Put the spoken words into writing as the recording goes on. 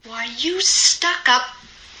Why, you stuck-up,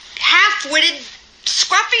 half-witted,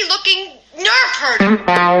 scruffy-looking nerve herder.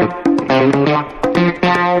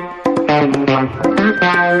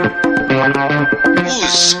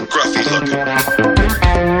 Who's scruffy-looking?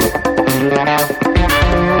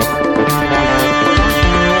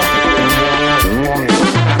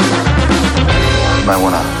 Might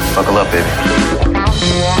wanna buckle up, baby.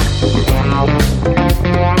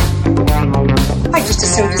 I just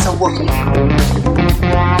assumed it's a Wookiee.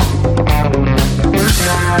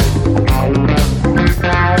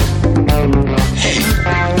 Hey,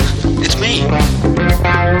 it's me.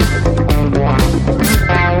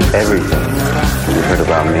 Everything you heard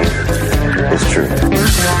about me is true.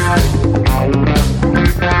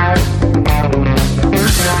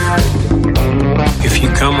 If you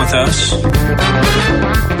come with us,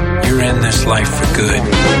 you're in this life for good.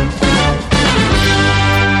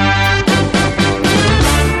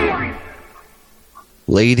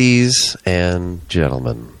 Ladies and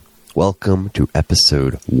gentlemen, welcome to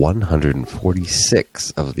episode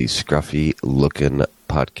 146 of the Scruffy Lookin'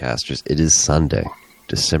 Podcasters. It is Sunday,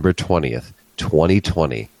 December 20th,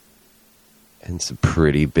 2020. And some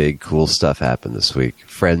pretty big, cool stuff happened this week.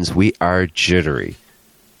 Friends, we are jittery.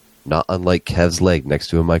 Not unlike Kev's leg next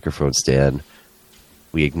to a microphone stand.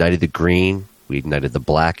 We ignited the green, we ignited the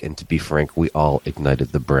black, and to be frank, we all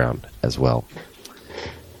ignited the brown as well.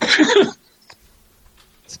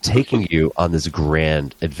 Taking you on this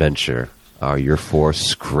grand adventure are your four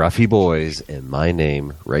scruffy boys, and my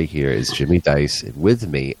name right here is Jimmy Dice, and with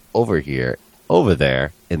me over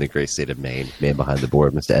there in the great state of Maine, man behind the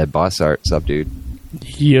board, Mr. Ed Bossart. What's up, dude?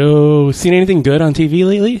 Yo, seen anything good on TV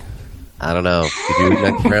lately? I don't know. Did you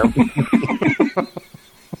next round?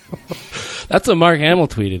 That's what Mark Hamill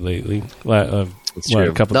tweeted lately. It's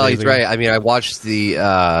true. No, he's right. I mean, I watched the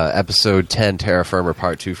episode 10 Terra Firma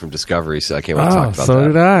Part 2 from Discovery, so I can't wait to talk about that. So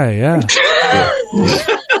did I, yeah.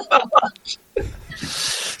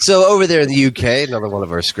 So over there in the UK, another one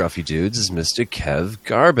of our scruffy dudes is Mr. Kev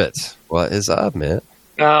Garbett. What is up, man?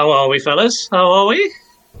 How are we, fellas? How are we?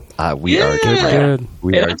 We are good.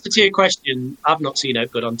 In answer to your question, I've not seen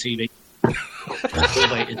Out Good on TV.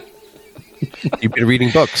 Still waiting. You've been reading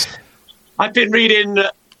books. I've been reading...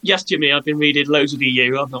 Yes, Jimmy, I've been reading loads of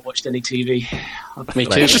EU. I've not watched any TV. Me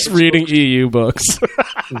too. Just reading EU books.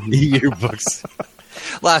 EU books.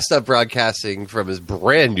 Last up, broadcasting from his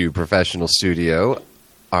brand new professional studio,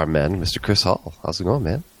 our man, Mr. Chris Hall. How's it going,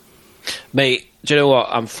 man? Mate, do you know what?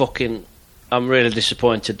 I'm really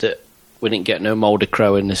disappointed that we didn't get no Mulder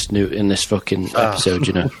Crow in this fucking episode,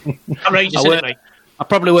 you know. Outrageous, isn't it, mate? I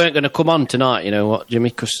probably weren't going to come on tonight, you know what, Jimmy,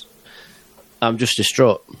 because I'm just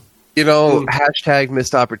distraught. You know, hashtag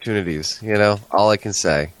missed opportunities. You know, all I can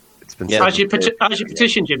say. It's been. How's your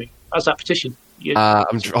petition, Jimmy? How's that petition?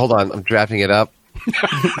 Hold on. I'm drafting it up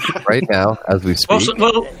right now as we speak.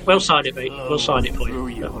 We'll sign it, mate. We'll sign it for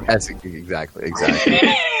you. That's exactly.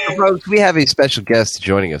 Folks, we have a special guest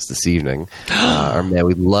joining us this evening. Our man,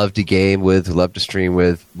 we'd love to game with, love to stream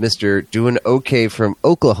with, Mr. Doing Okay from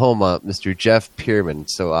Oklahoma, Mr. Jeff Pearman.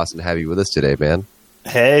 So awesome to have you with us today, man.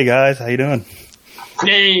 Hey guys, how you doing?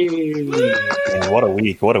 Yay! Man, what a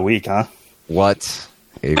week, huh? What?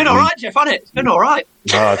 It's been all right, Jeff, hasn't it? It's been all right.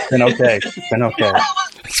 Oh, it's been okay. It's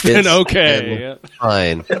been okay.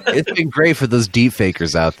 Fine. It's been great for those deep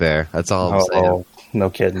fakers out there. That's all I'm saying. Oh, no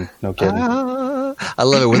kidding. I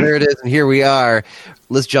love it. Well, there it is, and here we are.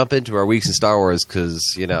 Let's jump into our weeks in Star Wars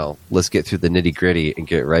because, let's get through the nitty-gritty and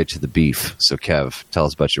get right to the beef. So, Kev, tell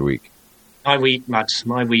us about your week. My week, Mads.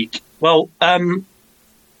 My week. Well,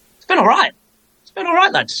 it's been all right. It's been all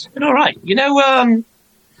right, lads. It's been all right.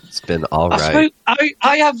 It's been all right.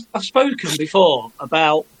 I've spoken before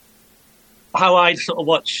about how I sort of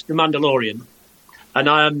watch The Mandalorian,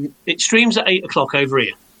 and it streams at 8 o'clock over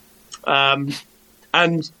here, and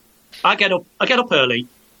I get up early,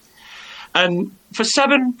 and for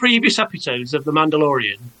 7 previous episodes of The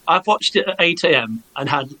Mandalorian, I've watched it at 8 a.m. and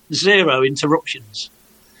had 0 interruptions.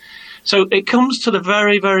 So it comes to the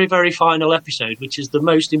very, very, very final episode, which is the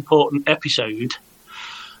most important episode.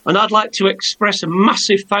 And I'd like to express a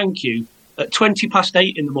massive thank you at 20 past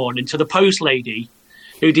 8 in the morning to the post lady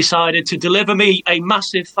who decided to deliver me a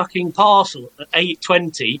massive fucking parcel at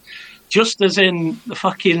 8:20, just as in the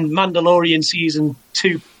fucking Mandalorian Season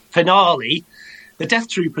 2 finale, the Death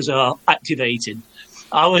Troopers are activated.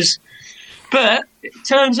 But it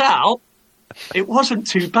turns out it wasn't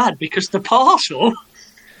too bad because the parcel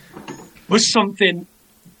was something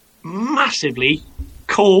massively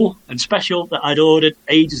cool and special that I'd ordered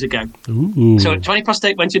ages ago. Ooh. So at 20 past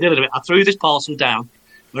 8 went to deliver it. I threw this parcel down.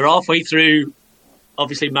 We're halfway through,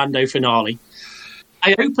 obviously, Mando finale.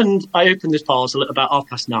 I opened this parcel at about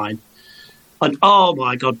 9:30, and oh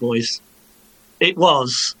my God, boys, it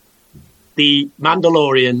was the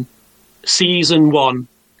Mandalorian Season 1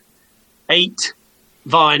 8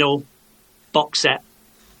 vinyl box set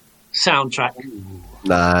soundtrack.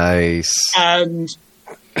 Nice. And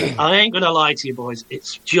I ain't going to lie to you, boys.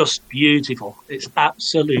 It's just beautiful. It's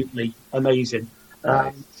absolutely amazing.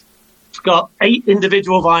 It's got 8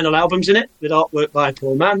 individual vinyl albums in it with artwork by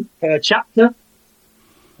Paul Mann per chapter.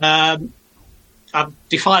 I've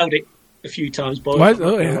defiled it a few times, boys. What?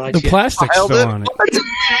 Oh, the plastic's still on it.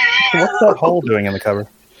 What's that hole doing in the cover?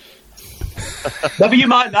 Never you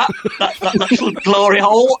mind that. That little glory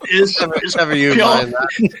hole is Never you pure. mind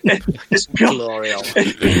that. It's pure. Glory hole.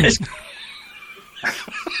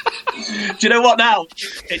 Do you know what now?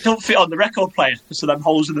 It don't fit on the record player, so them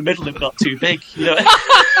holes in the middle have got too big. You know?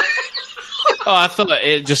 Oh, I thought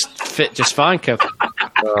it just fit just fine, Kev.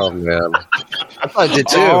 Oh man, I thought it did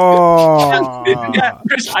too. Oh. Yeah,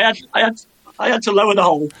 Chris, I had to lower the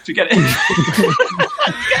hole to get it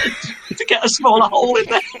to get a smaller hole in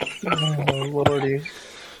there. Oh, Lordy.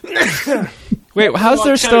 Wait, how's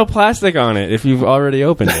there still plastic on it if you've already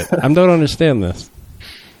opened it? I don't understand this.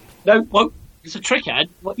 No, well, it's a trick, Ed.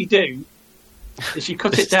 What you do is you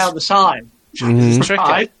cut it down the side. Mhm. Trick,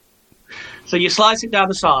 Right? So you slice it down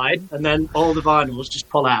the side, and then all the vinyls just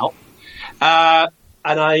pull out.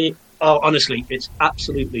 Honestly, it's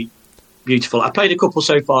absolutely beautiful. I played a couple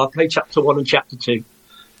so far. I played chapter 1 and chapter 2.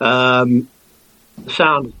 The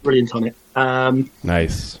sound is brilliant on it.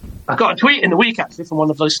 Nice. I got a tweet in the week, actually, from one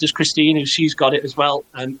of the listeners, Christine, who she's got it as well,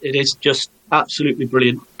 and it is just absolutely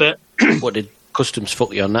brilliant. But What did Customs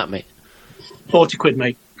fuck you on that, mate? 40 quid,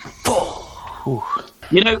 mate.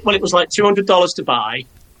 You know, well, it was like $200 to buy,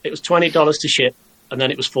 it was $20 to ship, and then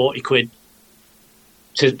it was 40 quid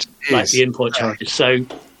to like the import charges. So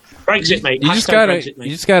Brexit, mate. You just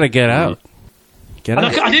gotta get out. Get And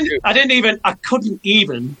out. I couldn't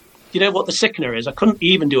even. You know what the sickener is? I couldn't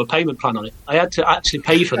even do a payment plan on it. I had to actually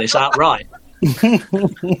pay for this outright.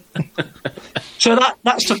 So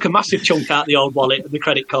that took a massive chunk out of the old wallet and the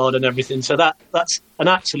credit card and everything. So that's an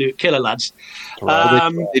absolute killer, lads.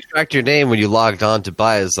 They tracked your name when you logged on to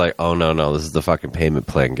buy. It's like, oh no, this is the fucking payment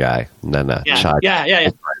plan guy. No,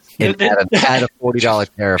 Yeah. And add a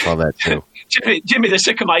 $40 tariff on that too. Jimmy, they're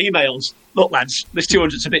sick of my emails. Look, lads, this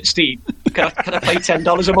 200's a bit steep. Can I pay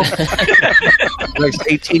 $10 a month? Next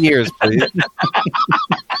 18 years, please.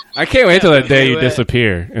 I can't wait till that day you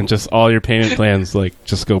disappear and just all your payment plans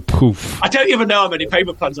just go poof. I don't even know how many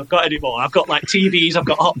payment plans I've got anymore. I've got like TVs, I've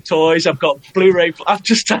got hot toys, I've got Blu-ray. I've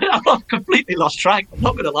completely lost track. I'm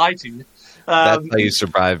not going to lie to you. That's how you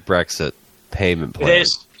survive Brexit. Payment plan. It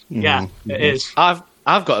is. Yeah, it is. I've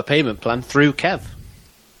got a payment plan through Kev.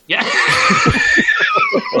 Yeah.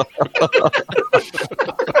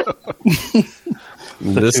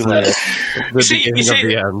 This is the beginning of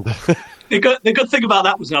the end. The good thing about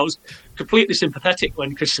that was I was completely sympathetic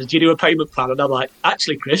when Chris said, "Do you do a payment plan?" And I'm like,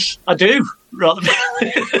 "Actually, Chris, I do." Rather than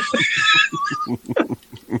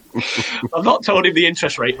I've not told him the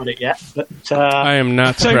interest rate on it yet, but I am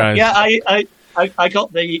not surprised. So, yeah, I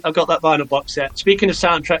got that vinyl box set. Speaking of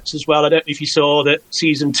soundtracks as well, I don't know if you saw that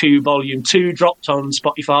Season 2, Volume 2 dropped on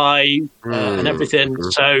Spotify and everything.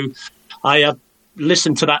 So I have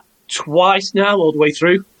listened to that twice now, all the way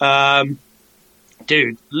through.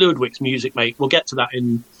 Dude, Ludwig's music, mate. We'll get to that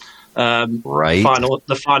in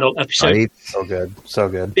the final episode. Right. So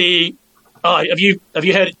good. Have you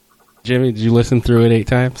heard it? Jimmy, did you listen through it 8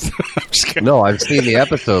 times? No, I've seen the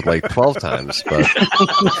episode like 12 times, but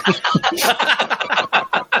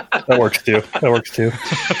That works too.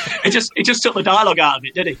 It just took the dialogue out of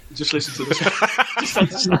it, did he? He just listened to this.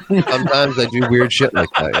 sometimes I do weird shit like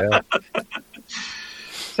that, yeah.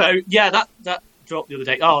 So, yeah, that dropped the other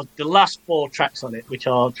day. Oh, the last 4 tracks on it, which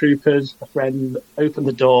are Troopers, A Friend, Open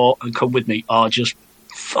the Door, and Come With Me, are just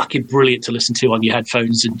fucking brilliant to listen to on your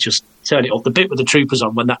headphones and just turn it off. The bit with the Troopers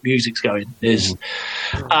on when that music's going is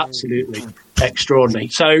absolutely extraordinary.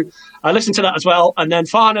 So I listened to that as well. And then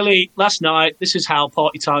finally, last night, this is how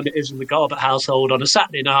party time it is in the Garbutt household on a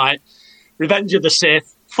Saturday night. Revenge of the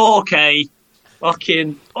Sith, 4K,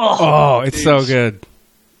 fucking... Oh, it's so good.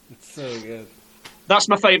 It's so good. That's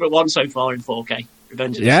my favourite one so far in 4K.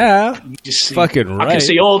 Revenge of the Yeah, Sith. You just see, fucking right. I can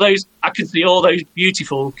see all those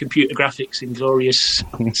beautiful computer graphics in glorious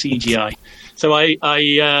CGI. So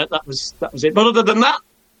that was it. But other than that,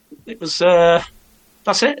 it was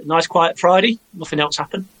that's it. Nice quiet Friday. Nothing else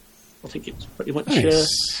happened. I think it's pretty much.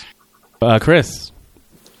 Nice. Chris,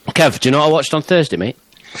 Kev, do you know what I watched on Thursday, mate?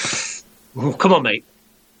 Oh, come on, mate.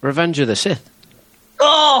 Revenge of the Sith.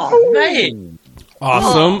 Oh, mate.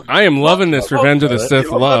 Awesome. I am loving this Revenge of the Sith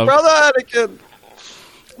love. Brother Anakin.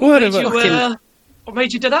 What What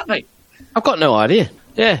made you do that, mate? I've got no idea.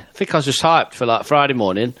 Yeah, I think I was just hyped for like Friday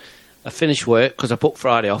morning. I finished work because I booked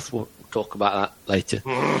Friday off. We'll talk about that later.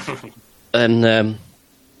 And I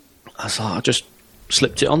was like, I just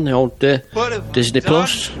slipped it on the old Disney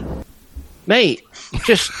Plus. Mate,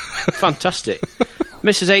 just fantastic.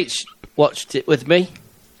 Mrs. H watched it with me.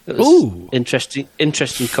 It was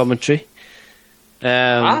interesting commentary.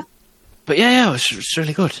 But yeah, it was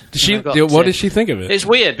really good. What did she think of it? It's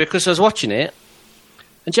weird because I was watching it,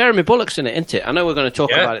 and Jeremy Bullock's in it, isn't it? I know we're going to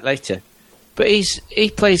talk about it later, but he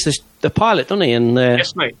plays the pilot, doesn't he? And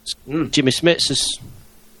yes, mate. Jimmy Smits is.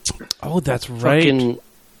 Oh, that's right.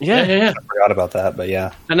 Yeah. I forgot about that, but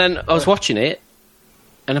yeah. And then I was watching it,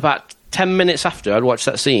 and about 10 minutes after I'd watched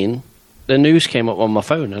that scene, the news came up on my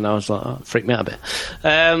phone, and I was like, it freaked me out a bit.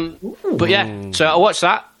 But yeah, so I watched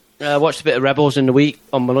that. I watched a bit of Rebels in the week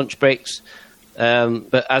on my lunch breaks.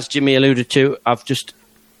 But as Jimmy alluded to,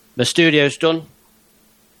 my studio's done.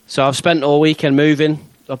 So I've spent all weekend moving.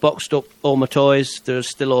 I boxed up all my toys. They're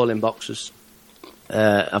still all in boxes.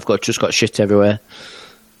 I've just got shit everywhere.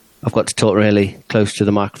 I've got to talk really close to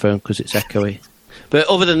the microphone because it's echoey. But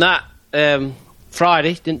other than that,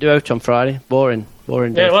 Friday, didn't do out on Friday. Boring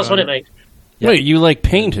day. Yeah, it was, wasn't it, mate? Yeah. Wait, you like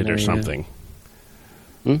painted or something?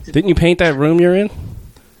 Didn't you paint that room you're in?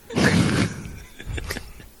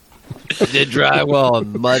 Did drywall,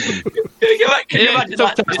 mud, Can you imagine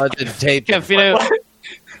that? mud and tape. Kev, you know,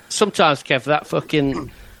 sometimes, Kev, that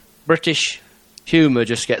fucking British humour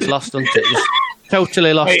just gets lost, doesn't it? Just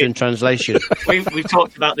totally lost in translation. We've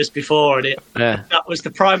talked about this before, and that was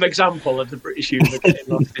the prime example of the British humour getting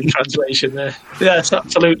lost in translation there. Yes,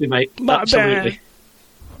 absolutely, mate. Absolutely.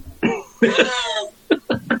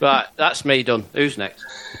 Right, that's me done. Who's next?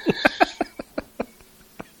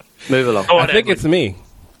 Move along. I think it's me.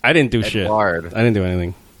 I didn't do shit. Edward. I didn't do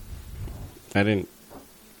anything.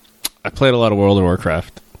 I played a lot of World of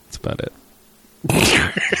Warcraft. That's about it.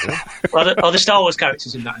 Are the Star Wars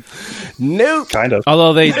characters in that? Nope. Kind of.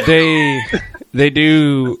 Although they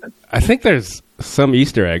do. I think there's some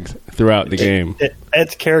Easter eggs throughout the game.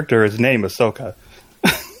 Ed's character is named Ahsoka.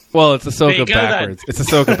 Well, it's There you Ahsoka go, backwards. It's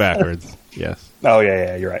Ahsoka backwards. Yes. Oh,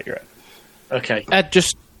 yeah, you're right. Okay. Ed,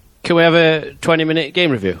 can we have a 20-minute game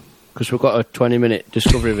review? Because we've got a 20-minute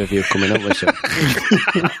Discovery review coming up with it.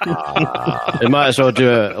 We might as well do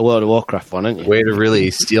a World of Warcraft one, ain't you? Way to really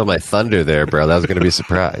steal my thunder there, bro. That was going to be a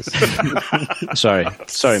surprise. Sorry,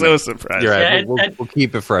 So mate. surprised. You're right. Yeah, We'll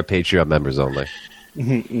keep it for our Patreon members only.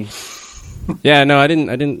 Yeah, no, I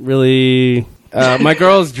didn't really. My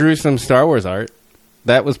girls drew some Star Wars art.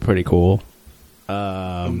 That was pretty cool.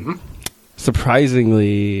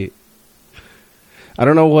 Surprisingly, I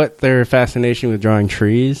don't know what their fascination with drawing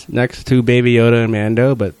trees next to Baby Yoda and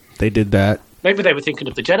Mando, but they did that. Maybe they were thinking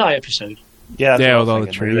of the Jedi episode. Yeah, Yeah, that's what I with all was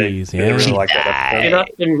the thinking. Maybe trees, they yeah. really like that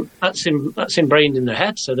episode. That's ingrained in their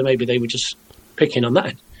head, so then maybe they were just picking on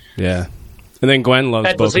that. Yeah. And then Gwen loves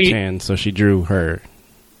Ed, was Bo-Katan, so she drew her.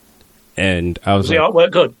 And I was Was the like, artwork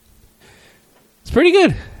good? it's pretty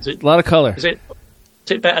good. Is it- A lot of color. Is it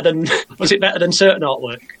better than? Was it better than certain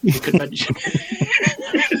artwork you could mention?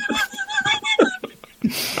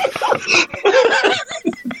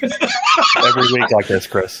 Every week like this,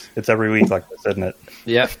 Chris. It's every week like this, isn't it?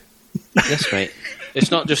 Yep. Yes, mate.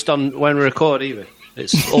 It's not just on when we record either.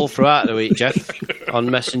 It's all throughout the week, Jeff. On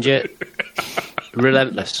Messenger.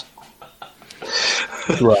 Relentless.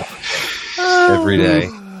 Every day,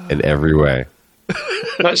 in every way.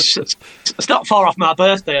 It's not far off my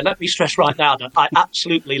birthday, and let me stress right now that I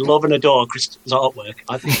absolutely love and adore Christopher's artwork.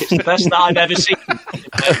 I think it's the best that I've ever seen in my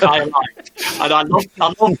entire life, and I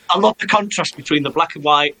love the contrast between the black and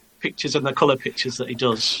white pictures and the colour pictures that he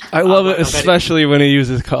does. I love it, especially when he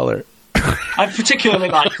uses color. I particularly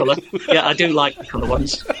like colour. Yeah, I do like the colour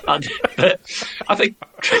ones. But I think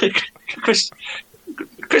Chris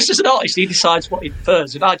is an artist. He decides what he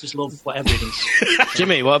prefers, and I just love whatever he does.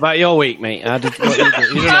 Jimmy, what about your week, mate? What you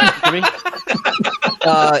don't know, Jimmy?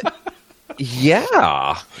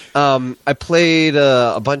 Yeah. I played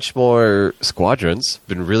a bunch more Squadrons.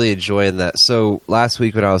 Been really enjoying that. So last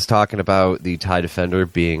week when I was talking about the TIE Defender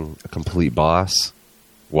being a complete boss,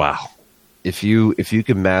 wow. If you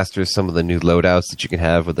can master some of the new loadouts that you can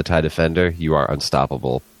have with the TIE Defender, you are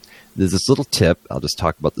unstoppable. There's this little tip. I'll just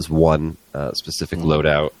talk about this one specific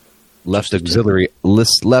loadout. Left auxiliary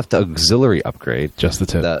upgrade. Just the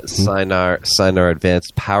tip. The Sinar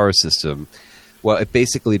Advanced Power System. What it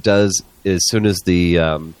basically does is, as soon as the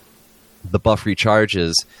buff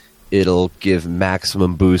recharges, it'll give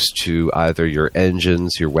maximum boost to either your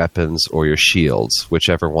engines, your weapons, or your shields,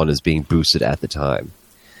 whichever one is being boosted at the time.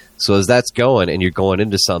 So as that's going and you're going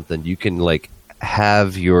into something, you can like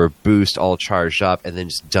have your boost all charged up and then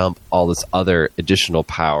just dump all this other additional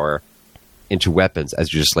power into weapons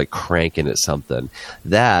as you're just like cranking at something.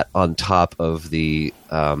 That on top of the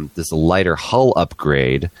this lighter hull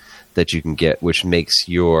upgrade that you can get, which makes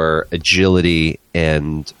your agility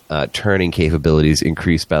and turning capabilities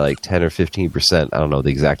increase by like 10 or 15%. I don't know what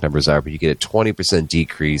the exact numbers are, but you get a 20%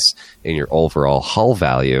 decrease in your overall hull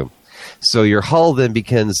value. So your hull then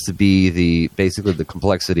begins to be basically the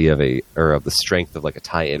complexity of the strength of like a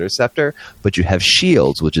TIE Interceptor, but you have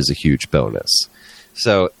shields, which is a huge bonus.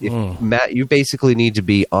 So Matt, you basically need to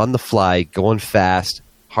be on the fly, going fast,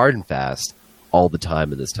 hard and fast, all the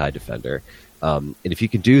time in this TIE Defender. And if you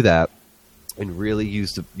can do that and really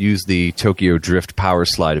use the Tokyo Drift power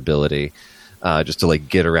slide ability, just to like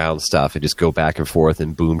get around stuff and just go back and forth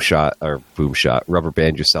and rubber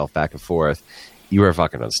band yourself back and forth, you are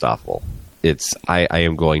fucking unstoppable. I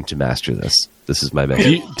am going to master this. This is my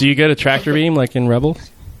mission. Do you get a tractor beam like in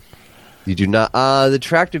Rebels? You do not. The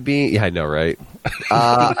tractor beam. Yeah, I know, right?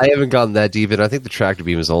 I haven't gone that deep, and I think the tractor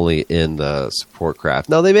beam is only in the support craft.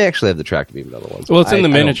 No, they may actually have the tractor beam in other ones. Well, it's in the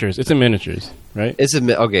miniatures. It's in miniatures, right? It's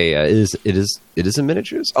okay. Yeah, it is in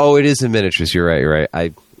miniatures. Oh, it is in miniatures. You're right.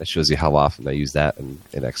 That shows you how often I use that in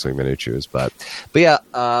X-Wing miniatures. But yeah,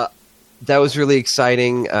 that was really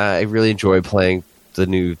exciting. I really enjoyed playing the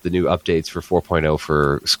new updates for 4.0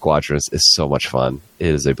 for Squadrons. It's so much fun.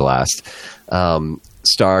 It is a blast.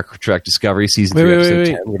 Star Trek Discovery Season 3, Episode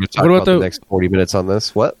 10. We're going to talk about the next 40 minutes on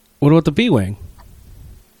this. What about the B-Wing?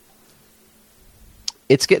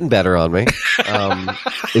 It's getting better on me.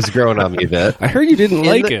 It's growing on me a bit. I heard you didn't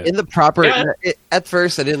like it. In the proper... At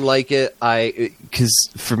first, I didn't like it. Because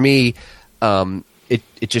for me...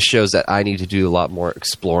 It just shows that I need to do a lot more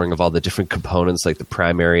exploring of all the different components, like the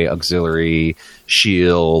primary, auxiliary,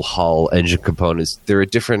 shield, hull, engine components. There are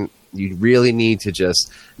different. You really need to just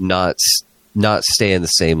not stay in the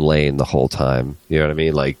same lane the whole time. You know what I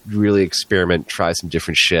mean? Like really experiment, try some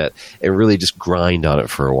different shit, and really just grind on it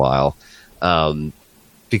for a while.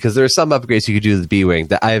 Because there are some upgrades you could do to the B-Wing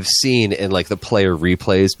that I have seen in like the player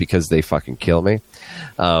replays because they fucking kill me.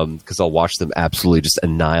 Because I'll watch them absolutely just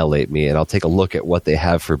annihilate me, and I'll take a look at what they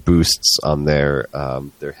have for boosts on their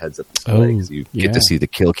heads-up display because you get to see the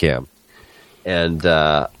kill cam, and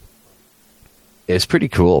it's pretty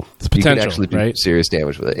cool. It's potential, you can actually do serious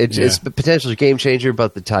damage with it. It's a potential game changer,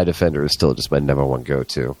 but the TIE Defender is still just my number one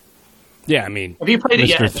go-to. Yeah, I mean, have you played it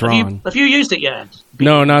yet? Have you used it yet?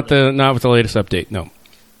 No, not with the latest update. No.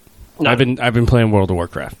 I've been playing World of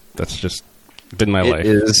Warcraft. That's just been my life.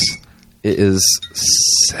 It is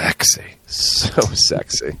sexy. So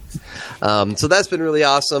sexy. So that's been really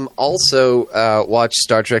awesome. Also, watch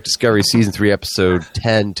Star Trek Discovery Season 3, Episode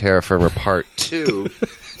 10, Terraformer Part 2.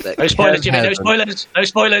 No spoilers, Jimmy. No spoilers. No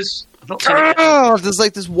spoilers. I've not seen it yet. There's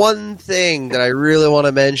like this one thing that I really want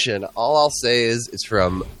to mention. All I'll say is it's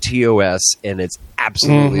from TOS, and it's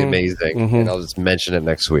absolutely amazing. Mm-hmm. And I'll just mention it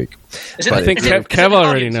next week. I think Kev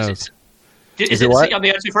already knows. Is it City on the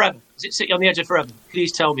Edge of Forever? Is it City on the Edge of Forever?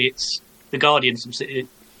 Please tell me it's the Guardians from City.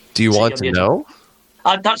 Do you want to know?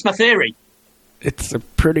 That's my theory. It's a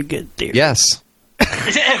pretty good theory. Yes.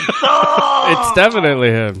 Is it him? Oh! It's definitely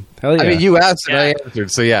him. Hell yeah. I mean, you asked and I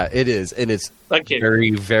answered, so yeah, it is. And it's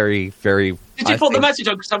very, very, very... Did you put the message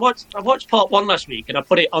on? Because I watched part 1 last week, and I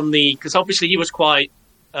put it on because obviously he was quite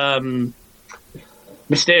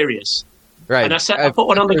mysterious. Right. And I put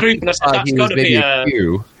one on the group, and I said, that's got to be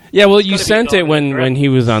you. Yeah, well, you sent it when he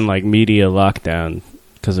was on like media lockdown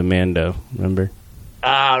because of Mando, remember?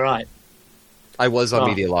 Ah, right. I was on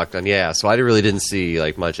media lockdown, yeah, so I really didn't see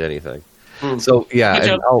like much anything. So yeah,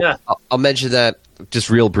 and I'll mention that just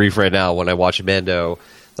real brief right now. When I watch Mando,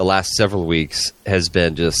 the last several weeks has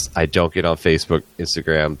been just I don't get on Facebook,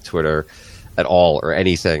 Instagram, Twitter at all or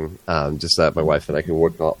anything. Just that my wife and I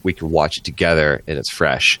we can watch it together and it's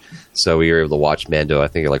fresh. So we were able to watch Mando, I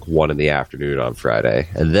think at like 1 PM on Friday,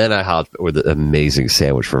 and then I hopped with an amazing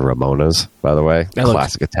sandwich from Ramona's. By the way,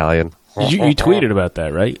 classic Italian. You tweeted about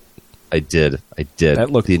that, right? I did.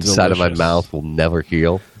 That looked the inside delicious. of my mouth will never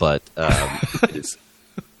heal, but it's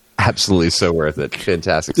absolutely so worth it.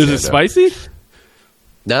 Fantastic. Is it spicy?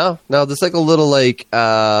 No. There's like a little like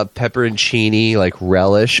pepperoncini like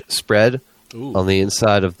relish spread on the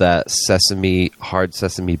inside of that hard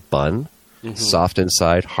sesame bun. Mm-hmm. Soft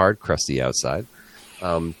inside, hard crusty outside.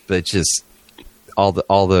 But just all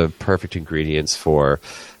the perfect ingredients for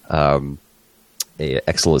a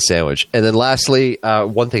excellent sandwich. And then lastly,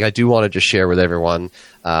 one thing I do want to just share with everyone,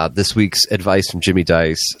 this week's advice from Jimmy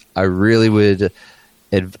Dice. I really would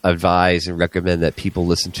advise and recommend that people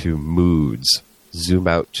listen to Moods, Zoom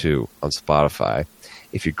Out 2 on Spotify.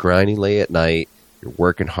 If you're grinding late at night, you're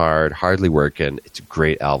working hard, hardly working, it's a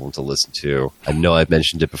great album to listen to. I know I've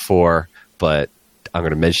mentioned it before, but I'm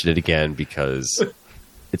going to mention it again because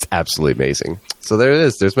it's absolutely amazing. So there it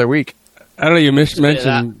is. There's my week. I don't know, you mentioned...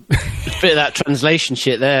 A bit of that translation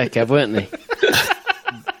shit there, Kev, weren't they?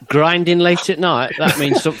 Grinding late at night, that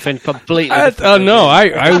means something completely different. Oh, no,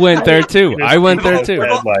 I went there too. I went there too.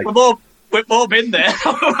 We've all been there.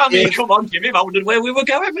 I mean, come on, Jimmy. I wondered where we were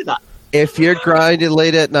going with that. If you're grinding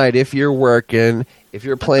late at night, if you're working, if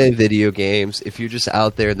you're playing video games, if you're just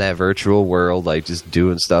out there in that virtual world, like just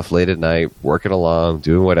doing stuff late at night, working along,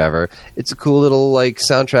 doing whatever, it's a cool little like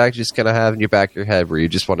soundtrack you just kind of have in your back of your head where you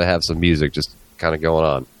just want to have some music just kind of going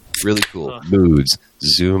on. Really cool. Moods,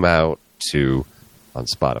 Zoom Out 2 on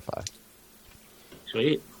Spotify.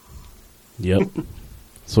 Sweet. Yep.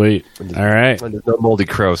 Sweet. All right. And there's no Moldy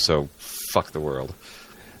Crow, so fuck the world.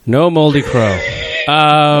 No Moldy Crow.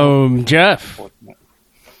 Jeff,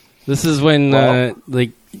 this is when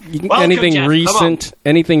anything Jeff, recent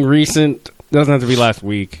doesn't have to be last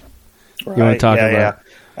week. Right. You want to talk about?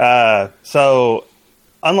 Yeah. So,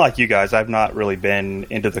 unlike you guys, I've not really been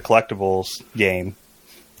into the collectibles game,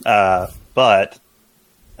 but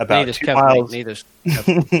about Neither's 2 Kev, miles. mate, neither's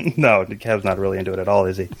Kev. No, Kev's not really into it at all,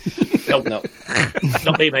 is he? No,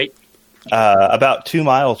 not me, mate. About 2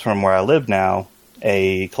 miles from where I live now,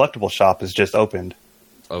 a collectible shop has just opened.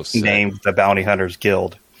 Oh, sick. Named the Bounty Hunters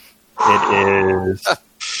Guild. It is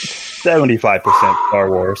 75% Star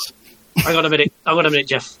Wars. Hang on a minute,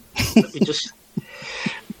 Jeff. Let me just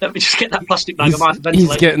get that plastic bag of my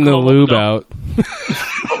ventilator. He's getting the lube out.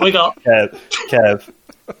 What we got? Kev,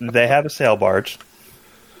 they have a sail barge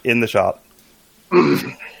in the shop.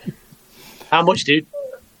 How much, dude?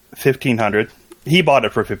 1,500. He bought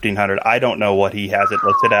it for 1,500. I don't know what he has it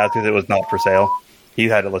listed as because it was not for sale. He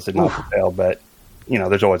had it listed not for sale, but you know,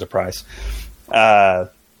 there's always a price.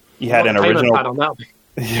 You had an original. On that?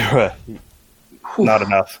 Not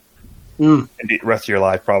enough. In the rest of your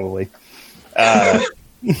life, probably.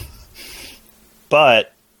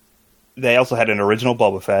 But they also had an original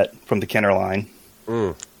Boba Fett from the Kenner line,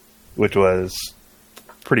 which was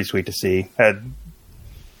pretty sweet to see. Had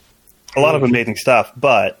a lot of amazing stuff,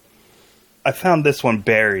 but I found this one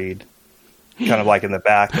buried, kind of like in the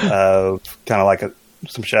back of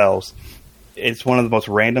some shelves. It's one of the most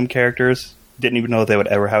random characters. Didn't even know that they would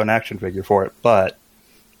ever have an action figure for it, but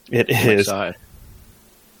it is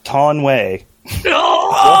Ton Wei. Camino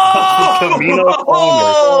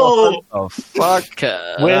cloner. Oh, fuck.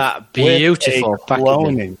 That beautiful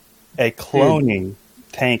packaging. A cloning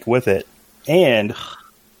tank with it. And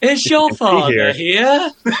is your father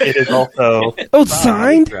here? It is also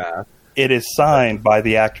signed? It is signed by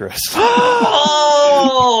the actress.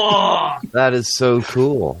 That is so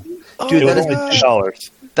cool. Dude, that is $10.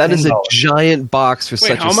 That is a giant box for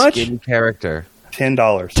such a much? skinny character. $10.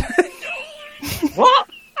 What?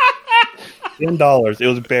 $10. It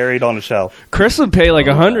was buried on a shelf. Chris would pay like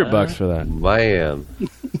 $100 for that. Man.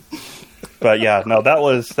 But yeah, no, that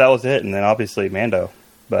was it, and then obviously Mando.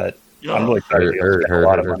 But I'm really excited. A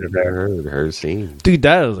lot of money there. Her scene. Dude,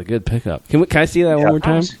 that was a good pickup. Can I see that one more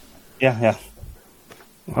time? Yeah.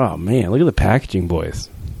 Oh man, look at the packaging, boys.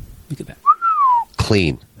 Look at that.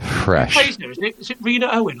 Clean, fresh. Who plays there, isn't it? Is it Rena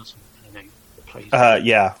Owen or something?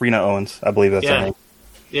 Yeah, Rena Owens. I believe that's her name.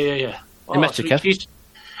 Yeah. You met her, Kev?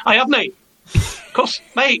 I have, mate. Of course,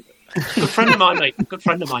 mate. Good friend of mine, mate. Good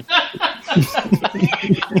friend of mine.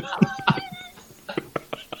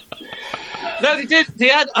 No, they did.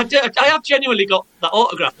 I have genuinely got that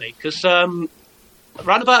autograph, mate, because around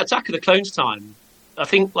about Attack of the Clones time, I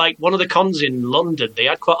think like one of the cons in London, they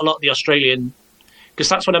had quite a lot of the Australian, because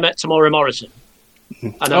that's when I met Tamora Morrison,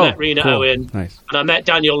 and I met Rena Owen, nice. and I met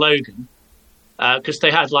Daniel Logan, because they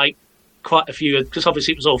had like quite a few, because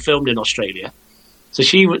obviously it was all filmed in Australia, so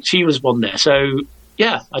she was one there. So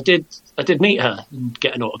yeah, I did meet her and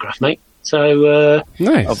get an autograph, mate. So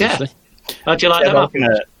nice, obviously. Yeah. How'd you like that?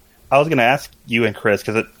 I was going to ask you and Chris,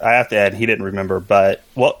 because I asked Ed, he didn't remember, but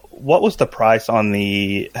what was the price on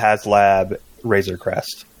the HasLab Razor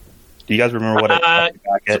Crest? Do you guys remember what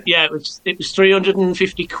it Yeah, it was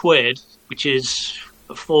 350 quid, which is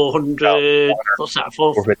 400. What's that?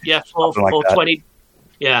 420.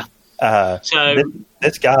 Yeah. So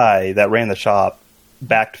this guy that ran the shop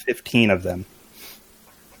backed 15 of them.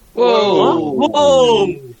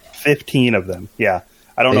 Whoa! 15 of them. Yeah.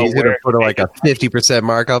 I don't know. He's going to put like a 50%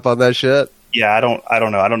 markup on that shit. Yeah, I don't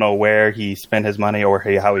know. I don't know where he spent his money or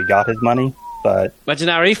how he got his money, but Imagine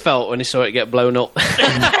how he felt when he saw it get blown up. oh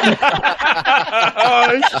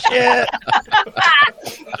shit!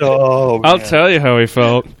 Oh, I'll tell you how he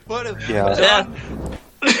felt. yeah.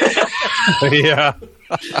 Yeah.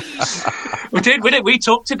 We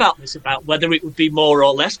talked about this, about whether it would be more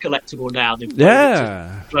or less collectible now. They've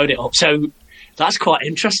blown it up. So that's quite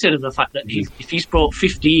interesting, in the fact that if he's brought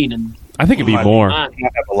 15 and I think it'd be more. He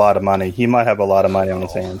might have a lot of money. He might have a lot of money on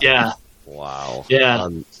his hands. Yeah. Wow. Yeah.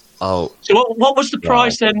 Oh, So what was the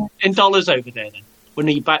price then in dollars over there then when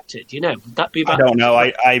he backed it? Do you know? Would that be about? I don't know.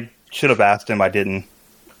 I should have asked him. I didn't.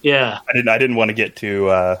 Yeah. I didn't want to get too.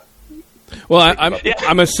 Well,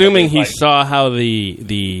 I'm assuming he saw how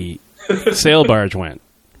the sail barge went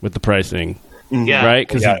with the pricing, Yeah. right?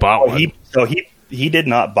 Because he bought one. He did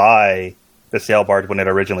not buy the sail barge when it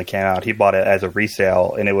originally came out. He bought it as a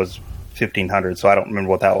resale, and it was $1,500. So I don't remember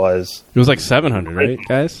what that was. It was like 700, right,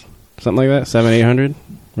 guys? Something like that, 700-800,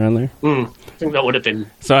 around there. I think that would have been.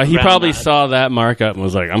 So he around probably that. saw that markup and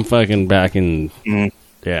was like, "I'm fucking backing."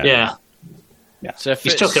 Yeah. So if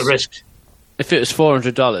He's took a risk. If it was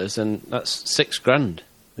 $400, then that's $6,000.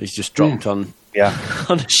 He's just dropped on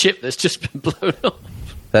a ship that's just been blown up.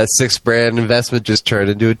 that $6,000 investment just turned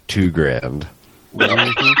into a $2,000.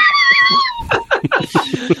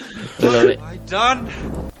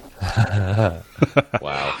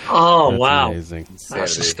 Wow. Oh, That's wow. amazing.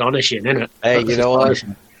 That's astonishing, isn't it? Hey, you know what?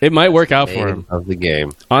 It might work out for Name him. of the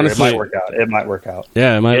game. Honestly, It might work out. It might work out.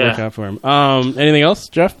 yeah, it might Yeah. work out for him. Anything else,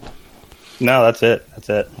 Jeff? No, that's it. That's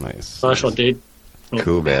it. Nice. Nice one, dude.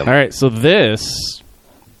 Cool, man. All right, so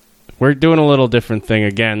we're doing a little different thing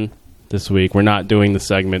again this week. We're not doing the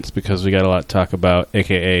segments because we got a lot to talk about,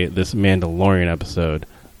 aka this Mandalorian episode.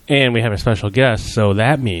 And we have a special guest, so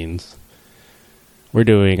that means we're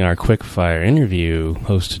doing our quickfire interview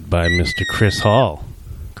hosted by Mr. Chris Hall.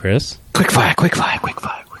 Chris? Quickfire.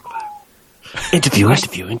 Interview.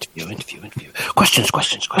 Questions.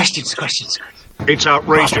 It's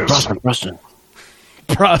outrageous. Brosnan.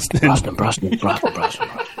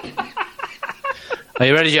 Are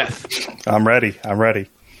you ready, Jeff? I'm ready.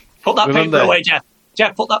 Put that Remember- paper away, Jeff.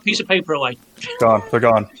 Jeff, put that piece of paper away. Gone. They're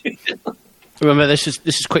gone. Remember, this is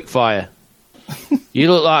quickfire.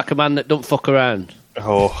 You look like a man that don't fuck around.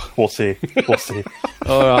 Oh, we'll see.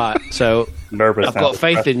 All right, so Nervous. I've now. got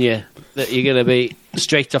faith in you that you're going to be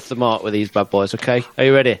straight off the mark with these bad boys, okay? Are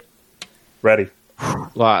you ready? Ready.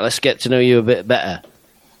 Right, let's get to know you a bit better.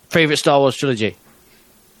 Favourite Star Wars trilogy?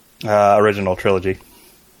 Original trilogy.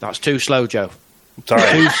 That's too slow, Joe. Sorry.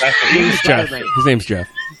 Jeff. His name's Jeff.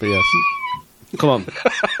 But yes. Come on.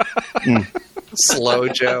 Slow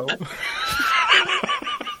Joe.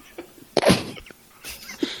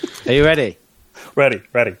 Are you ready? Ready.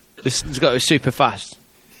 This has got to be super fast.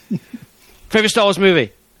 Favourite Star Wars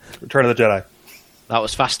movie? Return of the Jedi. That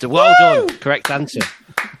was faster. Well done. Correct answer.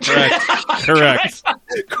 Correct.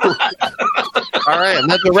 All right, and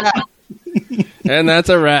that's a wrap. And that's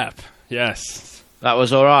a wrap. Yes. That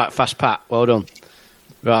was all right. Fast pat. Well done.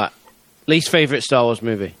 Right. Least favourite Star Wars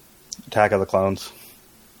movie? Attack of the Clones.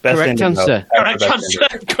 Best Correct ending, though. answer. That's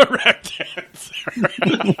the Correct best ending.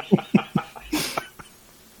 Correct answer.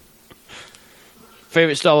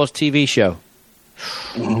 Favourite Star Wars TV show?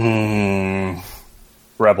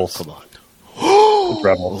 Rebels. Come on. It's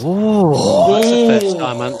Rebels. Oh, that's the first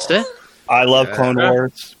time answer. I love Clone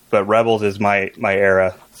Wars, but Rebels is my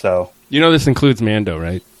era. So You know this includes Mando,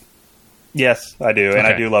 right? yes, I do, and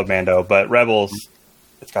I Okay. do love Mando. But Rebels,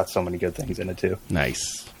 it's got so many good things in it too.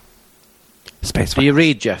 Nice. Space. Do you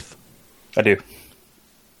read, Jeff? I do.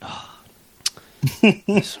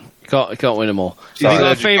 You can't win them all. Sorry.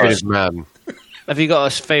 Have you got a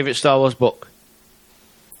favourite Star Wars book?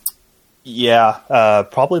 Yeah,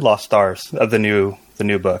 probably Lost Stars of the new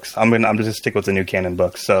books. I'm just gonna stick with the new canon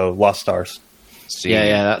books. So Lost Stars.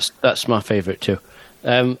 Yeah, that's my favourite too.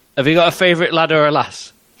 Have you got a favourite lad or a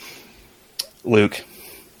lass? Luke.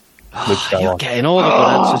 Luke You're Skywalker. getting all the good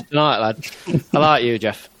answers tonight, lad. I like you,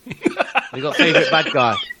 Jeff. Have you got a favourite bad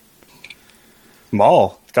guy?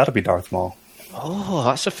 Maul. It's got to be Darth Maul. Oh,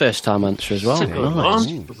 that's a first time answer as well. That's a good Nice.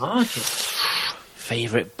 one. I like it.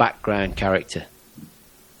 Favourite background character?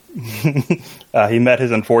 He met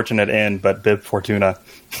his unfortunate end, but Bib Fortuna.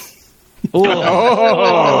 Oh,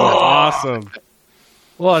 Awesome.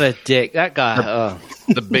 what a dick. That guy. Oh.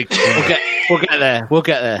 The big We'll get there. We'll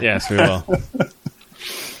get there. Yes, we will.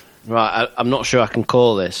 Right, I'm not sure I can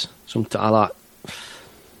call this. I like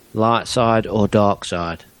light side or dark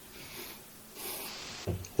side.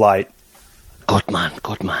 Light. Good man.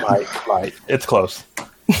 Light. It's close.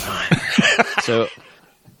 So,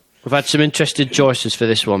 We've had some interesting choices for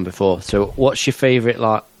this one before. So, what's your favourite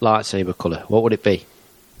lightsaber colour? What would it be?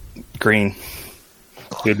 Green.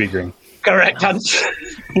 It would be green. Correct answer.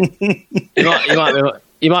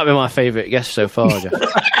 You might be my favourite guest so far, Jeff.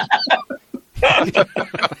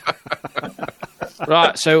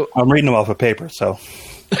 Right, so I'm reading them off of paper, so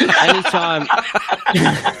anytime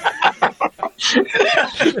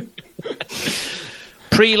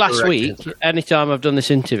last week, anytime I've done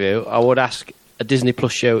this interview, I would ask a Disney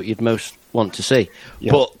Plus show you'd most want to see.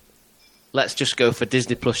 Yep. But let's just go for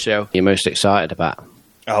Disney Plus show you're most excited about.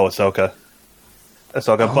 Oh, Ahsoka.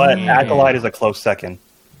 But Acolyte is a close second.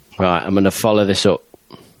 Right, I'm going to follow this up.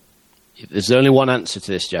 There's only one answer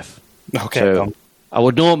to this, Jeff. Okay. So I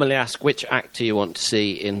would normally ask which actor you want to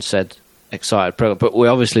see in said excited program, but we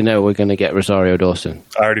obviously know we're going to get Rosario Dawson.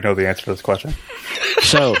 I already know the answer to this question.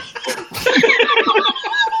 So,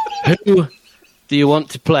 who do you want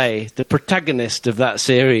to play the protagonist of that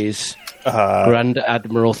series, Grand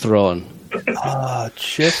Admiral Thrawn?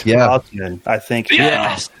 Chip Brosnan. I think.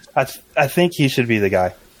 Yes. I think he should be the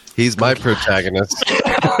guy. He's my protagonist.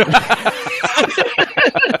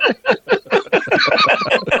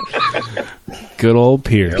 Good old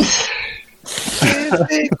Pierce.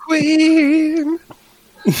 Queen.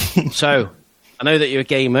 So, I know that you're a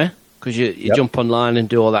gamer because you jump online and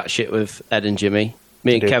do all that shit with Ed and Jimmy.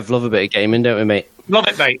 Me and Kev love a bit of gaming, don't we, mate? Love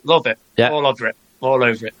it, mate. Love it. Yeah. All over it. All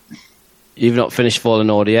over it. You've not finished Fallen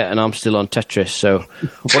Order yet, and I'm still on Tetris. So,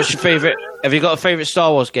 what's your favourite? Have you got a favourite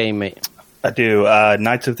Star Wars game, mate? I do.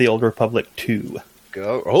 Knights of the Old Republic 2.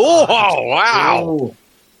 Go. Oh, wow. Ooh.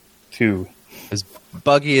 2. As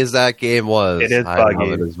buggy as that game was, It is I buggy.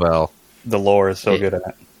 love it as well. The lore is so good at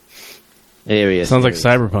it. Here he is. Sounds like Here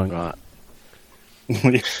he is. Cyberpunk. Right.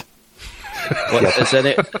 What, is that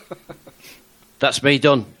it? That's me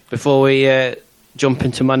done. Before we jump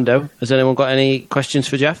into Mando, has anyone got any questions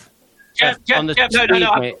for Jeff? Jeff, on the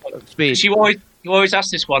no. mate. Speed. You always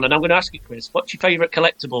ask this one, and I'm going to ask it, Chris. What's your favourite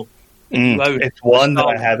collectible? You own? It's one that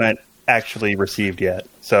I haven't actually received yet.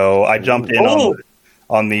 So I jumped in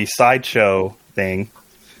on the sideshow thing.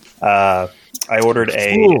 I ordered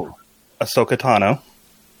a Ahsoka Tano.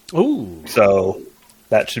 Ooh. So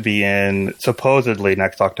that should be in supposedly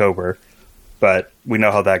next October, but we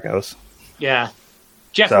know how that goes. Yeah.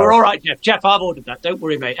 Jeff, So- we're all right, Jeff. Jeff, I've ordered that. Don't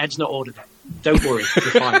worry, mate. Ed's not ordered that. Don't worry.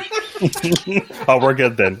 You're fine. Oh, we're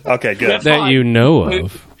good then. Okay, good. Yeah. That you know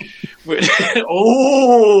of.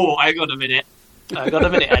 Oh, hang on a minute.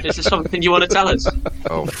 Ed. Is there something you want to tell us?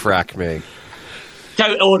 Oh, frack me.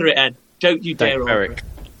 Don't order it, Ed. Don't you dare order Eric.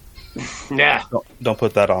 it. Yeah, Don't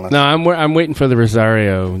put that on us. No, I'm waiting for the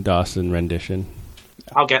Rosario Dawson rendition.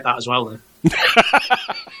 I'll get that as well then.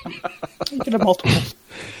 Get a multiple.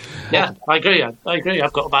 Yeah, I agree.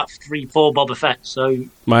 I've got about 3-4 Boba Fett, so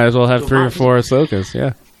Might as well have 3 or 4 Ahsokas,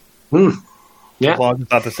 yeah. yeah. As long as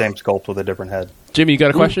it's not the same sculpt with a different head. Jimmy, you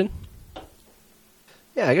got a question?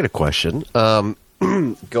 Yeah, I got a question.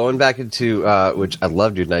 Going back into, which I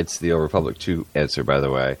loved your Knights of the Old Republic 2 answer, by the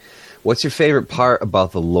way. What's your favorite part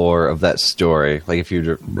about the lore of that story? Like, if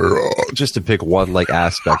you just to pick one, like,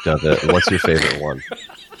 aspect of it, what's your favorite one?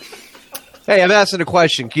 Hey, I'm asking a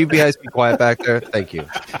question. Can you guys be quiet back there? Thank you.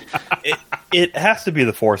 It has to be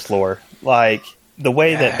the Force lore. Like, the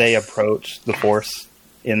way that they approach the Force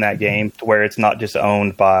in that game, to where it's not just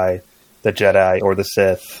owned by the Jedi or the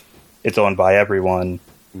Sith, it's owned by everyone,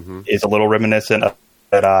 is a little reminiscent of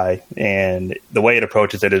Jedi, and the way it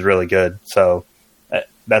approaches it is really good. So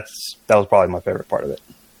that was probably my favorite part of it.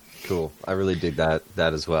 Cool. I really dig that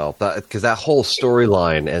as well. Because that whole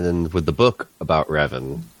storyline, and then with the book about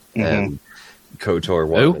Revan and KOTOR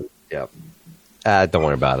 1. Who? Yeah. Don't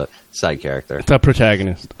worry about it. Side character. The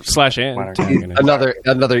protagonist / antagonist.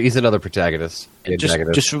 He's another protagonist.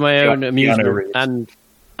 Just for my own Keanu amusement Reeves.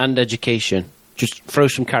 and education, just throw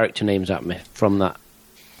some character names at me from that.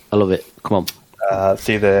 I love it. Come on.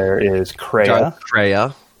 See, there is Kreia.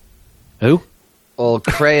 Kreia. Who? Well,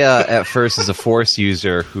 Kreia at first is a Force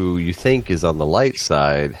user who you think is on the light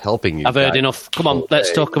side, helping you. I've heard guide enough. Come on, the let's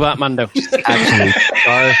way. talk about Mando. Actually,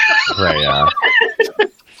 Darth Kreia,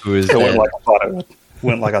 who is So it went then- like I thought it would.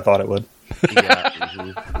 Went like I thought it would.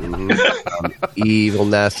 evil,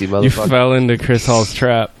 nasty You motherfucker. fell into Chris Hall's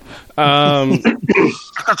trap.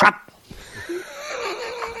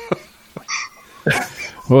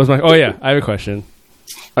 What was my... Oh, yeah. I have a question.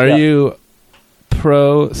 Are you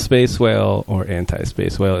pro Space Whale or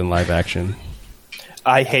anti-Space Whale in live action?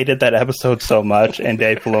 I hated that episode so much, and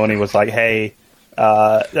Dave Filoni was like, "Hey,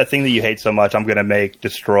 that thing that you hate so much, I'm going to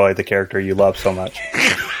destroy the character you love so much."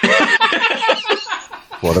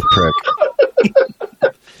 What a prick.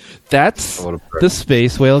 That's What a prick. the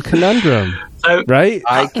Space Whale conundrum. So, right?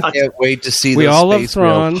 I can't wait to see We those all love space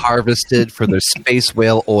Thrawn. whales harvested for their space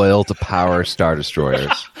whale oil to power Star Destroyers.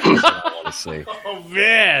 That's what I want to see. Oh,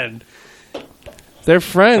 man. They're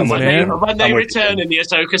friends, when man. they return in the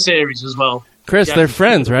Ahsoka series as well. Chris, Yeah. they're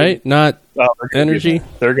friends, right? Not Oh, they're gonna be energy? there.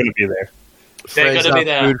 They're going to be there. They're Friends, going to be not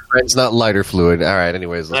there. food, friends, not lighter fluid. All right,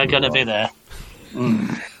 anyways. They're going to be there.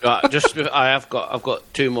 Right, I've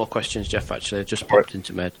got two more questions, Jeff. Actually, I've just popped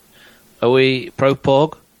into med. Are we pro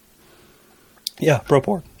Porg? Yeah, pro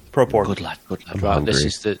pork. Good lad. Right, this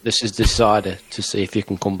is the decider to see if you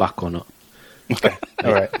can come back or not. Okay,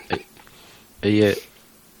 all right. Are you?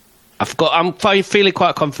 I'm feeling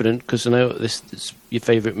quite confident because I know this is your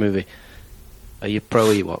favourite movie. Are you pro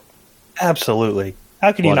Ewok? Absolutely.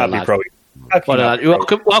 How can you What a not be lad. pro? How can What you a not lad. be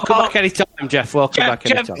pro? Welcome back anytime, Jeff. Welcome back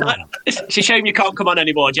anytime. It's a shame you can't come on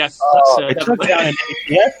anymore, Jeff. They took down an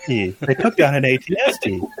ATST. They took down an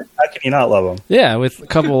ATST. How can you not love them? Yeah, with a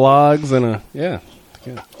couple logs and a... Yeah.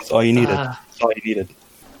 That's all you needed. That's all you needed.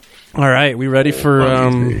 All right, we ready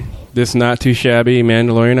for this not too shabby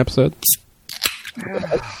Mandalorian episode?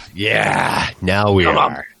 Yeah, now we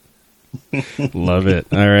are. Love it.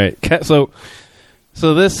 All right.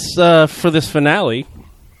 So this for this finale,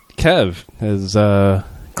 Kev has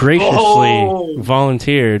graciously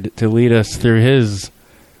volunteered to lead us through his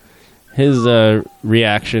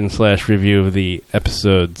reaction / review of the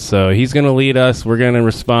episode. So he's going to lead us. We're going to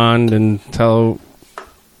respond and tell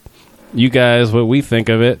you guys what we think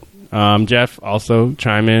of it. Jeff, also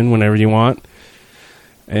chime in whenever you want.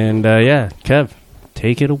 And yeah, Kev,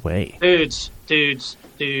 take it away. Dudes,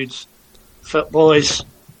 foot boys.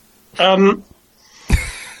 Do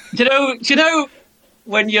you know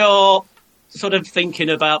when you're sort of thinking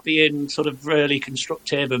about being sort of really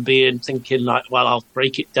constructive and thinking like, well, I'll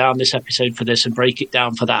break it down this episode for this and break it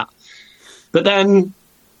down for that. But then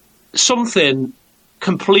something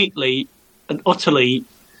completely and utterly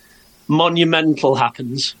monumental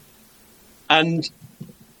happens. And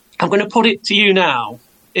I'm going to put it to you now.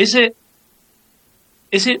 Is it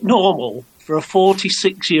normal for a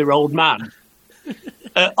 46-year-old man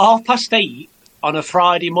at 8:30 on a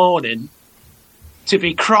Friday morning to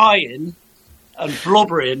be crying and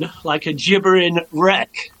blubbering like a gibbering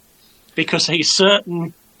wreck because a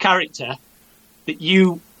certain character that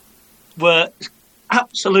you were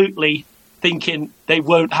absolutely thinking they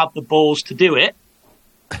won't have the balls to do it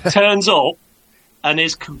turns up and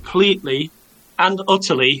is completely and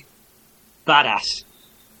utterly badass?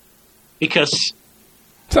 Because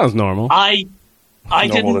sounds normal. I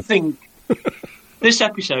didn't think this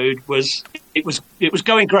episode was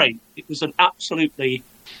going great. It was an absolutely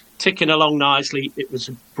ticking along nicely. It was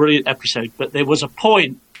a brilliant episode, but there was a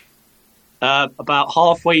point about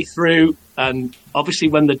halfway through, and obviously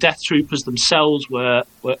when the Death Troopers themselves were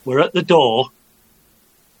at the door,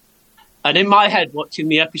 and in my head watching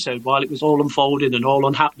the episode while it was all unfolding and all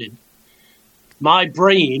unhappening, my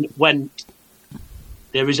brain went,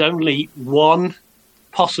 there is only one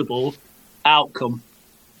possible outcome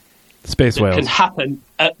Space that whales. can happen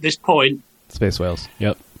at this point. Space whales.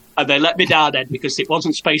 Yep. And they let me down then because it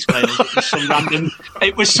wasn't space whales.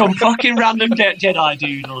 It was some fucking random Jedi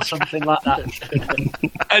dude or something like that.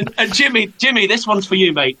 and Jimmy, this one's for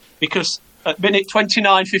you, mate, because at minute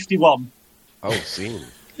 29:51. Oh, scene.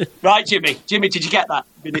 Right, Jimmy, did you get that?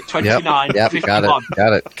 Minute 29:51.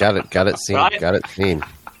 Yep, got it, scene. Right? Got it, scene.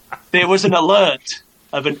 There was an alert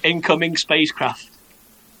of an incoming spacecraft.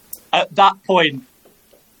 At that point,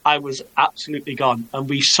 I was absolutely gone. And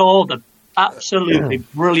we saw the absolutely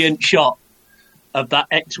brilliant shot of that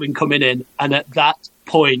X-Wing coming in. And at that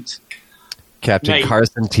point... Captain mate,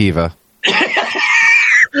 Carson Teva.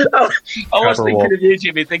 I was thinking of you,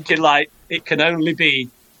 Jimmy, thinking like, it can only be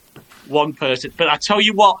one person. But I tell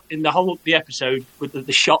you what, in the episode, with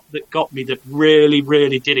the shot that got me, that really,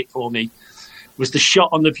 really did it for me, was the shot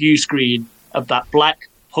on the view screen of that black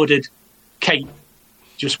hooded cape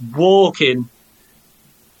just walking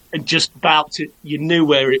and just about to, you knew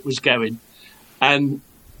where it was going. And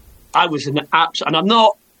I was and I'm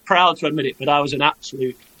not proud to admit it, but I was an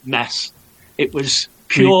absolute mess. It was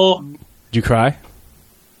pure. Did you cry?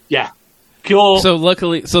 Yeah. Pure. So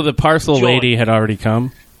luckily, the parcel joy. lady had already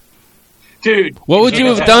come. Dude. What would you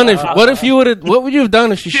have done what would you have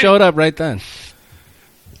done if she showed up right then?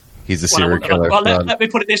 He's a serial killer. Well, let me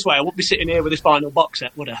put it this way. I wouldn't be sitting here with this final box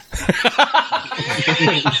set, would I?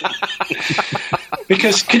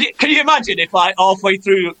 Because can you imagine if, like, halfway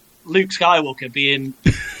through Luke Skywalker being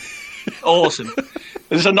awesome,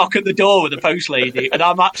 there's a knock at the door with the post lady, and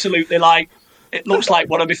I'm absolutely like, it looks like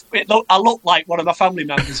I look like one of my family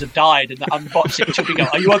members have died, and I'm boxing each other. Go,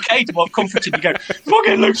 are you okay? To what comforted? You go,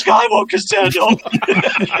 fucking Luke Skywalker's turned up.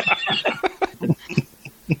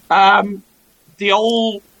 The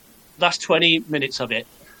whole last 20 minutes of it,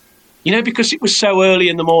 because it was so early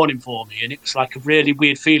in the morning for me, and it was like a really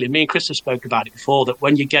weird feeling. Me and Chris have spoke about it before, that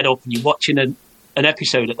when you get up and you're watching an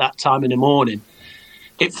episode at that time in the morning,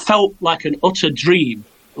 it felt like an utter dream,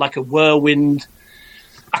 like a whirlwind.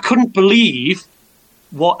 I couldn't believe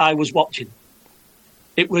what I was watching.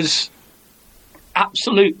 It was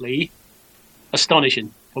absolutely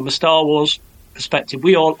astonishing from a Star Wars perspective.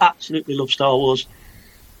 We all absolutely love Star Wars.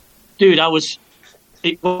 Dude,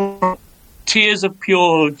 it was tears of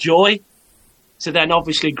pure joy. So then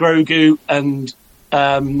obviously Grogu and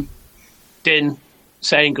Din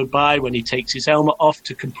saying goodbye when he takes his helmet off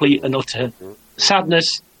to complete and utter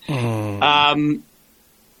sadness. It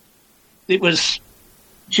was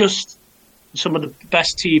just some of the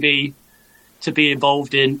best TV to be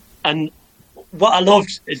involved in. And what I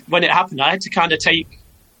loved is when it happened, I had to kind of take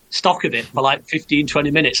stock of it for like 15,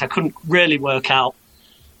 20 minutes. I couldn't really work out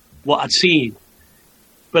what I'd seen.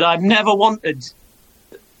 But I've never wanted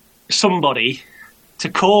somebody to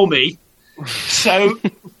call me. So,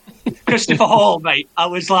 Christopher Hall, mate, I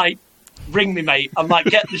was like, ring me, mate. I'm like,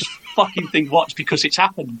 get this fucking thing watched because it's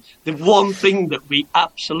happened. The one thing that we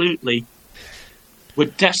absolutely were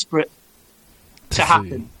desperate to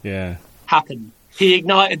happen. Yeah. Happened. He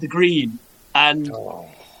ignited the green, and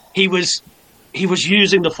he was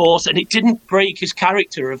using the Force, and it didn't break his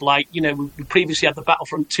character of like, we previously had the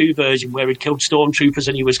Battlefront 2 version where he killed stormtroopers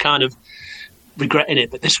and he was kind of regretting it,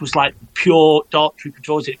 but this was like pure Dark Trooper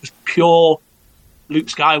droids. It was pure Luke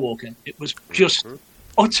Skywalker. It was just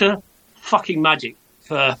utter fucking magic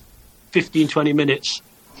for 15, 20 minutes.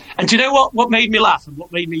 And do you know what made me laugh and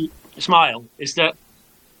what made me smile is that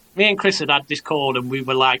me and Chris had this call and we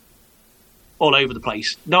were like all over the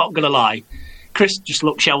place. Not going to lie. Chris just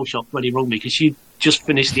looked shell-shocked when he rung me because you just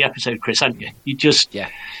finished the episode, Chris, hadn't you? Yeah.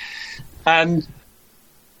 And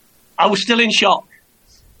I was still in shock.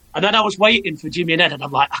 And then I was waiting for Jimmy and Ed, and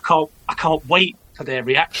I'm like, I can't wait for their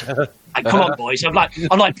reaction. Like, come on, boys. I'm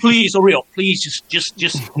like, please hurry up. Please just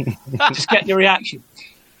get your reaction.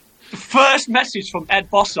 The first message from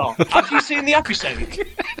Ed Bossart. Have you seen the episode?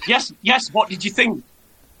 Yes. What did you think?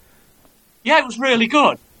 Yeah, it was really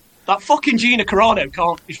good. That fucking Gina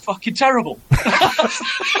Carano is fucking terrible.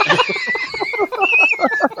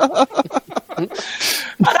 And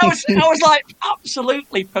I was like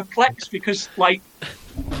absolutely perplexed because like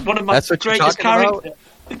one of my greatest characters,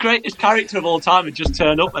 the greatest character of all time, had just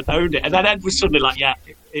turned up and owned it, and then Ed was suddenly like, yeah,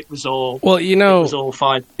 it was all. Well, it was all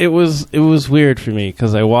fine. It was weird for me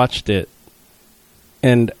because I watched it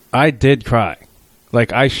and I did cry.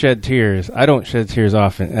 Like I shed tears. I don't shed tears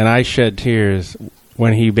often, and I shed tears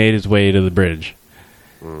when he made his way to the bridge.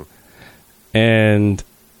 And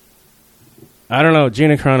I don't know,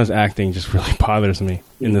 Gina Carano's acting just really bothers me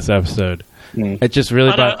in this episode. It just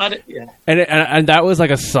really bothers me. And that was like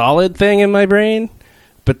a solid thing in my brain,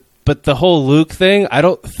 but the whole Luke thing, I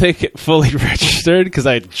don't think it fully registered because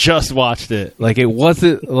I just watched it. Like, it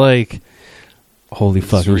wasn't like, holy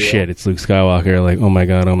fucking shit, it's Luke Skywalker. Like, oh my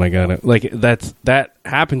god. Like, that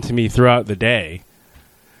happened to me throughout the day.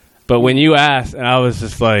 But when you asked, and I was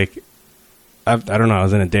just like, I don't know, I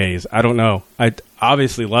was in a daze. I don't know. I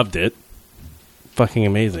obviously loved it. Fucking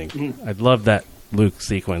amazing. I loved that Luke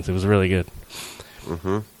sequence. It was really good.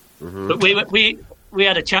 But we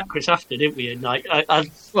had a chat, Chris, after, didn't we? And like,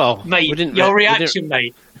 mate, your reaction,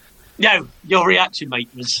 mate. No, your reaction, mate,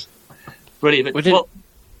 was brilliant. We didn't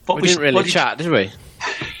really chat, did we?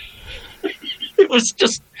 It was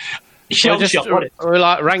just shell shock, wasn't it? We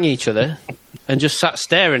like rang each other and just sat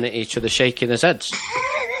staring at each other, shaking his heads.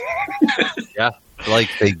 Yeah, like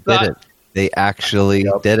they did it. They actually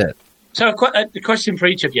did it. So, the question for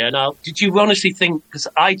each of you now: did you honestly think? Because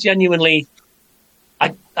I genuinely,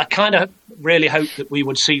 I kind of really hoped that we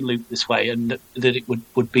would see Luke this way, and that it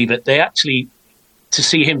would be that they actually to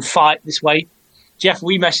see him fight this way. Jeff,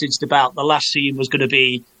 we messaged about the last scene was going to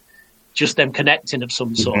be just them connecting of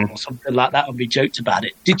some sort or something like that, and we joked about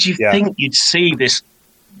it. Did you think you'd see this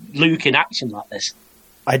Luke in action like this?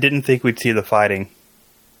 I didn't think we'd see the fighting.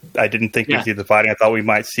 I thought we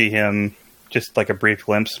might see him just like a brief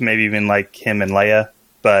glimpse, maybe even like him and Leia.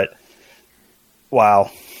 But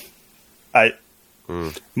wow,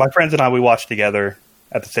 my friends and I, we watched together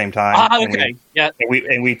at the same time. Okay,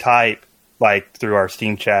 and we type like through our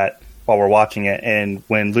Steam chat while we're watching it. And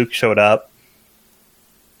when Luke showed up,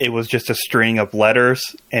 it was just a string of letters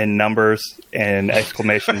and numbers and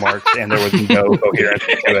exclamation marks, and there was no coherence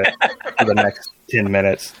to it for the next 10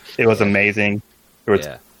 minutes. It was amazing. There was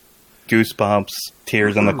goosebumps,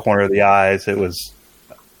 tears on the corner of the eyes. It was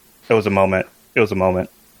a moment. It was a moment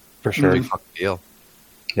for sure. Big fucking deal.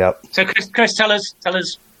 Yep. So, Chris, tell us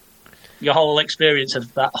your whole experience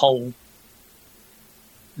of that whole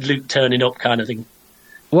Luke turning up kind of thing?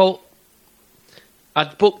 Well, I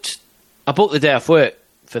booked the day off work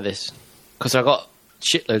for this because I got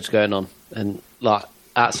shitloads going on and like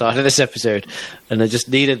outside of this episode, and I just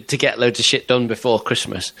needed to get loads of shit done before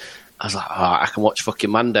Christmas. I was like, I can watch fucking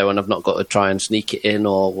Mando and I've not got to try and sneak it in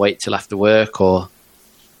or wait till after work or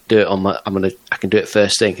do it on I can do it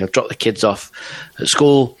first thing. I'll drop the kids off at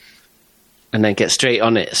school and then get straight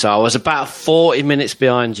on it. So I was about 40 minutes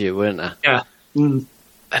behind you, weren't I? Yeah. Mm.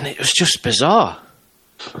 And it was just bizarre.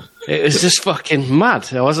 It was just fucking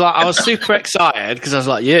mad. I was super excited because I was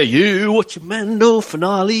like, yeah, you watch your Mando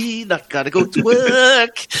finale, that gotta go to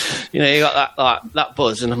work. You know, you got that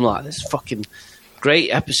buzz, and I'm like, this is fucking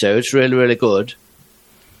great episode. It's really, really good.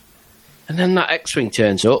 And then that X-Wing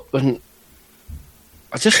turns up, and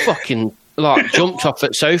I just fucking like jumped off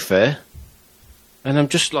the sofa, and I'm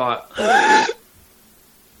just like,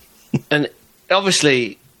 and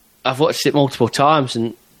obviously I've watched it multiple times,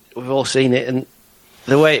 and we've all seen it, and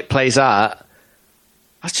the way it plays out,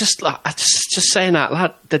 I was just like, just saying out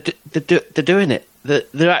loud, they're doing it.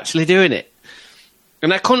 They're actually doing it.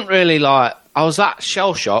 And I couldn't really like, I was that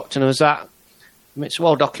shell shocked, and it's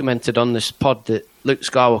well documented on this pod that Luke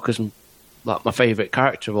Skywalker's like my favourite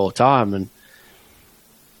character of all time, and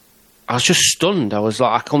I was just stunned. I was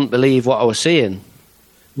like, I couldn't believe what I was seeing.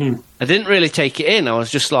 I didn't really take it in. I was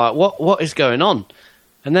just like, what is going on?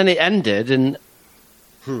 And then it ended, and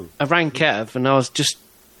I rang Kev, and I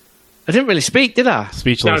didn't really speak, did I?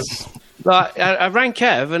 Speechless. Like, I rang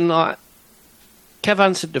Kev, and like, Kev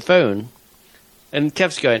answered the phone, and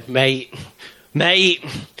Kev's going, mate,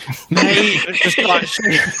 just like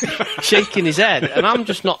shaking his head, and I'm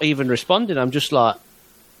just not even responding. I'm just like,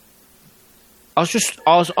 I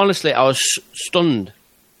was stunned,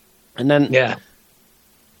 and then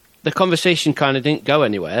the conversation kind of didn't go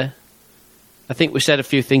anywhere. I think we said a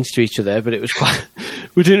few things to each other, but it was quite.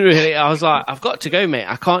 We didn't really. I was like, I've got to go, mate.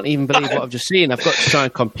 I can't even believe what I've just seen. I've got to try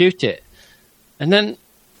and compute it. And then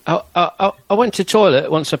I went to the toilet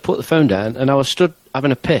once I put the phone down, and I was stood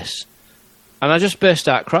having a piss, and I just burst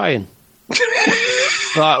out crying,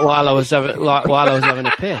 while I was having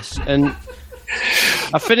a piss, and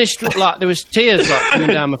I finished like there was tears like coming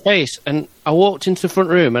down my face, and I walked into the front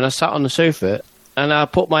room and I sat on the sofa and I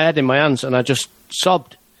put my head in my hands and I just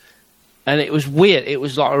sobbed. And it was weird. It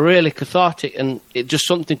was like really cathartic, and it just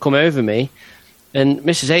something come over me. And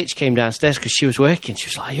Mrs. H came downstairs because she was working. She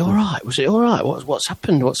was like, "Are you all right? Was it all right? What's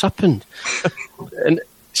happened? What's happened?" And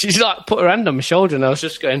she's like put her hand on my shoulder, and I was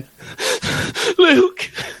just going,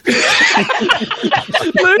 "Luke, Luke."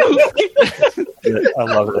 I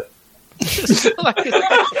love it.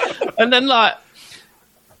 And then like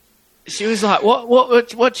she was like,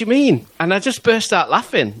 what do you mean? And I just burst out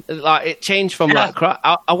laughing. Like it changed from like cry.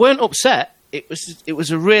 I weren't upset. It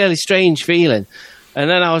was a really strange feeling. And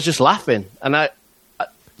then I was just laughing. And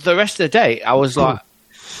the rest of the day I was like,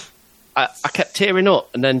 I kept tearing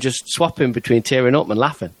up and then just swapping between tearing up and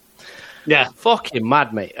laughing. Yeah, fucking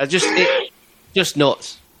mad, mate. Just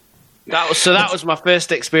nuts. That was my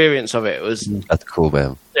first experience of it. It was that's cool,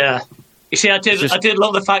 man. Yeah. You see, I did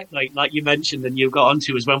love the fact, like you mentioned and you got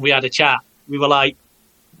onto, was when we had a chat, we were like,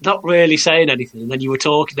 not really saying anything, and then you were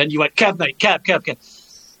talking, then you went, Kev, mate, Kev.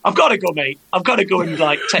 I've got to go, mate. I've got to go and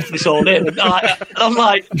like take this all in. And I'm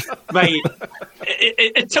like, mate,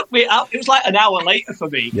 it took me out. It was like an hour later for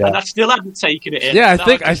me, and I still hadn't taken it in. Yeah,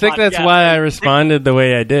 I think that's why I responded the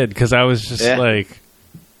way I did, because I was just like,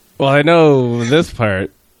 well, I know this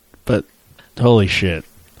part, but holy shit.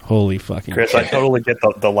 Holy fucking Chris, shit. I totally get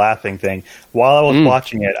the laughing thing. While I was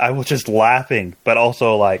watching it, I was just laughing, but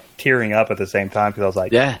also like tearing up at the same time because I was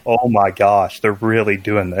like, oh my gosh, they're really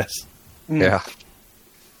doing this. Yeah.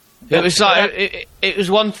 It was like, it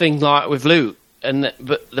was one thing like with Luke,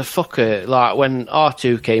 but the fucker, like when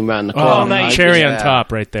R2 came round the corner. Oh, mate. Cherry on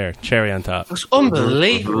top right there. Cherry on top. It was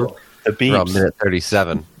unbelievable. The beats. Around minute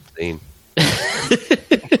 37. Scene.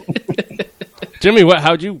 Jimmy,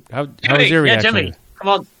 how was your reaction? Jimmy, come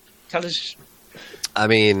on. Tell us. I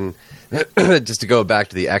mean, just to go back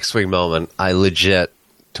to the X-Wing moment, I legit,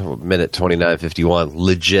 minute 29:51,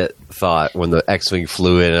 legit thought when the X-Wing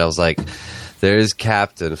flew in, and I was like, there's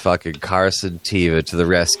Captain fucking Carson Teva to the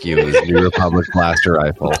rescue with his New Republic blaster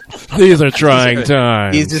rifle. These are trying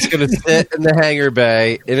times. He's just going to sit in the hangar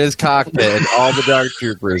bay in his cockpit, and all the Dark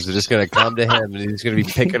Troopers are just going to come to him, and he's going to be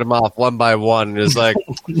picking them off one by one, and it's like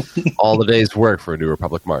all the day's work for a New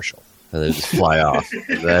Republic Marshal. and then just fly off.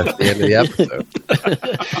 And that's the end of the episode.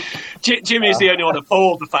 Jimmy's the only one to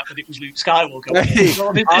fall the fact that it was Luke Skywalker.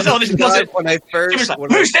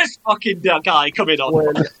 Who's this fucking guy coming on?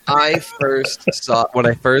 When I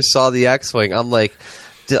first saw the X-wing, I'm like,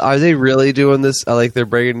 are they really doing this? Like they're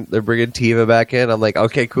bringing Tiva back in. I'm like,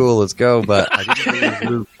 okay, cool, let's go. But I didn't think it was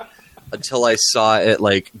Luke until I saw it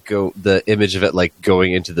the image of it like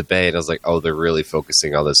going into the bay, and I was like, oh, they're really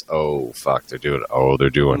focusing on this. Oh fuck, they're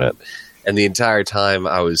doing it. And the entire time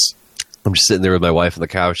I'm just sitting there with my wife on the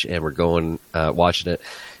couch, and we're going watching it.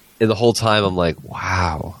 And the whole time I'm like,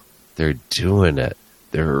 wow, they're doing it.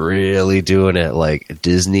 They're really doing it. Like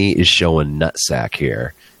Disney is showing nutsack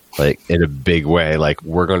here, like in a big way. Like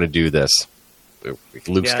we're going to do this.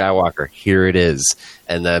 Luke Skywalker, here it is.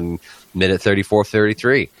 And then minute 34,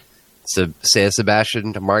 33, so San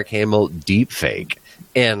Sebastian to Mark Hamill deep fake.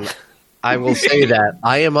 And I will say that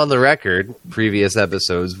I am on the record, previous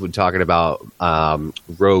episodes when talking about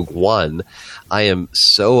Rogue One, I am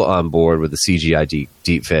so on board with the CGI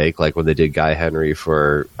deep fake, like when they did Guy Henry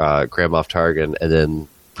for Grand Moff Tarkin, and then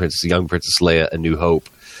young Princess Leia, A New Hope.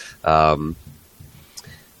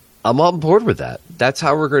 I'm on board with that. That's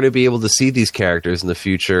how we're going to be able to see these characters in the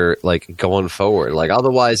future, like going forward. Like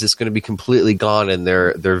otherwise, it's going to be completely gone in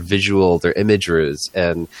their visual, their images,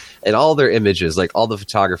 and all their images, like all the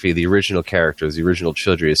photography, the original characters, the original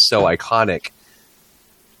trilogy is so iconic.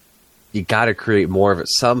 You got to create more of it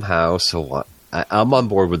somehow. So I'm on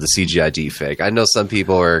board with the CGI deepfake. I know some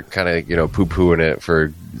people are kind of poo-pooing it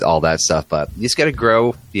for all that stuff, but you just got to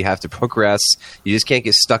grow. You have to progress. You just can't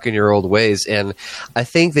get stuck in your old ways. And I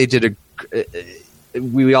think they did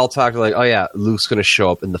we all talked like, oh yeah, Luke's going to show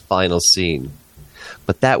up in the final scene.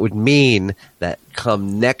 But that would mean that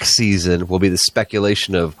come next season will be the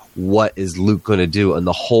speculation of what is Luke going to do, and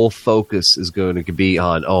the whole focus is going to be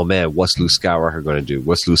on, oh man, what's Luke Skywalker going to do?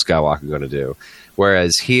 What's Luke Skywalker going to do?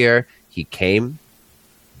 Whereas here, he came,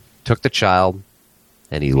 took the child,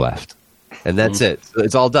 and he left. And that's it.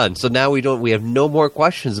 It's all done. So now we have no more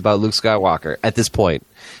questions about Luke Skywalker at this point.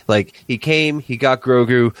 Like, he came, he got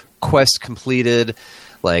Grogu, quest completed,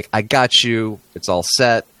 like, I got you, it's all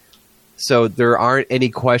set. So there aren't any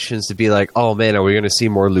questions to be like, oh man, are we going to see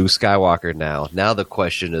more Luke Skywalker now? Now the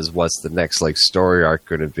question is, what's the next like story arc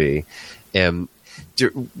going to be? And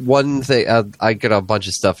one thing, I got a bunch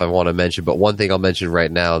of stuff I want to mention, but one thing I'll mention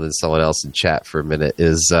right now, then someone else in chat for a minute,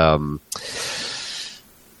 is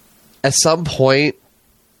at some point,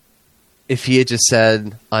 if he had just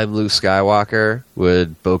said, I'm Luke Skywalker,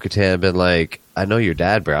 would Bo-Katan been like, I know your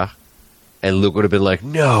dad, bruh? And Luke would have been like,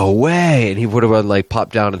 no way. And he would have like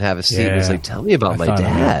popped down and have a seat and was like, tell me about my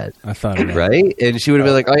dad. I thought of that. Right? And she would have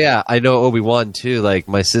been like, oh yeah, I know Obi-Wan too. Like,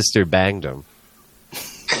 my sister banged him.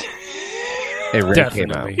 And Rey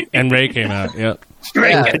came out. And Rey came out, yep.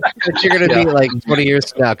 Yeah, you're going to be like 20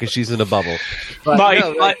 years from now because she's in a bubble. But, my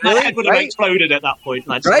head would have exploded at that point.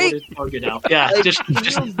 Like, right? Out. Yeah, like,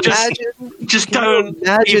 just don't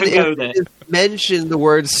even go there. Mention the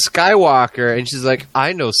word Skywalker, and she's like,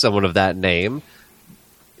 I know someone of that name.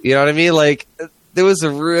 You know what I mean? Like, there was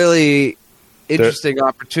a really interesting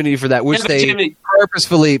opportunity for that, which they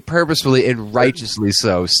purposefully and righteously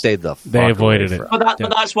so stayed the fuck. They avoided it. But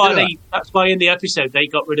that's why that's why in the episode they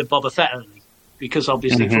got rid of Boba Fett early. Because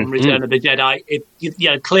obviously from Return of the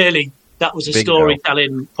Jedi, clearly that was a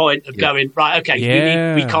storytelling point of going, right, okay,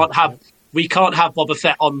 we can't have Boba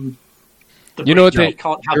Fett on the we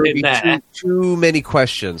can't have him there. Too many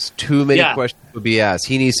questions. Too many questions would be asked.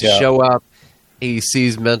 He needs to show up. He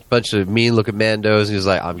sees a bunch of mean-looking Mandos, and he's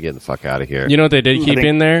like, I'm getting the fuck out of here. You know what they did keep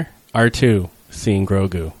in there? R2 seeing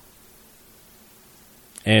Grogu.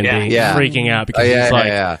 And freaking out because he's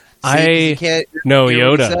like, I know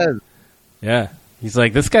Yoda. Yeah. He's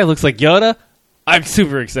like, this guy looks like Yoda? I'm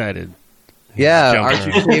super excited. Yeah,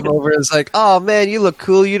 R2 came over and was like, oh man, you look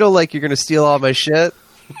cool. You don't like you're going to steal all my shit?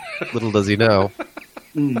 Little does he know.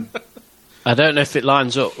 I don't know if it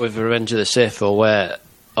lines up with Revenge of the Sith or where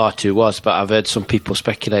R2 was, but I've heard some people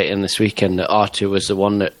speculating this weekend that R2 was the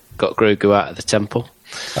one that got Grogu out of the temple.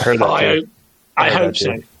 I heard that. I hope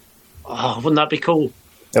so. Oh, wouldn't that be cool?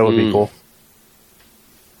 That would be cool.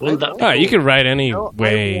 You could write any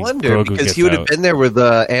way. I wonder, because he would have been there with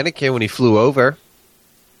Anakin when he flew over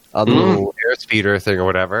on the little airspeeder thing or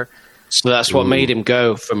whatever. So that's what made him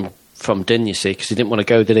go from Din, you see, because he didn't want to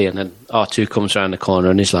go, did he? And then R2 comes around the corner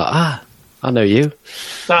and he's like, I know you.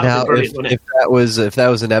 Now, if that was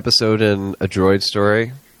an episode in a droid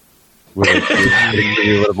story, would it give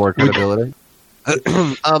you a little more credibility?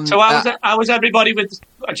 So how was everybody with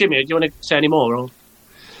Jimmy? Do you want to say any more? Or?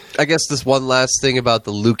 I guess this one last thing about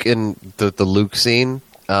the Luke in the Luke scene.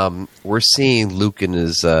 we're seeing Luke in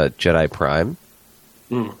his Jedi Prime.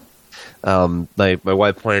 Like my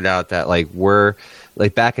wife pointed out that like we're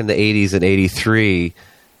like back in the 80s and 83,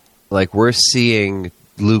 like we're seeing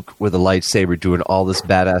Luke with a lightsaber doing all this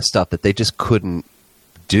badass stuff that they just couldn't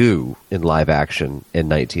do in live action in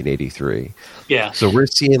 1983. Yeah. So we're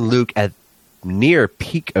seeing Luke at near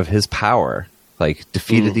peak of his power, like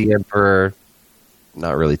defeated the Emperor,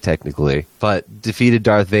 not really technically, but defeated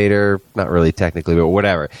Darth Vader, not really technically, but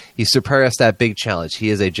whatever. He surpassed that big challenge.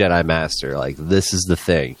 He is a Jedi Master. Like, this is the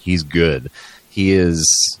thing. He's good. He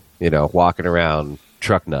is, you know, walking around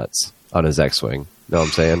truck nuts on his X-Wing. Know what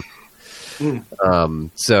I'm saying?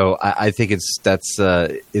 So I think that's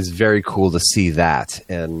very cool to see that,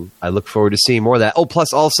 and I look forward to seeing more of that. Oh,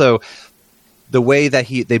 plus also the way that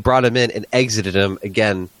they brought him in and exited him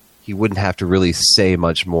again, he wouldn't have to really say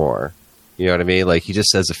much more. You know what I mean? Like he just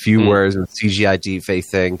says a few words with CGI deepfake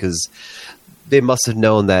thing because they must have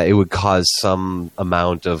known that it would cause some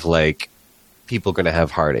amount of like people going to have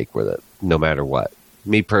heartache with it, no matter what.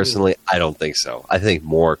 Me personally, I don't think so. I think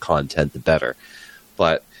more content the better,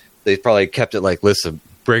 but they probably kept it like, listen,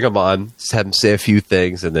 bring him on, just have him say a few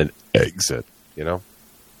things, and then exit, you know?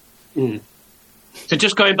 So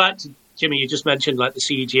just going back to, Jimmy, you just mentioned like the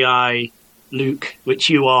CGI Luke,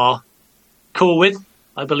 which you are cool with,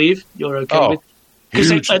 I believe. You're okay with. Because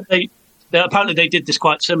they apparently they did this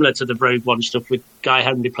quite similar to the Rogue One stuff with Guy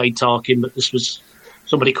Henry played Tarkin, but this was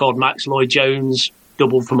somebody called Max Lloyd-Jones,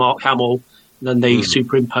 doubled for Mark Hamill, and then they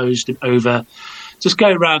superimposed it over. Just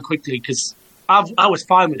go around quickly, because I was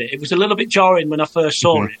fine with it. It was a little bit jarring when I first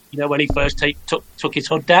saw it, you know, when he first took his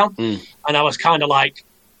hood down. And I was kind of like,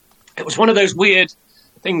 it was one of those weird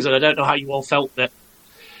things that I don't know how you all felt, that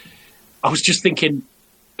I was just thinking,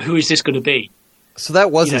 who is this going to be? So that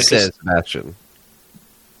wasn't San Sebastian.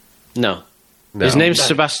 No. His name's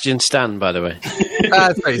Sebastian Stan, by the way.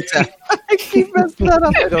 That's right. I keep messing that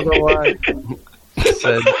up. I don't know why.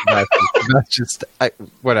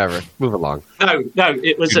 Whatever. Move along. No,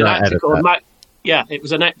 it was an actor called it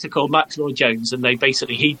was an actor called Max Lloyd-Jones, and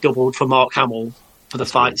he doubled for Mark Hamill for the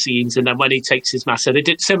fight scenes, and then when he takes his mask, so they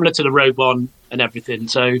did similar to the Rogue One and everything.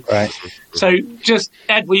 So, so just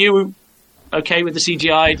Ed, were you okay with the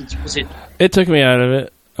CGI? Was it? It took me out of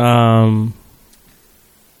it.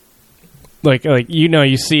 Like you know,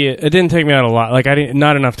 you see it. It didn't take me out a lot. Like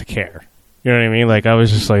not enough to care. You know what I mean? Like I was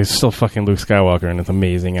just like, still fucking Luke Skywalker, and it's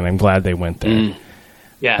amazing, and I'm glad they went there.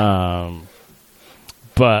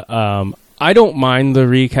 But I don't mind the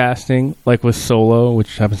recasting, like with Solo,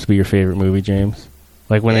 which happens to be your favorite movie, James.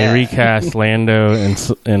 Like when they recast Lando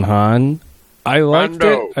and Han, I liked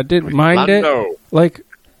it. I didn't mind it. Like,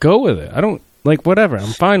 go with it. I don't like whatever.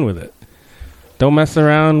 I'm fine with it. Don't mess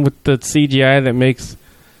around with the CGI that makes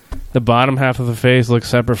the bottom half of the face look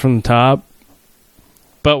separate from the top.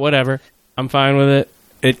 But whatever. I'm fine with it.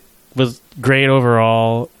 It was great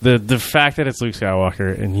overall. The fact that it's Luke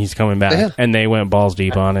Skywalker and he's coming back and they went balls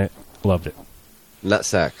deep on it, loved it. Nut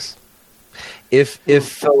sacks. If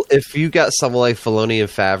you got someone like Filoni and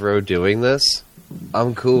Favreau doing this,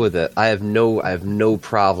 I'm cool with it. I have no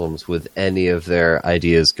problems with any of their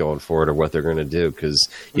ideas going forward or what they're going to do, because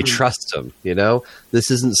you trust them. You know, this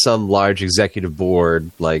isn't some large executive board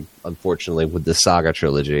like, unfortunately, with the Saga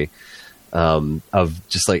trilogy. Of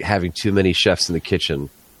just like having too many chefs in the kitchen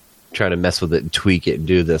trying to mess with it and tweak it and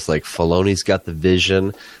do this. Like Filoni's got the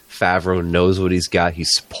vision. Favreau knows what he's got.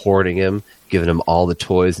 He's supporting him, giving him all the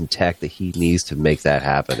toys and tech that he needs to make that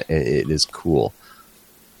happen. And it is cool.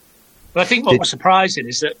 But I think what was surprising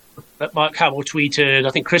is that Mark Hamill tweeted,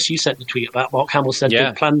 I think, Chris, you sent the tweet about Mark Hamill said they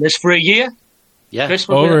planned this for a year. Yeah. Chris, is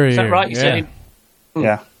that right? You said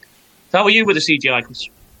How were you with the CGI, Chris?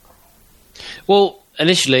 Well,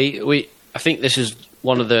 initially, I think this is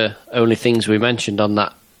one of the only things we mentioned on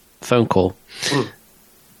that phone call.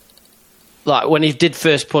 Like, when he did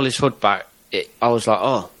first pull his hood back, I was like,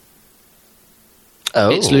 oh,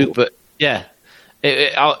 it's Luke, but yeah.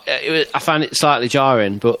 I found it slightly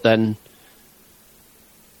jarring, but then,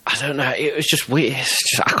 I don't know, it was just weird.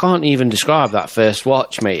 I can't even describe that first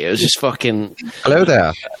watch, mate. It was just fucking... Hello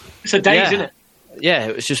there. It's a daze, isn't it? Yeah,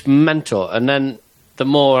 it was just mental. And then, the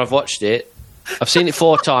more I've watched it, I've seen it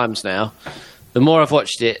 4 times now. The more I've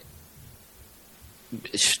watched it,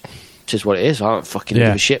 it's just what it is. I don't fucking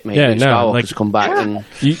give a shit, mate. Luke Skywalker's come back and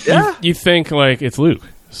you think like it's Luke,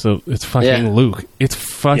 so it's fucking Luke. It's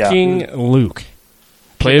fucking Luke,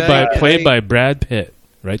 played by Brad Pitt,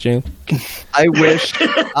 right, James? I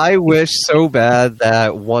wish so bad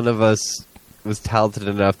that one of us was talented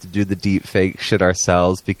enough to do the deep fake shit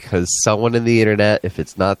ourselves because someone in the internet, if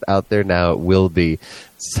it's not out there now, it will be.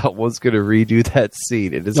 Someone's going to redo that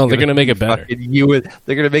scene. And they're going to make it better. They're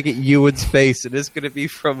going to make it Ewan's face, and it's going to be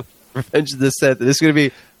from Revenge of the Sith. And it's going to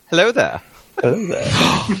be, hello there. Hello there.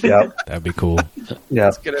 Yep. That'd be cool. Yeah.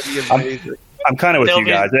 It's going to be amazing. I'm kind of with you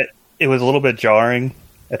guys. It was a little bit jarring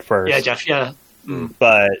at first. Yeah, Jeff, yeah.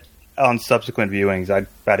 But on subsequent viewings, I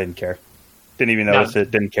didn't care. Didn't even notice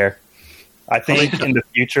it. Didn't care. I think in the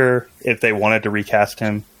future, if they wanted to recast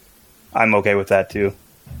him, I'm okay with that too.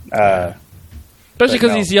 Especially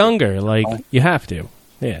because he's younger. Like, you have to.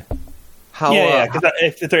 Yeah. Because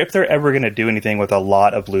if they're ever going to do anything with a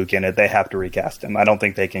lot of Luke in it, they have to recast him. I don't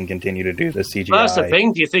think they can continue to do the CGI. Well, that's the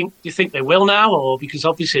thing. Do you think they will now, or because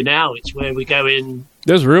obviously now it's where we go in?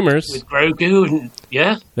 There's rumors with Grogu,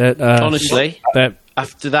 and that honestly, that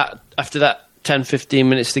after that 10-15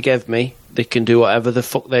 minutes they gave me, they can do whatever the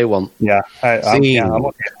fuck they want. Yeah,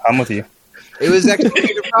 I'm with you. It was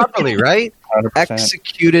executed properly, right? 100%.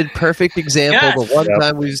 Executed, perfect example. Yeah. The one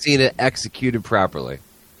time we've seen it executed properly.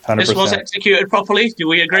 100%. This was executed properly. Do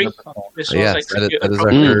we agree? 100%. This was executed that is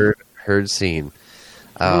properly. a heard scene.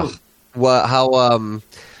 I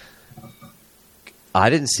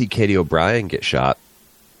didn't see Katie O'Brien get shot.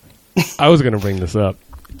 I was going to bring this up.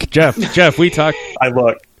 Jeff, we talked. I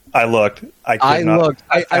looked. I found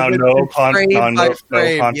no confirmation.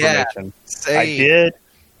 Yeah,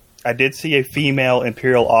 I did see a female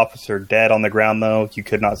Imperial officer dead on the ground, though. You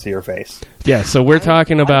could not see her face. Yeah, so we're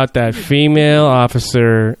talking about that female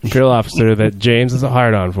officer, Imperial officer, that James is a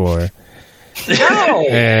hard-on for. No!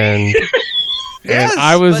 And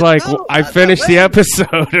I was like, I finished the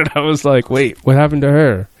episode, and I was like, wait, what happened to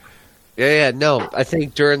her? No. I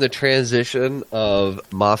think during the transition of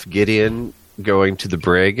Moff Gideon going to the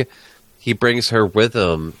brig, he brings her with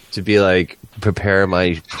him to be like, prepare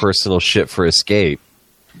my personal ship for escape.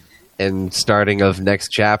 And starting of next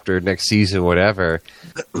chapter, next season, whatever.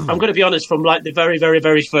 I'm going to be honest, from like the very, very,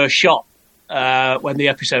 very first shot when the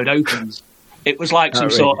episode opens, it was like some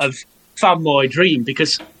sort of fanboy dream,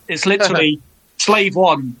 because it's literally Slave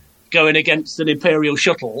One going against an Imperial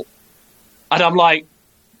shuttle, and I'm like,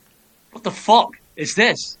 what the fuck is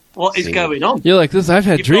this? What is going on? You're like, this. I've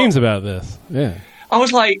had dreams about this. Yeah. I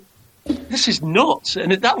was like, this is nuts.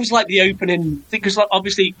 And that was like the opening, because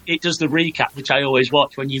obviously it does the recap, which I always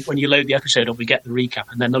watch when you load the episode up. We get the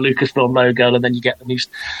recap, and then the Lucasfilm logo, and then you get the news.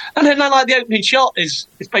 And then like the opening shot is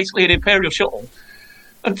basically an Imperial shuttle,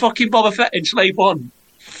 and fucking Boba Fett in Slave One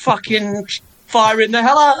fucking firing the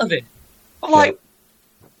hell out of it. I'm like,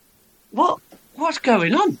 what's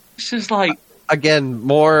going on? This is like, again,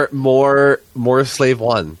 more Slave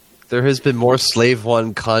One. There has been more Slave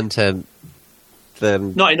One content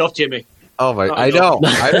than... Not enough, Jimmy. Oh my! I know.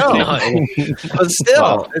 But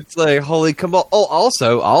still, it's like, holy come on! Oh,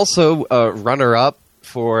 also, runner up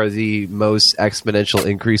for the most exponential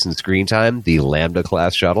increase in screen time, the Lambda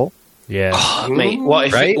class shuttle. Yeah, mate.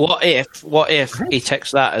 What if he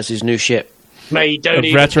takes that as his new ship? Mate, don't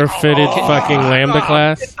even retrofitted fucking Lambda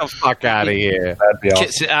class. Get the fuck out of here! That'd be awesome.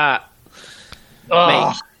 Kits it out.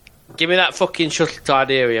 Mate, give me that fucking shuttle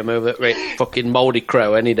Tardarium over fucking Moldy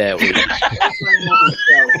Crow any day.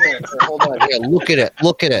 Hold on, here, look at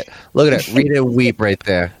it. Read and weep right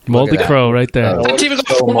there. Moldy Crow right there. Don't even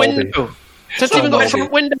go from a window. Don't even go from a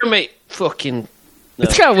window, mate. Fucking. No.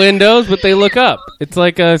 It's got windows, but they look up. It's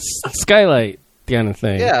like a skylight kind of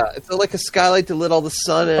thing. Yeah, it's like a skylight to let all the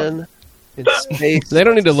sun in space. They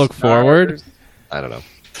don't need to look forward. I don't know.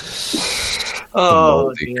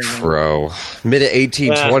 Oh, Crow. Minute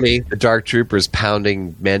 18:20, the Dark Troopers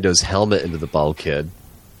pounding Mando's helmet into the bulkhead,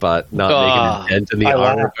 but not making an dent in the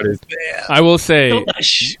armor. But I will say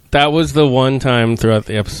that was the one time throughout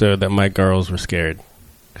the episode that my girls were scared,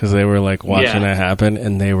 because they were like watching that happen,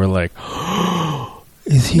 and they were like,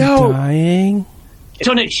 "Is he dying?"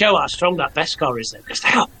 Doesn't it show how strong that Beskar is, though? Because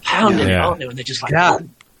they are pounding it, aren't they? And they're just like, I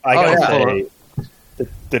gotta say,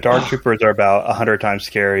 the Dark Troopers are about 100 times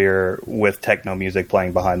scarier with techno music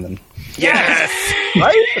playing behind them. Yes!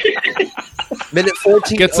 Right? Minute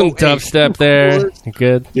 14. Get some dubstep there.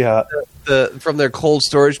 Good. Yeah. From their cold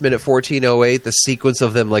storage, minute 14:08, the sequence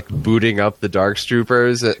of them like booting up the Dark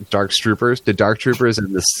Troopers, and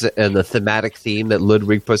the thematic theme that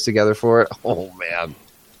Ludwig puts together for it. Oh man.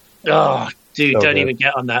 Oh, dude, don't even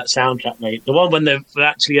get on that soundtrack, mate. The one when they're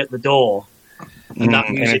actually at the door and that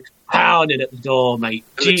music pounding at the door, mate.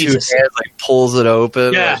 Jesus. The two hands, like, pulls it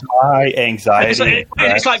open. Yeah. High anxiety.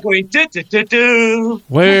 It's like going do-do-do-do.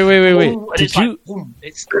 Wait.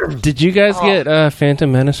 Did you guys get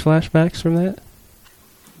Phantom Menace flashbacks from that?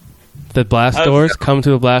 the blast doors. Come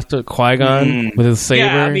to the blast door. Qui-Gon with his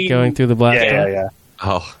saber going through the blast door. Yeah.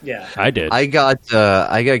 Oh, Yeah. I did. I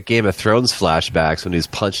got Game of Thrones flashbacks when he was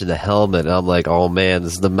punching the helmet, and I'm like, oh man,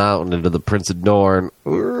 this is the mountain into the Prince of Dorne.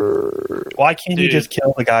 Why can't he just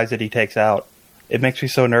kill the guys that he takes out? It makes me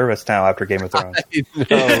so nervous now after Game of Thrones.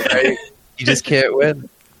 Right? You just can't win.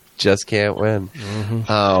 Just can't win.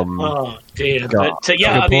 Oh dear. God. But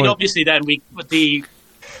yeah, Good I mean, point. obviously, then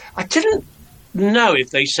I didn't know if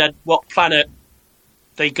they said what planet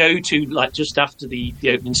they go to, like just after the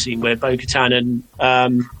opening scene where Bo-Katan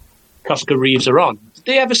and Koska Reeves are on. Did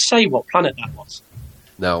they ever say what planet that was?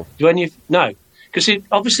 No. Do any of no? Because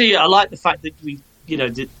obviously, I like the fact that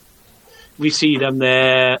we see them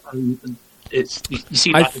there, and it's you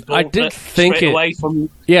see like the I did gauntlet think straight it. away from.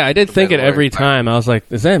 Yeah, I did think it every time. I was like,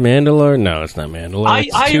 "Is that Mandalore?" No, it's not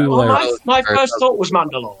Mandalore. My first thought was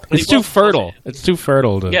Mandalore. But It's it too wasn't, fertile. was it? It's too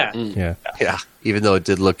fertile to. Yeah. Yeah. Yeah. Even though it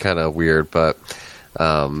did look kind of weird, but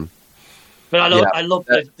But I love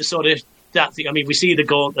the sort of that thing. I mean, we see the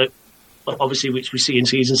gauntlet, obviously, which we see in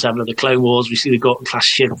season 7 of the Clone Wars. We see the gauntlet class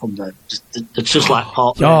ship from it's just like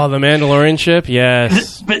part. Oh, the Mandalorian ship.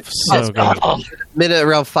 Yes. But So good. minute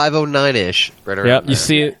around 5:09ish. Right around Yep. there. You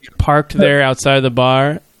see it parked there outside the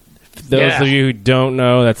bar. Those of you who don't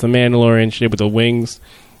know, that's the Mandalorian ship with the wings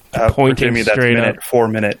pointing Jimmy, that's straight up.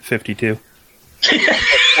 4:52.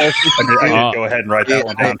 I did go ahead and write that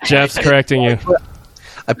one down. Jeff's correcting you.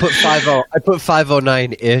 I put 50. I put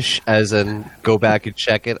 5:09ish as in go back and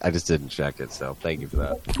check it. I just didn't check it, so thank you for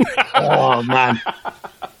that. Oh man,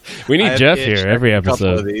 We need Jeff I have here every a couple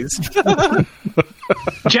of episode. these.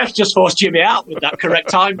 Jeff just forced Jimmy out with that correct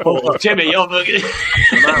time portal. Jimmy, you're Fuck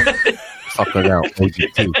it out.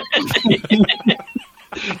 OGT.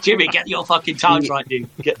 Jimmy, get your fucking times right, dude.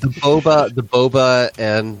 The Boba,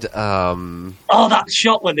 and Oh, that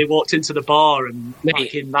shot when they walked into the bar and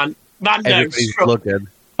fucking Mando everybody's looking.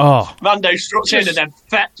 Oh, struts in and then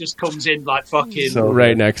Fett just comes in like fucking. So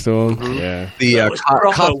right next to him. Yeah. The That was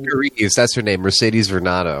proper. Koska Reeves, that's her name, Mercedes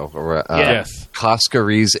Vernado, or Yes. Koska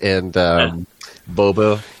Reeves and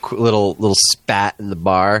Boba, little spat in the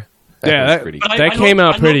bar. Yeah, was that- pretty. But That came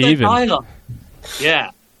out I pretty love their even. Dialogue. Yeah,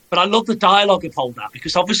 but I love the dialogue of all that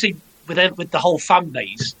because obviously with the whole fan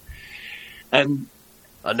base and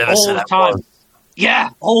I never all said the that time. once. Yeah,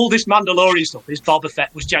 all this Mandalorian stuff. Is Boba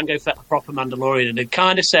Fett was Jango Fett a proper Mandalorian? And it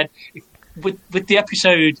kind of said with the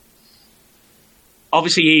episode.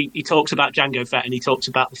 Obviously, he talks about Jango Fett and he talks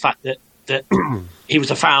about the fact that he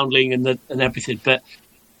was a foundling and everything. But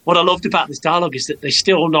what I loved about this dialogue is that they're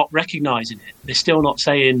still not recognizing it. They're still not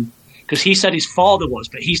saying because he said his father was,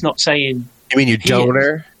 but he's not saying. You mean your He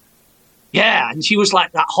donor? Yeah, and she was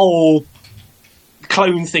like that whole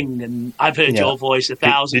clone thing, and I've heard your voice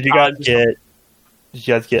 1,000 Did you guys times. Did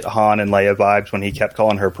you guys get Han and Leia vibes when he kept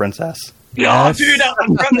calling her princess? Yeah, Yes. dude, that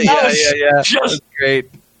Yeah. was just That's great.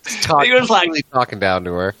 He was like- Really talking down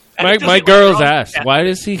to her. and it My doesn't girls go wrong. asked, why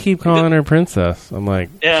does he keep calling her princess? I'm like,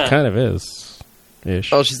 Yeah. she kind of is.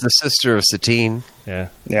 Ish. Oh, she's the sister of Satine. Yeah.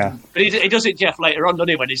 Yeah. But he does it, Jeff, later on, doesn't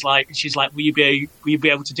he? When she's like, will you be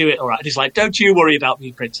able to do it? All right. And he's like, don't you worry about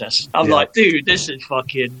me, princess. I'm Yeah. like, dude, this is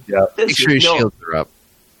fucking. Yeah. This Make sure he is not- shields her up.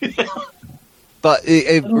 But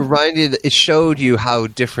it showed you how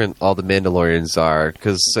different all the Mandalorians are.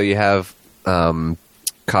 Because so you have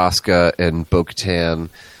Koska and Bo-Katan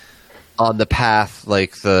on the path,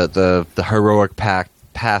 like the heroic path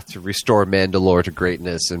to restore Mandalore to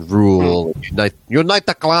greatness and rule, unite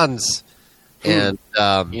the clans. And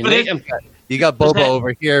you got Boba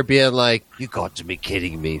over here being like, "You got to be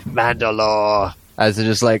kidding me, Mandalore!" As in,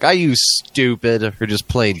 just like, "Are you stupid or just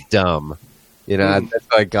plain dumb?" You know, that's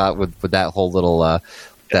what I got with that whole little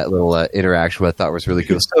interaction. What I thought was really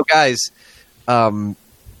cool. So, guys,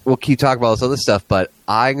 we'll keep talking about this other stuff, but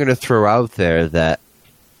I'm going to throw out there that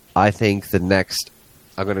I think I'm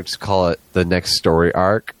going to just call it the next story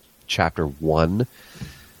arc, Chapter 1.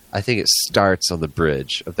 I think it starts on the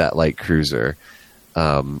bridge of that light cruiser.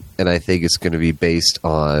 And I think it's going to be based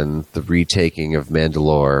on the retaking of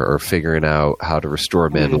Mandalore or figuring out how to restore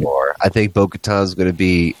Mandalore. I think Bo-Katan is going to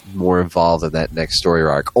be more involved in that next story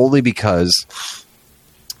arc, only because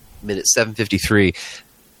minute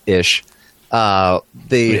 7:53-ish,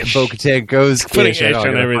 Bo-Katan goes Putting ish. I know, ish on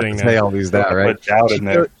I'm gonna everything say now. all these that, right? Put doubt in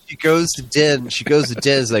there. She goes to Din.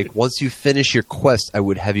 Is like, once you finish your quest, I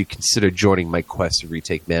would have you consider joining my quest to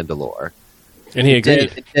retake Mandalore. And he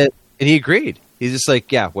agreed. And he agreed. He's just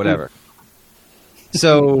like, yeah, whatever.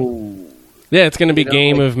 So Yeah, it's going to be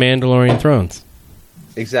Game of Mandalorian Thrones.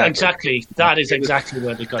 exactly. That is exactly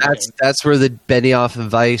where they got it. That's where the Benioff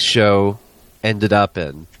and Weiss show ended up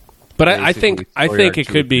in. But I Basically, think story arc it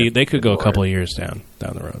to could be it. they could go a couple of years down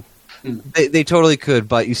the road. They totally could,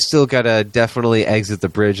 but you still gotta definitely exit the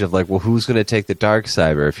bridge of like, well, who's gonna take the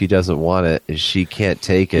Darksaber if he doesn't want it and she can't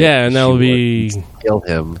take it? Yeah, and that'll be kill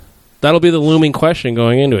him. That'll be the looming question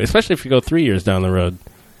going into it, especially if you go 3 years down the road.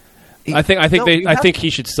 I think he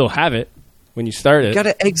should still have it when you start it. You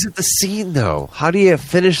gotta exit the scene though. How do you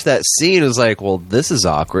finish that scene? It's like, well, this is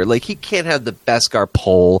awkward. Like he can't have the Beskar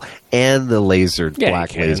pole and the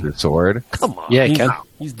black laser sword. Come on. Yeah, he can.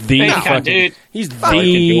 He's the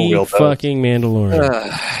fucking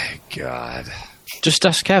Mandalorian. God. Just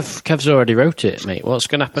ask Kev. Kev's already wrote it, mate. What's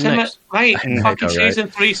going to happen next? Mate, fucking season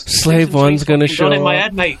 3. Slave 1's going to show up in my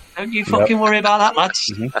head, mate. Don't you fucking worry about that, lads.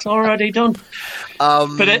 It's already done.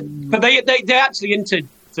 But they actually hinted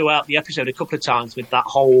throughout the episode a couple of times with that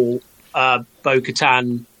whole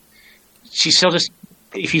Bo-Katan. She sort of,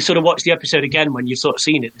 if you sort of watch the episode again when you've sort of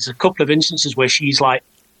seen it, there's a couple of instances where she's like,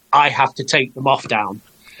 I have to take them off down.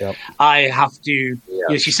 Yep. I have to. You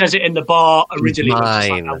know, she says it in the bar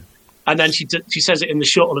originally, and then she says it in the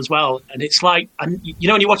shuttle as well. And it's like, and you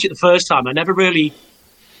know, when you watch it the first time, I never really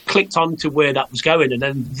clicked on to where that was going. And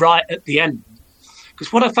then right at the end,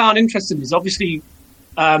 because what I found interesting is obviously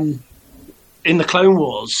in the Clone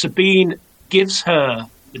Wars, Sabine gives her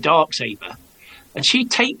the Darksaber, and she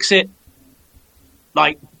takes it,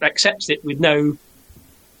 like accepts it with no.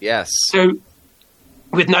 Yes. So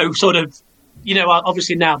with no sort of. You know,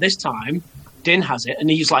 obviously now this time, Din has it,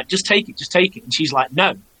 and he's like, just take it. And she's like,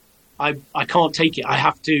 no, I can't take it. I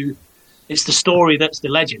have to. It's the story that's the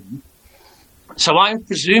legend. So I'm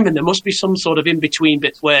presuming there must be some sort of in-between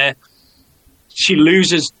bits where she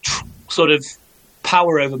loses sort of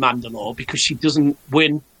power over Mandalore because she doesn't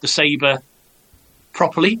win the saber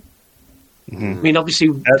properly. Mm-hmm. I mean, obviously,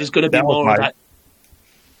 there's going to be more of that.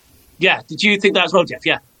 Yeah, did you think that as well, Jeff?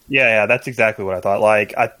 Yeah. Yeah, that's exactly what I thought.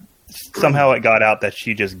 Like, somehow it got out that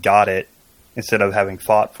she just got it instead of having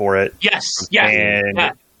fought for it. Yes, yeah.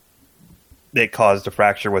 And it caused a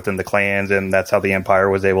fracture within the clans, and that's how the Empire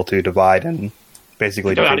was able to divide and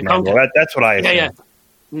basically defeat Mandalore. That's what I assumed.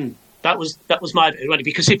 Yeah. That was my bit,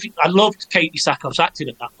 because I loved Katie Sackhoff's acting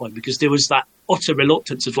at that point, because there was that utter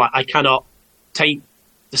reluctance of like, I cannot take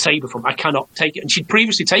the saber from, I cannot take it, and she'd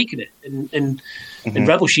previously taken it in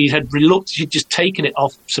Rebel. She'd just taken it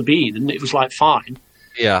off Sabine, and it was like fine.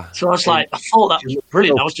 Yeah. So I was like, I thought that was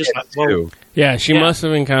brilliant. I was just like, well. Yeah, she must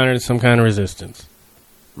have encountered some kind of resistance.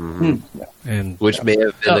 Mm-hmm. And which may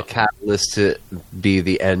have been the catalyst to be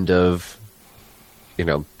the end of, you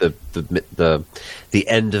know, the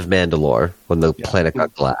end of Mandalore when the planet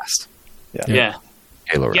got glassed. Yeah.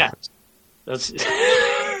 Halo reference. That's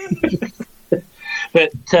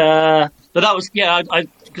but that was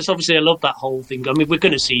because obviously I love that whole thing. I mean, we're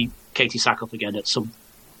going to see Katie Sackhoff again at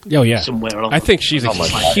somewhere along. I think she's a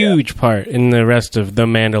huge part in the rest of the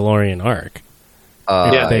Mandalorian arc.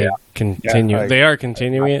 They continue. They are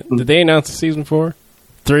continuing it. Did they announce season 4?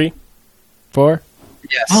 3? 4?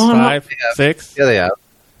 Yes. 5? 6? Yeah, they have.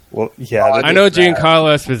 Well, yeah. I know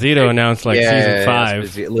Giancarlo Esposito announced season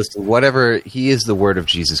 5. Listen, whatever, he is the word of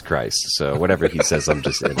Jesus Christ. So whatever he says, I'm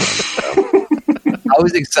just in. I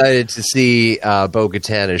was excited to see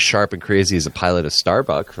Bo-Katan as sharp and crazy as a pilot of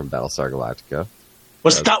Starbuck from Battlestar Galactica.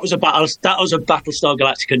 That was a Battlestar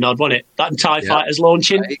Galactica nod, wasn't it? That and TIE Fighters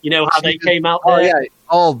launching. You know how they came out there? Oh, yeah.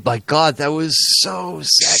 Oh, my God. That was so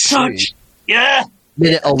sexy.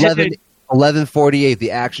 Minute 11:48,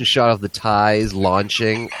 the action shot of the TIEs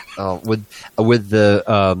launching with the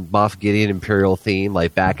Moff Gideon Imperial theme,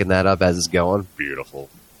 like backing that up as it's going. Beautiful.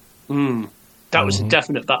 That was a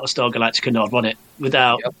definite Battlestar Galactica nod, wasn't it?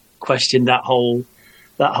 Without question, that whole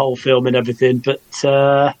film and everything. But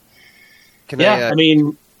can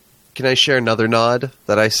I share another nod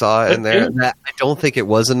that I saw in there? I don't think it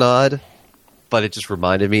was a nod, but it just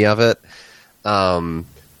reminded me of it.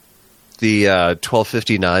 The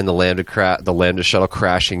 1259, the Lambda shuttle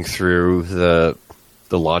crashing through the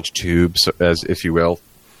launch tubes, as if you will.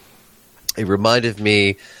 It reminded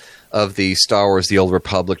me of the Star Wars: The Old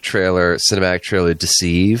Republic cinematic trailer,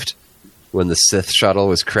 Deceived, when the Sith shuttle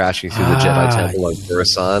was crashing through the Jedi Temple on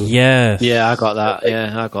Coruscant. Yes. Yeah, I got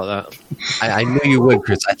that. I knew you would,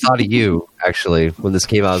 Chris. I thought of you, actually. When this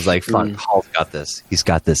came out, I was like, fuck, Hall's got this. He's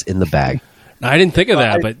got this in the bag. I didn't think of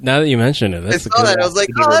that, but now that you mention it, that's I was like,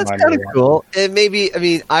 oh, that's kind of cool. And maybe, I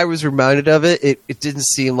mean, I was reminded of it. It didn't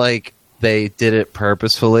seem like they did it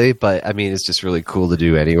purposefully, but I mean, it's just really cool to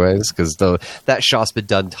do anyways, because that shot's been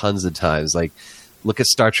done tons of times. Like, look at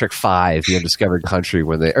Star Trek V, The Undiscovered Country,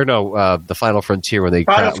 The Final Frontier, when they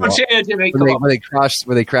crash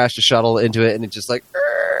the shuttle into it, and it just like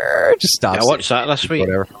just stops. I watched that last week.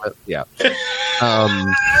 Whatever. Yeah.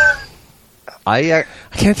 I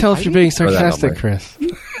can't tell if you're being sarcastic, Chris.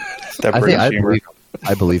 That I British humor.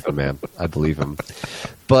 believe him, man. I believe him.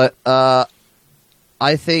 But I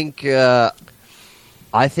think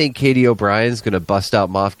Katie O'Brien's going to bust out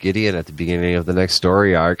Moff Gideon at the beginning of the next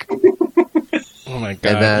story arc. Oh my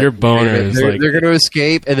god, then, your boner is they're like... They're going to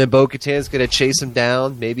escape, and then Bo-Katan's going to chase him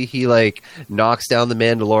down. Maybe he like knocks down the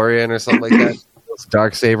Mandalorian or something like that.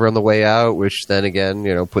 Darksaber on the way out, which then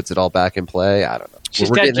again, puts it all back in play. I don't know.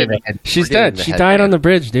 She's dead, Jimmy. She's dead. She died on the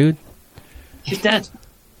bridge, dude. She's dead.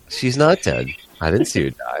 She's not dead. I didn't see her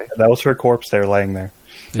die. That was her corpse there laying there.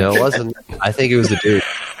 No, it wasn't. I think it was the dude.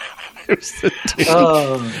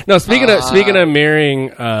 No, speaking of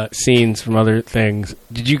mirroring scenes from other things,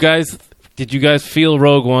 did you guys feel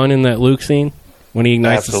Rogue One in that Luke scene when he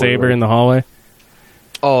ignites the saber in the hallway?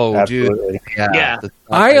 Oh, absolutely. Dude, yeah.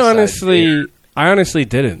 I honestly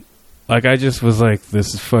didn't. Like, I just was like,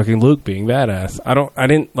 this is fucking Luke being badass. I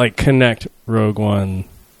didn't like connect Rogue One.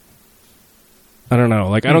 I don't know.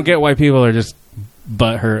 Like, I don't get why people are just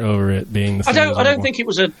butthurt over it being the same. I don't think it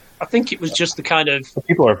was I think it was just the kind of...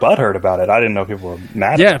 People are butthurt about it. I didn't know people were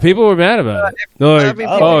mad about it. People were mad about it. They're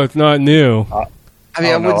like, it's not new. I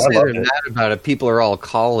wouldn't say they're mad about it. People are all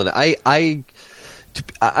calling it.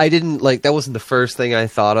 I didn't like that. Wasn't the first thing I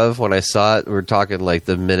thought of when I saw it. We're talking like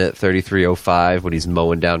the minute 33:05 when he's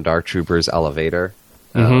mowing down Dark Trooper's elevator.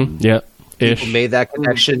 People made that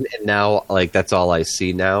connection, and now like that's all I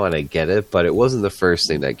see now, and I get it. But it wasn't the first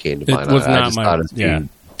thing that came to mind. It was I not just thought it was being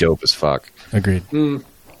dope as fuck. Agreed.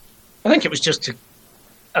 I think it was just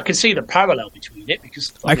I can see the parallel between it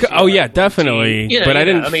because definitely. But I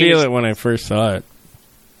didn't feel it when I first saw it.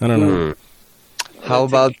 I don't know. How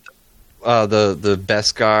about the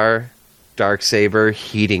Beskar Darksaber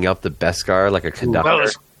heating up the Beskar like a conductor?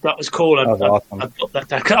 That was cool. Awesome. I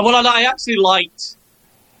actually liked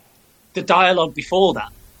the dialogue before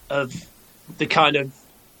that of the kind of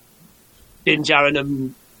Din Djarin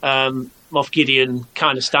and Moff Gideon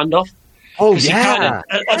kind of standoff. Oh yeah.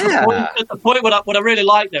 At the point what I really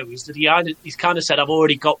like though is that he's kind of said, "I've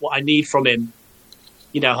already got what I need from him.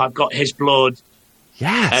 I've got his blood."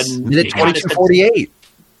 Yes. And minute 22:48.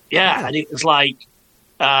 Yeah, and it was like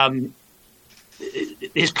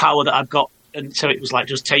his power that I've got, and so it was like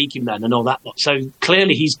just take him then and all that lot. So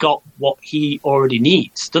clearly he's got what he already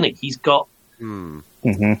needs, doesn't he? He's got.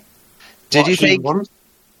 Mm-hmm. Did you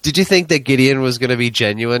think that Gideon was going to be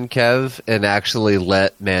genuine, Kev, and actually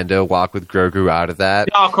let Mando walk with Grogu out of that?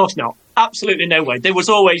 No, of course not. Absolutely no way. There was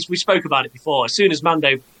always, we spoke about it before. As soon as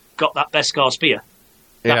Mando got that Beskar spear,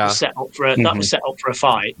 that was set up for a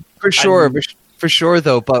fight for sure. For sure,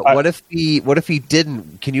 though. But what if he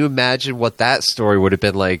didn't? Can you imagine what that story would have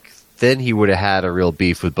been like? Then he would have had a real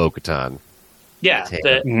beef with Bo-Katan. Yeah.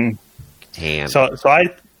 So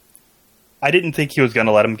I didn't think he was going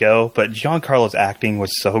to let him go, but Giancarlo's acting was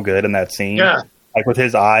so good in that scene. Yeah. Like with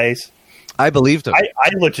his eyes. I believed him. I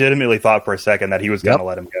legitimately thought for a second that he was going to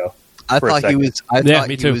let him go. I thought he was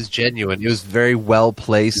genuine. It was very well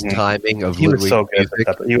placed timing of Ludwig. He was so good.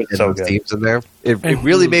 He was so good. Themes in there. It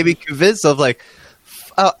really made me convinced of like,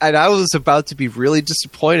 and I was about to be really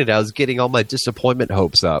disappointed. I was getting all my disappointment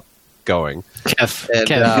hopes up going.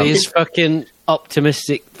 Kev, these fucking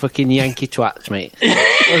optimistic fucking Yankee twats, mate.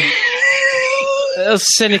 Those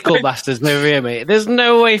cynical bastards over here, mate. There's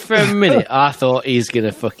no way for a minute I thought he's going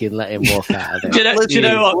to fucking let him walk out of there. Do you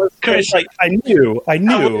know what, Chris? Like, I knew. I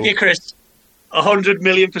would be Chris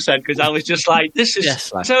 100,000,000% because I was just like, this is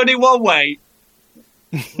it's only one way.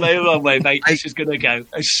 Maybe one way, mate. This is going to go.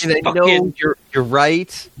 No, you're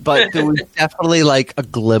right, but there was definitely like a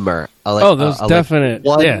glimmer. Definite.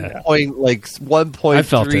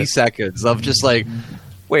 1.3 seconds of just like,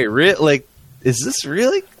 wait, like, is this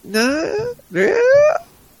really? No.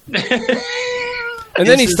 And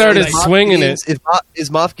then he started swinging it. Is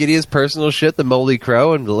Moff Gideon's personal shit the Moldy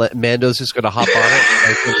Crow, and Mando's just going to hop on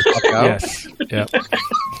it? Yes. Yeah.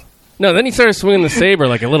 No, then he started swinging the saber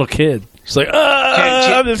like a little kid. Just like,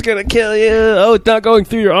 I'm just going to kill you. Oh, it's not going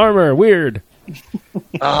through your armor. Weird.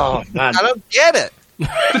 Oh, man. I don't get it.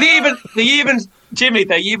 But they even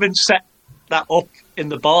set that up in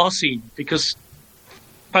the bar scene because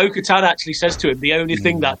Bo-Katan actually says to him, the only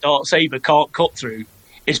thing that Darksaber can't cut through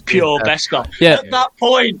is pure Beskar. Yeah. At that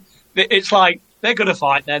point, it's like, they're going to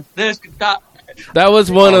fight then. There's that. That was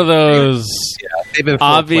one of those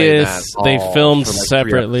obvious. They filmed for like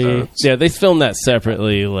separately. Yeah, they filmed that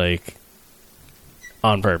separately, like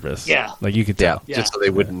on purpose. Yeah, like you could tell, just so they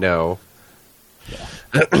wouldn't know. Yeah,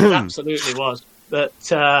 it absolutely was. But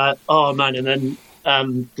oh man, and then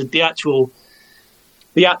the actual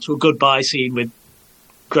goodbye scene with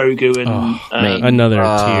Grogu and another tear.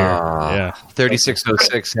 Yeah,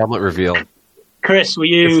 3606 helmet reveal. Chris, were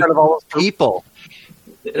you in front of all those people?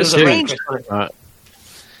 It was Strange. Right.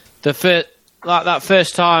 That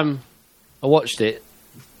first time I watched it,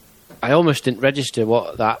 I almost didn't register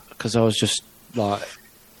because I was just like,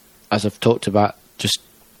 as I've talked about, just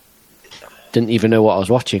didn't even know what I was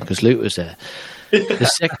watching because Luke was there.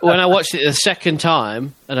 When I watched it the second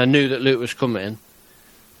time and I knew that Luke was coming,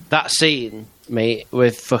 that scene, mate,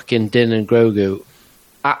 with fucking Din and Grogu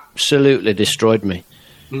absolutely destroyed me.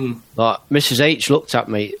 Like, Mrs. H looked at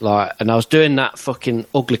me like, and I was doing that fucking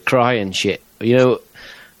ugly crying shit. You know,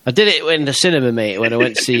 I did it in the cinema, mate, when I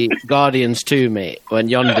went to see Guardians 2, mate, when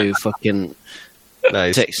Yondu fucking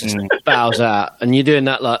takes his bows out, and you're doing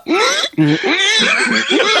that like,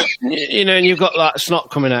 you know, and you've got like snot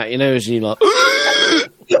coming out your nose, and you're like,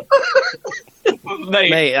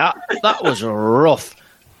 mate, that was rough.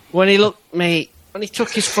 When he looked, mate, when he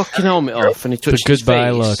took his fucking helmet off and he touched his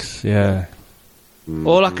goodbye face, looks, yeah.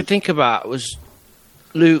 all I could think about was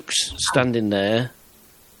Luke's standing there,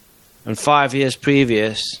 and 5 years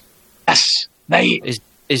previous, yes, mate,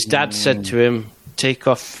 his dad said to him, "Take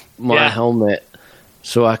off my helmet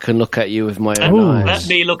so I can look at you with my own eyes." Let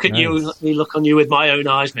me look at you. Let me look on you with my own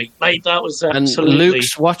eyes, mate. Mate, that was And absolutely.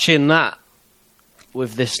 Luke's watching that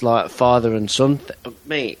with this like father and son.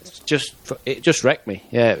 Mate, it just wrecked me.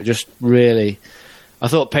 Yeah, it just really. I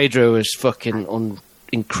thought Pedro was fucking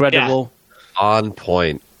incredible. On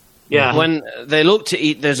point. Yeah. When they looked at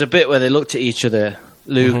there's a bit where they looked at each other,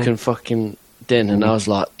 Luke and fucking Din, and I was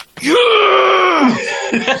like, yeah!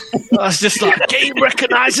 I was just like, game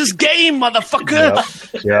recognizes game,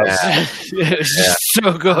 motherfucker. Yeah. It was just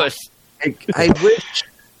so good. I wish.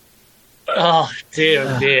 Oh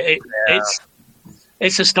dear, dear.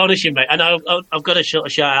 It's astonishing, mate. And I've got to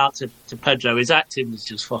shout out to Pedro. His acting was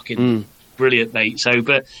just fucking brilliant, mate. So,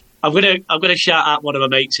 but I'm gonna shout out one of my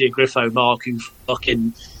mates here, Griffo Mark, who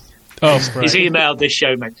fucking he's emailed this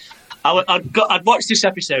show, mate. I'd watched this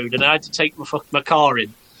episode and I had to take my car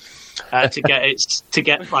in to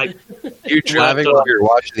get like. You driving while you're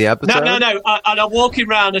watching the episode? No. And I'm walking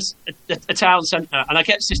around a town centre and I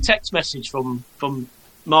get this text message from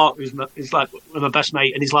Mark, who's like my best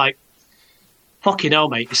mate, and he's like, "Fucking hell,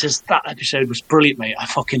 mate!" He says that episode was brilliant, mate. I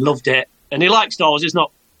fucking loved it, and he likes Star Wars. He's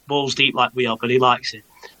not balls deep like we are, but he likes it.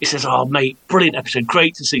 He says, "Oh, mate, brilliant episode.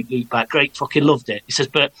 Great to see Luke back. Great, fucking loved it." He says,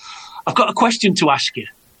 "But I've got a question to ask you."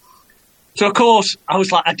 So, of course, I was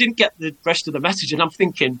like, I didn't get the rest of the message, and I'm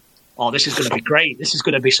thinking, oh, this is going to be great. This is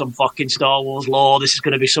going to be some fucking Star Wars lore. This is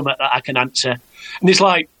going to be something that I can answer. And he's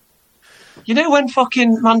like, you know when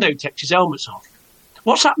fucking Mando takes his helmets off,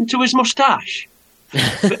 what's happened to his moustache?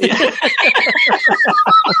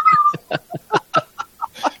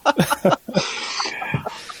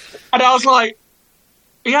 And I was like,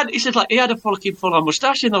 he had a fucking full-on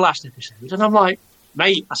moustache in the last episode. And I'm like,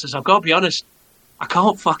 mate, I says, I've got to be honest, I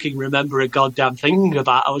can't fucking remember a goddamn thing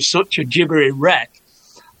about. I was such a gibbering wreck.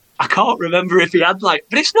 I can't remember if he had but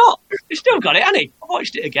it's not. He's still got it, hasn't he? I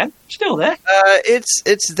watched it again. Still there. It's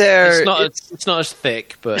there. It's not as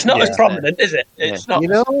thick, but it's not as prominent, is it? It's not. You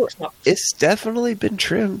know, it's definitely been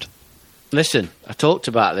trimmed. Listen, I talked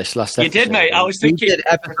about this last episode. You did, mate. I was thinking. You did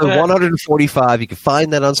episode 145. You can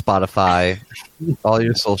find that on Spotify, all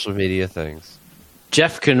your social media things.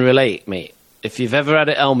 Jeff can relate, mate. If you've ever had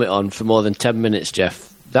a helmet on for more than 10 minutes,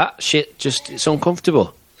 Jeff, that shit it's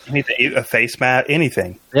uncomfortable. You need to eat a face mat,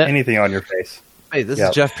 anything. Yeah. Anything on your face. Hey, this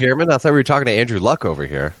is Jeff Pierman. I thought we were talking to Andrew Luck over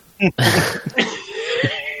here.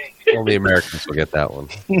 Only Americans will get that one.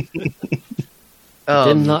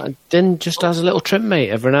 Din just has a little trim,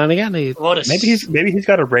 mate, every now and again. Maybe he's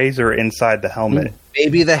got a razor inside the helmet.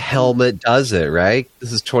 Maybe the helmet does it, right?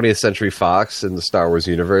 This is 20th Century Fox in the Star Wars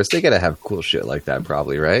universe. They gotta have cool shit like that,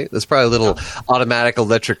 probably, right? There's probably a little automatic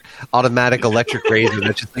electric razor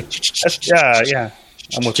that's just like yeah.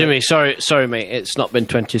 Jimmy, sorry, mate. It's not been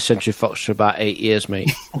 20th Century Fox for about 8 years, mate.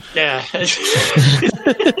 Yeah.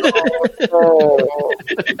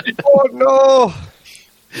 Oh no!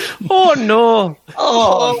 Oh no!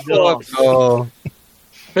 Oh no!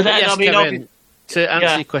 But then, Yes, I mean, Kevin, to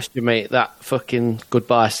answer your question, mate, that fucking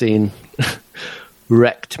goodbye scene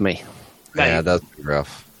wrecked me. Yeah, that's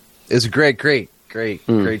rough. It's a great scene.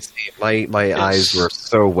 My eyes were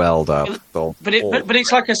so welled up. But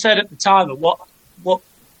it's like I said at the time, what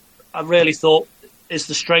I really thought is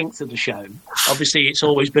the strength of the show. Obviously, it's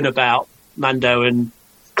always been about Mando and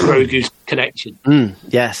Grogu's connection.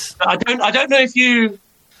 Yes. I don't know if you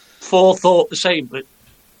four thought the same, but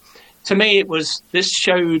to me, this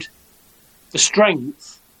showed the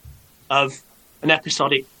strength of an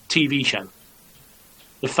episodic TV show.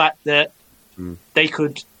 The fact that they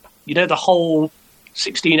could, the whole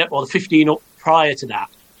 16 or the 15 up prior to that,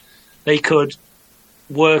 they could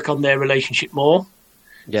work on their relationship more.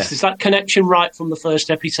 Yeah. There's that connection right from the first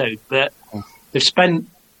episode, but they've spent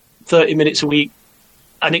 30 minutes a week,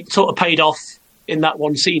 and it sort of paid off in that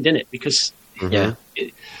one scene, didn't it? Because Yeah.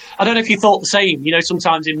 I don't know if you thought the same. You know,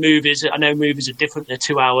 sometimes in movies, I know movies are different. They're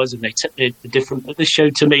 2 hours, and they're different. But this show,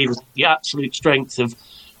 to me, was the absolute strength of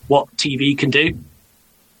what TV can do,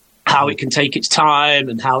 how it can take its time,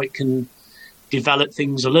 and how it can develop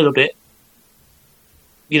things a little bit,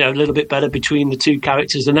 you know, a little bit better between the two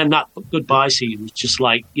characters. And then that goodbye scene was just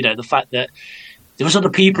like, you know, the fact that there was other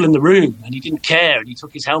people in the room and he didn't care, and he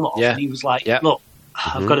took his helmet off and he was like, look,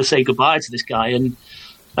 I've got to say goodbye to this guy. And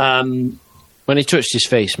when he touched his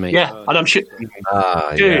face, mate. Yeah, and I'm sure.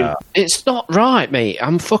 Dude, it's not right, mate.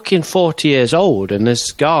 I'm fucking 40 years old, and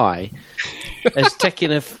this guy has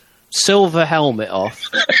taken a silver helmet off,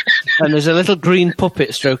 and there's a little green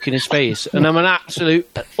puppet stroking his face, and I'm an absolute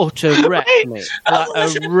utter wreck, mate.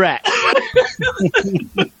 Like a wreck.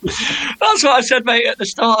 That's what I said, mate, at the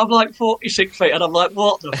start. I'm like 46, mate, and I'm like,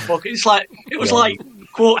 what the fuck? It's like, it was like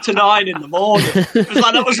 8:45 in the morning.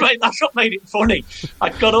 It was like, that's what made it funny. I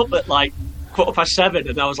got up at like 7:15,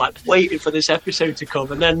 and I was like waiting for this episode to come,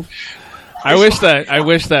 and then I wish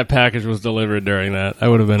that package was delivered during that. That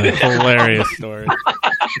would have been a hilarious story.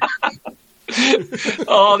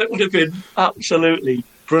 Oh, that would have been absolutely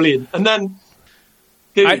brilliant. And then,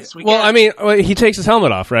 dude, he takes his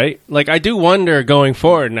helmet off, right? Like, I do wonder going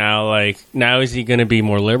forward now. Like, now is he going to be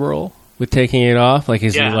more liberal with taking it off? Like,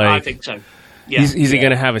 is he like? I think so. Yeah. Is he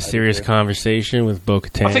going to have a serious conversation with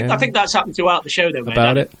Bo-Katan? I think that's happened throughout the show, though.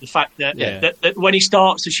 About it, the fact that, that when he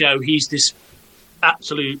starts the show, he's this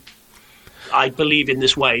absolute. I believe in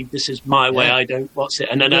this way. This is my way. I don't. What's it?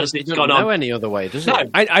 And then as it's gone on, no any other way, does it? No,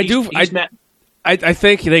 I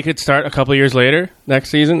think they could start a couple years later, next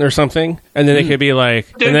season or something, and then they could be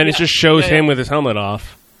like, and then it just shows him with his helmet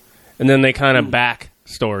off, and then they kind of back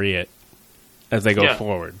story it as they go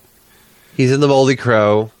forward. He's in the Moldy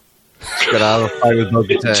Crow. Got out of the fight with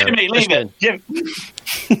Bo-Katan. Jimmy, leave it. Jim.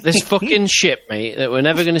 This fucking shit, mate, that we're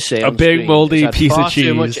never going to see. A big moldy piece of cheese.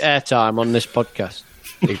 Too much airtime on this podcast.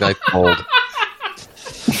 Ignite the mold.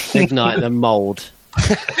 Ignite the mold.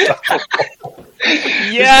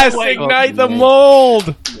 Yes, ignite the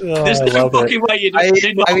mold. There's no fucking way you do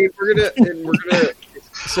it. I mean, we're gonna.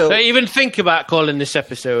 So don't even think about calling this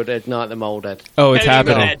episode "Ignite the Mold," Ed. Oh, it's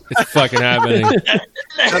happening! It's fucking happening.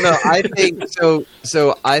 No, I think so.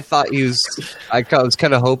 So I thought he was. I was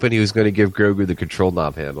kind of hoping he was going to give Grogu the control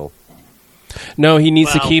knob handle. No, he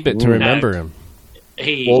needs to keep it to remember him.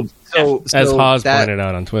 As Haas pointed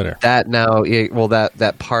out on Twitter. That now,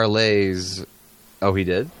 that parlays. Oh, he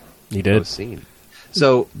did. He did. Scene.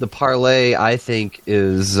 So the parlay, I think,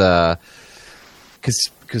 is because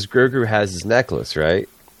Grogu has his necklace, right?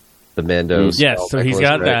 The Mando. Yes, so he's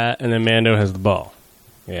got that, and then Mando has the ball.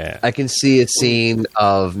 Yeah, I can see a scene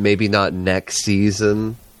of maybe not next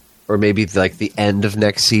season, or maybe like the end of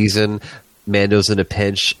next season. Mando's in a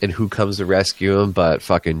pinch, and who comes to rescue him? But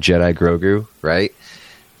fucking Jedi Grogu, right?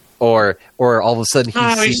 Or all of a sudden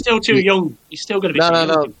he's still too young. He's still going to be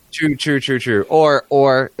young. True.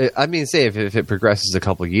 Or I mean, say if it progresses a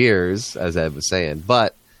couple years, as Ed was saying,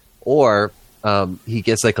 or he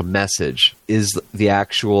gets like a message. Is the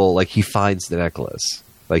actual like he finds the necklace?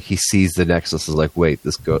 Like he sees the necklace is like, wait,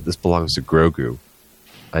 this belongs to Grogu.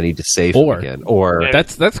 I need to save him again. Or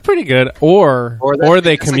that's pretty good. Or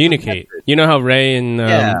they communicate. Like you know how Rey and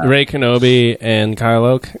Rey Kenobi and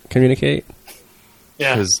Kylo communicate.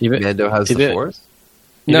 Yeah, because Mando has the Force.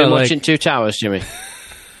 You've been watching Two Towers, Jimmy.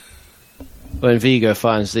 When Vigo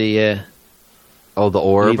finds the the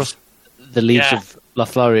orb, the leaves of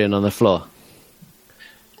Lothlorien on the floor.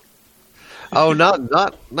 Oh,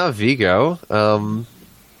 not Vigo. Oh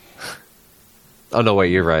no,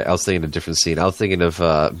 wait, you're right. I was thinking of a different scene. I was thinking of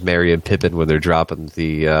Merry and Pippin when they're dropping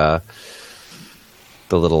the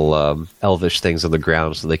little elvish things on the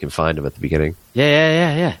ground so they can find them at the beginning.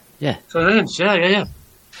 Yeah.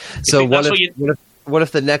 So what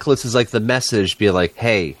if the necklace is like the message, be like,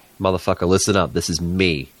 hey, motherfucker, listen up. This is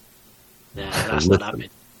me. Yeah, that's not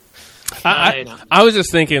happening. I was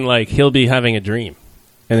just thinking like he'll be having a dream,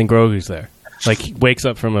 and then Grogu's there. Like he wakes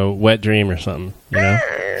up from a wet dream or something, you know?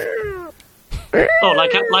 Oh,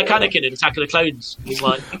 like Anakin in Attack of the Clones. He's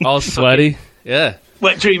like all sweaty. Yeah.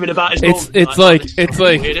 Wet dreaming about his mom. It's like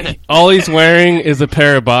weird, all he's wearing is a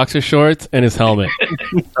pair of boxer shorts and his helmet.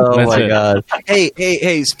 Oh my god!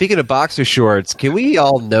 Hey! Speaking of boxer shorts, can we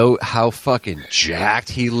all note how fucking jacked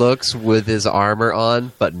he looks with his armor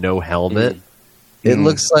on, but no helmet? It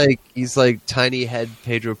looks like he's like tiny head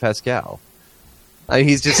Pedro Pascal. I mean,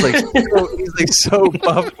 he's just like he's like so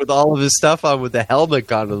buffed with all of his stuff on with the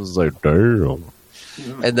helmet on. I was like, damn.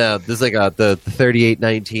 And there's like the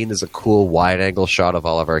 3819. There's a cool wide angle shot of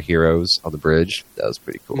all of our heroes on the bridge. That was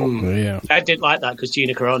pretty cool. Yeah. I did like that because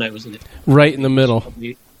Gina Carano was in it. Right in the middle.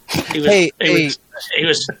 He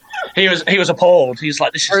was appalled. He was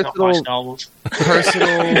like, "This is not my Star Wars."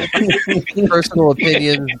 Personal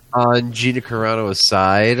opinion on Gina Carano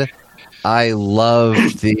aside, I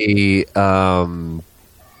loved the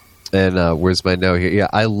where's my note here? Yeah,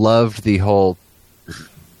 I loved the whole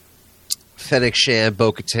Fennec Shand,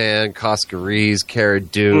 Bo-Katan, Koska-Reez, Cara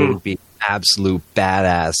Dune being absolute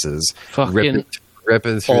badasses, Fucking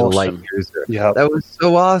ripping through the light cruiser. Yeah, that was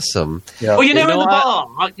so awesome. Yeah. Well, in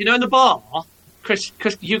the bar, Chris,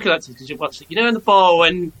 you can answer because you watched it. You know, in the bar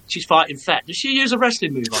when she's fighting Fett, does she use a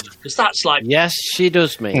wrestling move on her? Because that's like, yes, she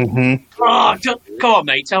does, mate. Mm-hmm. Go on,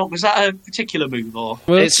 mate. Was that a particular move or?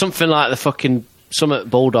 It's something like the fucking Summit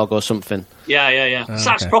Bulldog or something. Yeah. So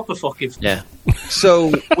that's proper fucking. Yeah.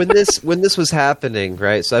 So when this was happening,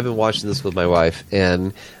 right? So I've been watching this with my wife,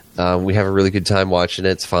 and we have a really good time watching it.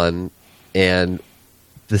 It's fun, and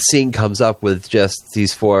the scene comes up with just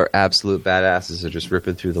these four absolute badasses are just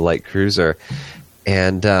ripping through the light cruiser,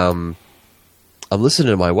 and I'm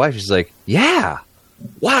listening to my wife. She's like, "Yeah,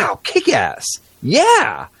 wow, kick ass,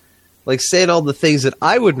 yeah." Like saying all the things that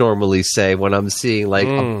I would normally say when I'm seeing like,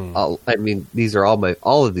 I mean, these are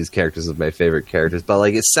all of these characters are my favorite characters, but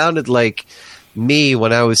like it sounded like me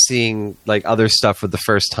when I was seeing like other stuff for the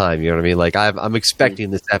first time. You know what I mean? Like I'm expecting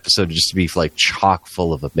this episode just to be like chock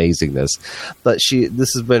full of amazingness, but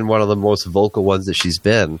this has been one of the most vocal ones that she's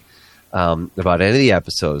been about any of the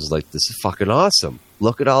episodes. Like, this is fucking awesome.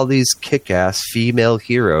 Look at all these kick-ass female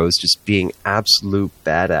heroes just being absolute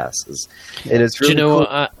badasses, and it's really Do you know cool.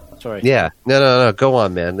 what? Sorry. Yeah, no. Go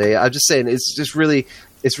on, man. I'm just saying, it's really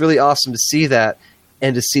awesome to see that,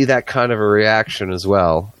 and to see that kind of a reaction as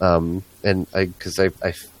well. And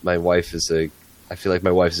my wife is I feel like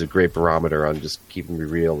my wife is a great barometer on just keeping me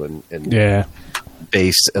real and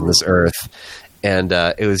based in this earth. And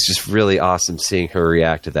it was just really awesome seeing her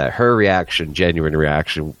react to that. Her reaction, genuine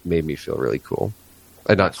reaction, made me feel really cool.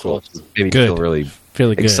 Not cool. Made me feel really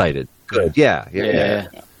excited. Good. Yeah. Do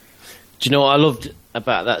you know what I loved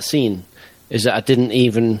about that scene is that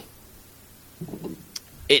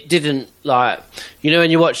it didn't like, you know, when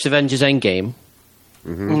you watch Avengers Endgame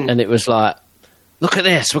and it was like, look at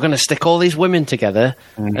this, we're going to stick all these women together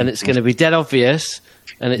and it's going to be dead obvious,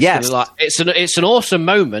 and it's gonna, like, it's an awesome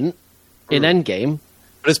moment in Endgame,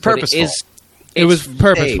 but it's purposeful. It was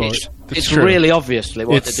purposeful. It's really obviously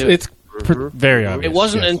what they're doing. It's very obvious. It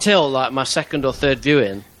wasn't until like my second or third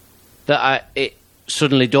viewing that it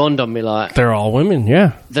suddenly dawned on me, like, they're all women,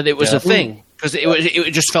 that it was a thing, because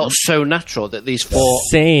it just felt so natural that these four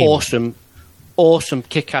awesome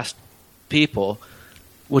kick-ass people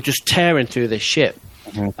were just tearing through this ship.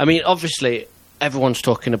 I mean, obviously everyone's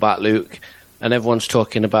talking about Luke and everyone's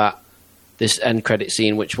talking about this end credit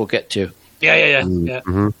scene, which we'll get to. Yeah.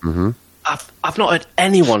 I've not heard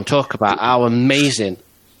anyone talk about how amazing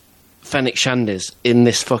Fennec Shand is in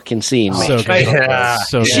this fucking scene, mate. So good.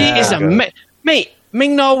 She is mate.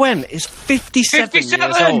 Ming-Na Wen is 57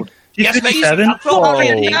 years old. She's 57?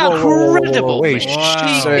 Incredible. Wait,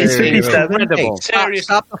 she's 57?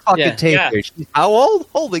 Stop the fucking tape here. She's how old?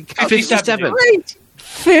 Holy cow. 57. Great.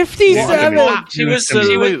 57.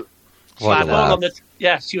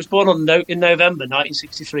 She was born in November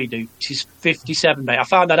 1963, dude. She's 57, mate. I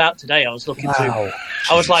found that out today. I was looking through.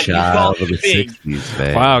 I was like, you've got to be. 60s,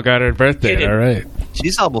 man. Wow, got her birthday. All right.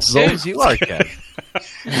 She's almost as old as you are, Ken.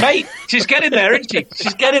 Mate, she's getting there, isn't she?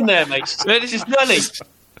 She's getting there, mate. She's nearly.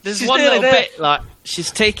 There's one little bit, like, she's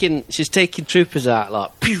taking troopers out,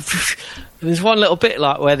 like, pew, pew, and there's one little bit,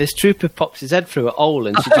 like, where this trooper pops his head through a hole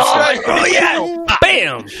and she just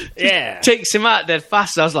Bam! Yeah. takes him out dead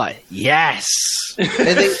fast. I was like, yes.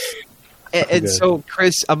 And so,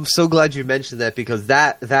 Chris, I'm so glad you mentioned that, because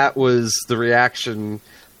that was the reaction.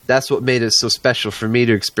 That's what made it so special for me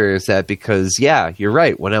to experience that, because, yeah, you're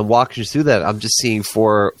right. When I'm walking through that, I'm just seeing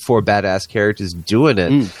four badass characters doing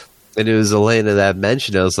it. And it was Elena that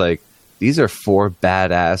mentioned it. I was like, these are four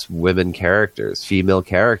badass women characters, female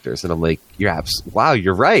characters. And I'm like, wow,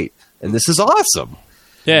 you're right. And this is awesome.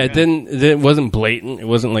 Yeah, it wasn't blatant. It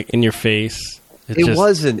wasn't like in your face. It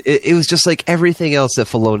wasn't. It was just like everything else that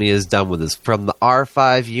Filoni has done with this, from the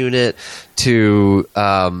R5 unit to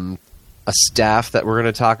a staff that we're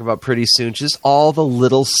going to talk about pretty soon. Just all the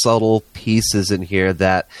little subtle pieces in here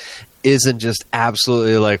that isn't just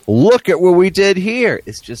absolutely like, look at what we did here.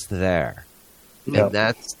 It's just there. Yep.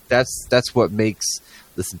 And that's what makes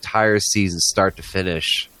this entire season, start to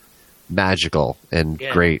finish, magical and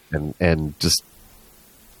great and just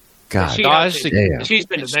God, She's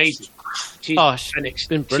been amazing. She's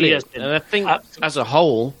been brilliant. And I think as a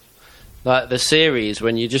whole, like the series,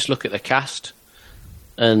 when you just look at the cast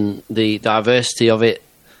and the diversity of it,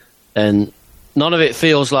 and none of it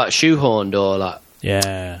feels like shoehorned or like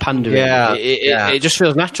pandering. It just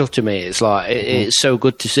feels natural to me. It's like it's so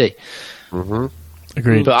good to see.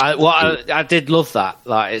 Agreed. But I did love that.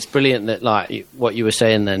 Like, it's brilliant that, like, what you were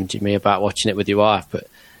saying then, Jimmy, about watching it with your wife, but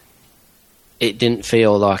it didn't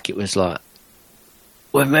feel like it was like,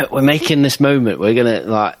 we're making this moment. We're gonna,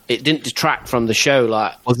 like, it didn't detract from the show.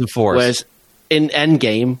 Like, wasn't forced. Whereas in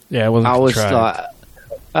Endgame, it wasn't I was contrived. like,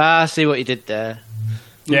 I see what you did there.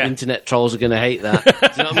 Yeah. Internet trolls are going to hate that. Do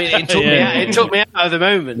you know what I mean? It took me out of the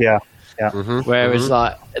moment. Yeah. Whereas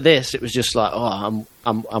like this, it was just like, oh,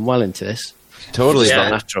 I'm well into this. Totally It's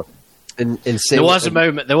not natural. And there was a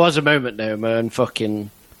moment though, when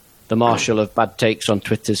fucking the Marshal of Bad Takes on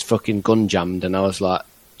Twitter's fucking gun jammed, and I was like,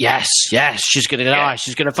 yes, she's gonna die.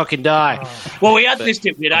 She's gonna fucking die. Well, we had this,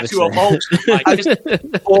 didn't we? We had to evolve.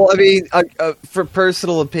 Well, I mean, for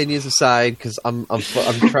personal opinions aside, because I'm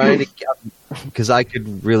trying to, because I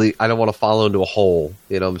don't want to fall into a hole,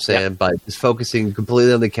 you know what I'm saying? By just focusing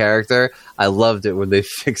completely on the character, I loved it when they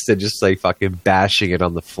fixed it, just like fucking bashing it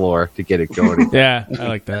on the floor to get it going. Yeah, I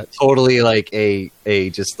like that. Totally like a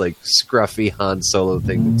just like scruffy Han Solo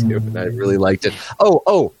thing to do, and I really liked it.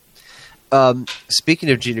 Speaking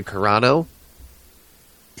of Gina Carano,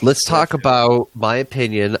 let's talk about my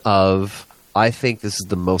opinion of, I think this is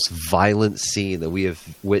the most violent scene that we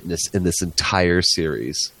have witnessed in this entire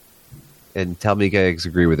series. And tell me you guys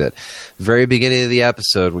agree with it. Very beginning of the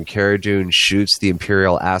episode, when Cara Dune shoots the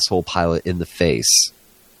Imperial asshole pilot in the face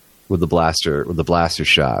with the blaster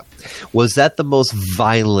shot. Was that the most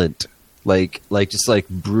violent, like just like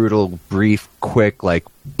brutal, brief, quick, like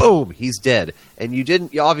boom, he's dead? And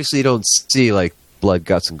you obviously don't see like blood,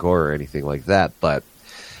 guts, and gore or anything like that, but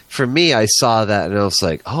for me, I saw that and I was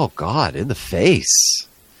like, oh God, in the face.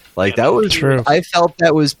 Like that was true. I felt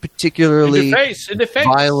that was particularly in the face.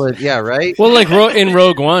 violent. Yeah, right. Well, like in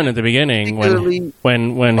Rogue One at the beginning,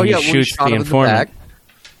 when he shoots the informant.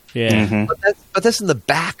 Yeah, but that's in the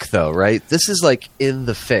back though, right? This is like in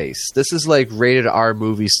the face. This is like rated R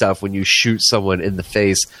movie stuff when you shoot someone in the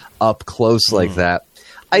face up close like that.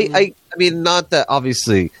 I mean, not that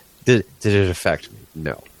obviously did it affect me?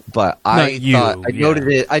 No, but I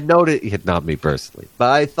noted it, not me personally,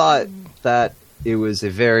 but I thought that it was a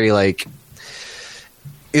very like,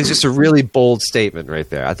 it was just a really bold statement right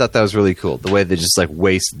there. I thought that was really cool. The way they just like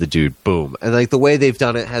wasted the dude, boom. And like the way they've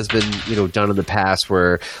done it has been, done in the past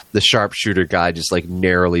where the sharpshooter guy just like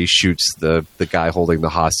narrowly shoots the guy holding the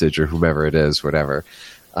hostage or whomever it is, whatever.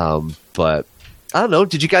 But I don't know.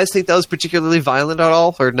 Did you guys think that was particularly violent at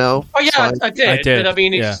all or no? Oh yeah, I did. But I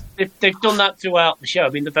mean, they've done that throughout the show. I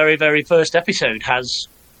mean, the very, very first episode has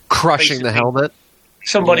crushing the helmet.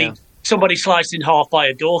 Somebody sliced in half by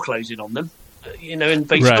a door closing on them. And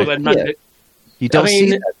basically you don't see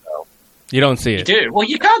that though. You don't see it. You do. Well,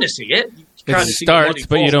 you kind of see it. It starts,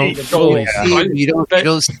 but you don't fully see it. You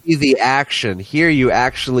don't see the action. Here you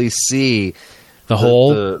actually see the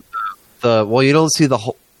hole. Well, you don't see the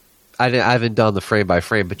whole. I haven't done the frame by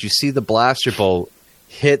frame, but you see the blaster bolt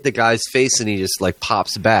hit the guy's face and he just like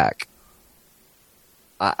pops back.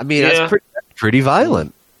 I mean, that's pretty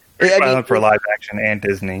violent. Pretty violent for live action and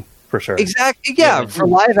Disney, for sure. Exactly, yeah. For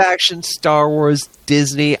live action, Star Wars,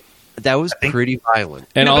 Disney, that was pretty violent.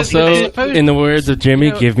 And also, in the words of Jimmy,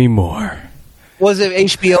 give me more. Was it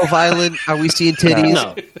HBO violent? Are we seeing titties?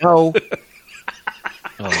 No. Oh,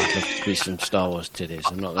 I'd love to see some Star Wars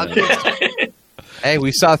titties. I'm not going to. Hey,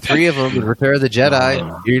 we saw 3 of them in Return of the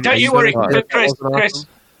Jedi. Don't you worry,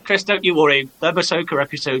 Chris, don't you worry. The Ahsoka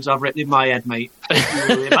episodes I've written in my head, mate.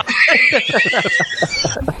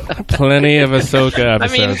 Plenty of Ahsoka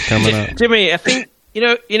episodes coming up. Jimmy, I think,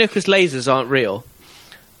 because lasers aren't real.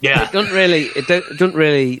 Yeah. It doesn't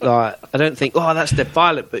really, like, I don't think, that's dead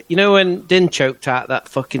violent. But when Din choked out that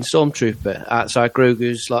fucking stormtrooper outside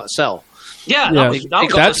Grogu's, like, cell? Yeah, he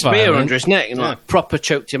got a spear under his neck and, like, proper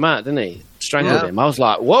choked him out, didn't he? Strangled him. I was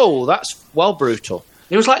like, whoa, that's well brutal.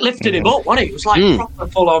 It was like lifting him up, wasn't it? It was like proper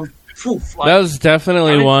full on. That was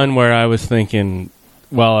definitely one where I was thinking,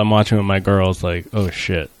 while I'm watching with my girls, like, oh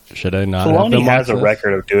shit, should I not? Filoni has a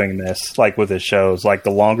record of doing this, like with his shows. Like the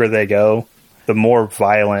longer they go, the more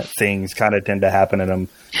violent things kind of tend to happen in them.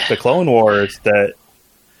 The Clone Wars, the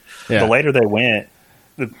later they went,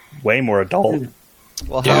 the way more adult.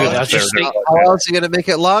 Well, how else are you going to make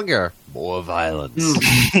it longer? More violence.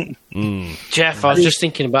 Jeff, I was just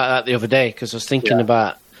thinking about that the other day because I was thinking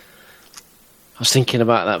about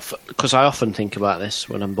that because I often think about this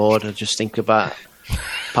when I'm bored. I just think about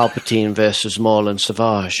Palpatine versus Maul and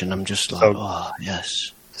Savage, and I'm just like, oh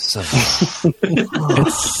yes. It's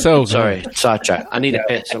so good. Sorry, sidetrack. I need a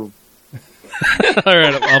piss. All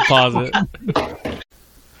right, I'll pause it.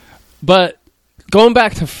 But going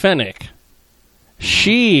back to Fennec,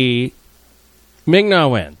 Ming-Na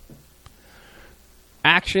Wen,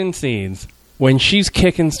 action scenes when she's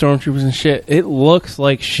kicking stormtroopers and shit, it looks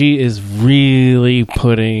like she is really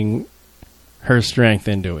putting her strength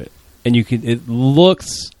into it, and it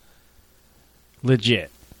looks legit.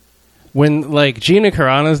 When like Gina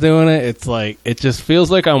Carano's doing it, it's like it just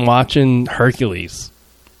feels like I'm watching Hercules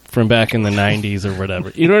from back in the 90s or whatever.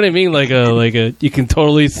 You know what I mean? Like a you can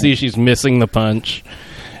totally see she's missing the punch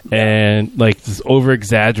and like it's over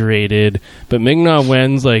exaggerated. But Ming-Na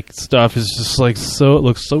Wen's like stuff is just like it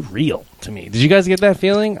looks so real to me. Did you guys get that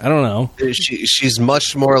feeling? I don't know. She's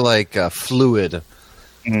much more like fluid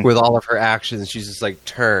with all of her actions. She's just like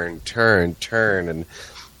turn, and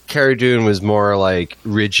Cara Dune was more like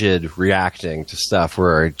rigid, reacting to stuff,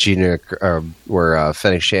 where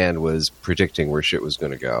Fennec Shand was predicting where shit was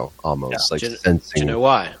going to go, almost like sensing. Do you know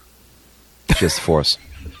why? Just force.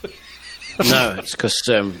 No, it's because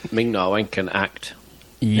Ming-Na Wen can act.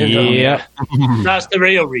 Yeah, that's the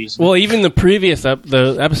real reason. Well, even the previous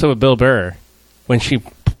the episode with Bill Burr, when she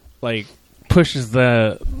like pushes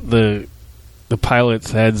the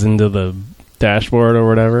pilot's heads into the dashboard or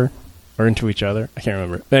whatever. Or into each other. I can't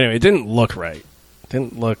remember. But anyway, it didn't look right. It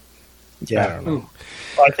didn't look... Yeah. I don't know.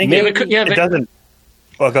 Well, I think it doesn't...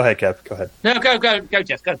 Well, go ahead, Kev. Go ahead. No, go,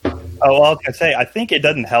 Jeff. Go. Oh, well, I was going to say, I think it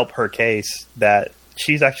doesn't help her case that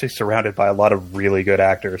she's actually surrounded by a lot of really good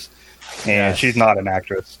actors. And she's not an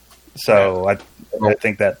actress. So I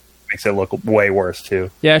think that makes it look way worse,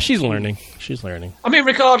 too. Yeah, she's learning. I mean,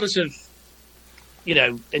 regardless of,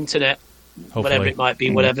 internet, Hopefully. whatever it might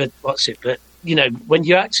be, what's it, but... when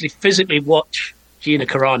you actually physically watch Gina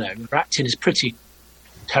Carano, her acting is pretty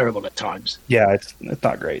terrible at times. Yeah, it's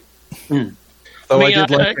not great. Though I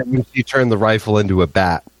did like it when she turned the rifle into a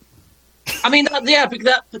bat. I mean, but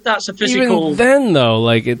that's a physical... Even then, though,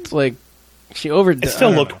 like, it's like, she overdid... It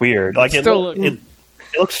still looked weird. Like, it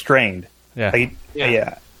looks strained. Yeah. Like,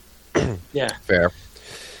 yeah. Yeah. Fair.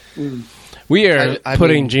 We are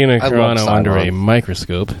putting Gina Carano under a Cylons.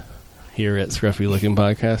 microscope here at Scruffy Looking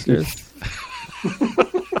Podcasters.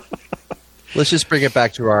 Let's just bring it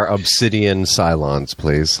back to our obsidian Cylons,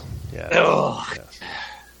 please. Yeah. Oh. Yes.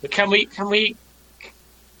 But can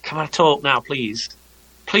I talk now, please?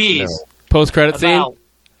 Please. No. Post-credit scene?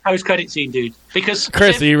 Post-credit scene, dude. Because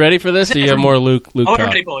Chris, are you ready for this? Or do you have more Luke I'm talk?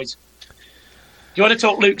 ready, boys. Do you want to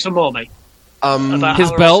talk Luke some more, mate?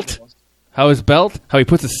 His belt. How his belt? How he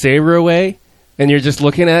puts his saber away? And you're just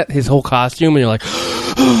looking at his whole costume and you're like...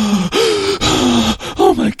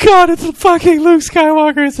 Oh my god, it's fucking Luke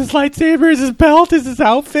Skywalker. It's his lightsaber, it's his belt, it's his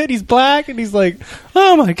outfit. He's black, and he's like,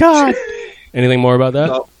 oh my god. Anything more about that?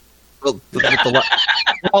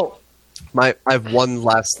 No. I have one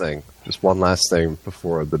last thing. Just one last thing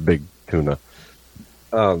before the big tuna.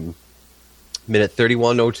 Minute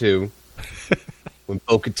 31:02, when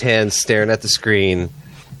Bo-Katan's staring at the screen,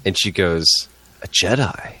 and she goes, a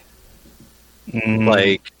Jedi.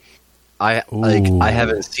 Like... I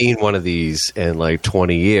haven't seen one of these in like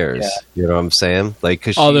 20 years. Yeah. You know what I'm saying? Like,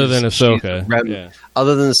 cause other than Ahsoka,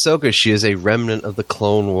 other than Ahsoka, she is a remnant of the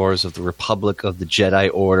Clone Wars, of the Republic, of the Jedi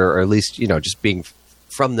Order, or at least just being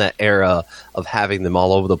from that era of having them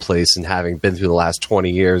all over the place and having been through the last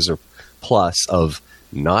 20 years or plus of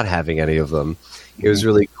not having any of them. It was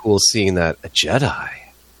really cool seeing that a Jedi.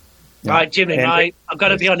 All right, Jimmy. I've got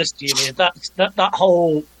to be honest, Jimmy. That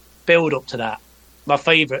whole build up to that. My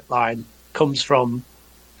favourite line comes from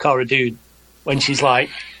Cara Dune when she's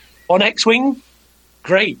like, on X-Wing,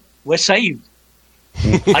 great, we're saved.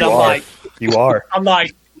 And You are. I'm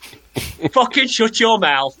like, fucking shut your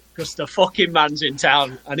mouth, because the fucking man's in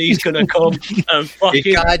town and he's going to come and fucking...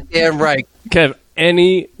 You're goddamn right. Kev,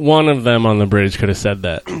 any one of them on the bridge could have said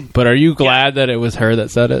that. But are you glad that it was her that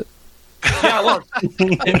said it? Yeah, I was.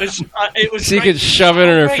 It was so you could shove it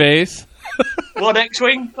in her face? What,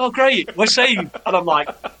 X-Wing? Oh, great, we're saved. And I'm like,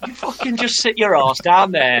 you fucking just sit your ass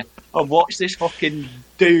down there and watch this fucking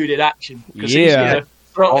dude in action. Yeah.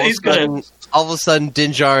 All of a sudden,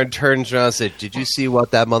 Din Djarin turns around and said, did you see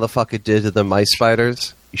what that motherfucker did to the mice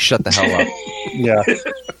spiders? You shut the hell up. Yeah.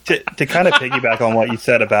 To kind of piggyback on what you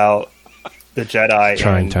said about the Jedi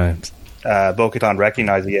trying times. Bo-Katan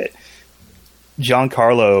recognizing it,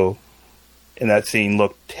 Giancarlo in that scene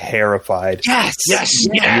looked terrified. Yes.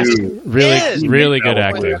 Really good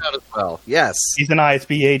actor. Well. Yes. He's an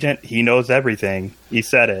ISB agent. He knows everything. He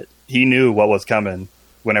said it. He knew what was coming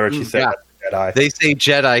whenever she said Jedi. They say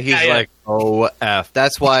Jedi. He's Yeah. like, oh, F.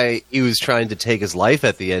 That's why he was trying to take his life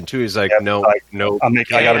at the end, too. He's like, Yep, no, like, no. I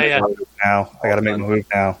gotta make yeah. my move now. I gotta make my move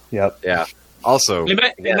now. Yep. Yeah. Also, He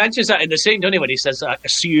mentions that in the scene, doesn't he? When he says, "I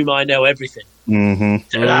assume I know everything."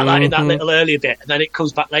 Mm-hmm. Like in that little earlier bit, and then it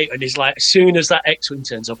comes back later, and he's like, as soon as that X-wing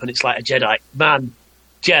turns up, and it's like a Jedi, man,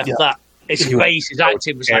 Jeff, that his He was face, his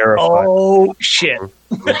acting was like, terrified. oh shit.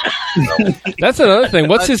 That's another thing.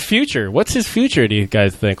 What's his future? What's his future? Do you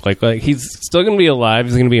guys think? Like he's still going to be alive?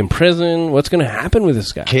 He's going to be in prison? What's going to happen with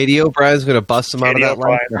this guy? Katie O'Brien's going to bust him out of that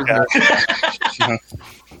life.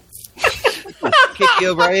 Katie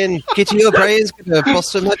O'Brien's going to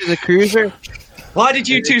bust him out of the cruiser. Why did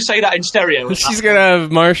you two say that in stereo? She's going to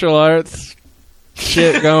have martial arts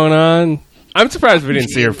shit going on. I'm surprised we didn't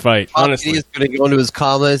see her fight, honestly. He's going to go into his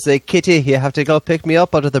coma and say, Kitty, you have to go pick me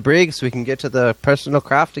up out of the brig so we can get to the personal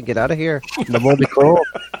craft and get out of here. The Moldy Crow.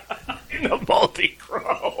 The Baldy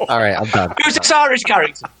Crow. All right, I'm done. Who's this Irish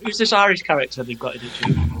character? Who's this Irish character they've got to do?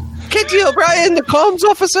 Kitty O'Brien, the comms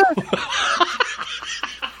officer.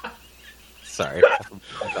 Sorry.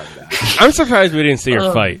 I'm surprised we didn't see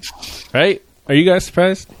her fight. Right? Are you guys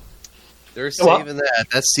surprised? They're saving that.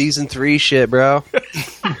 That's season 3 shit, bro.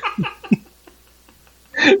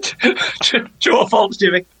 True or false,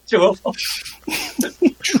 Jimmy? True or false?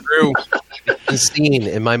 True. The scene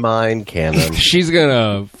in my mind, canon. She's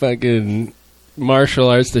gonna fucking martial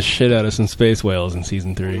arts the shit out of some space whales in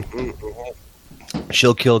season 3.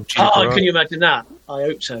 She'll kill Gina Oh, Carano. can you imagine that? I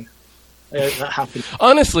hope so. I hope that happens.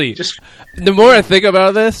 Honestly, the more I think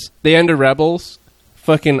about this, the end of Rebels,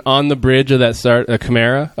 fucking on the bridge of that Star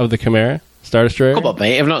Chimera, Star Destroyer. Come on,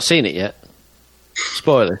 mate. I've not seen it yet.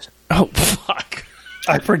 Spoilers. Oh, fuck.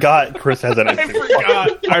 I forgot Chris has an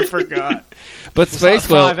I forgot. But Space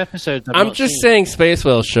like 5 Whale. episodes I've I'm not just seen. saying Space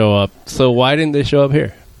Whales show up, so why didn't they show up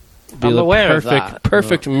here? I'm aware of that.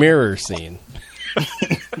 Perfect mirror scene.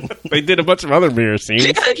 They did a bunch of other mirror scenes.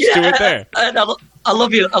 Just do it there. And I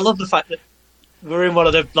love you. I love the fact that we're in one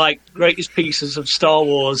of the greatest pieces of Star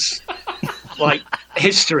Wars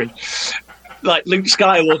history. Like Luke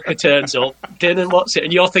Skywalker turns up, Dylan what's it,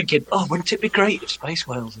 and you're thinking, oh, wouldn't it be great if Space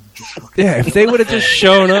Whales? Yeah, if they would have just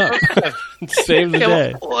shown up, save the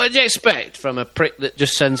day. What do you expect from a prick that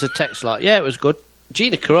just sends a text like, "Yeah, it was good"?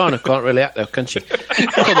 Gina Carano can't really act though, can she?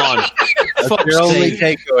 Come on, That's your only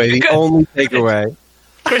takeaway. The only takeaway.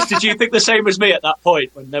 Chris, did you think the same as me at that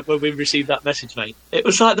point when we received that message, mate? It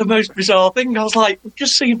was like the most bizarre thing. I was like, we've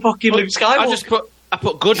just seen fucking Luke Skywalker. I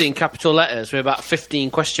put good in capital letters with about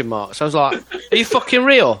 15 question marks. I was like, are you fucking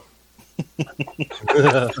real?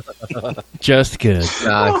 Just good.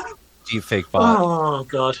 Nah, you fake bot. Oh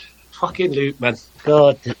god, fucking Luke, man.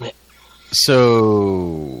 God, didn't it?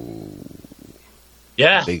 So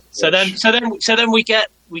Yeah. Big So then we get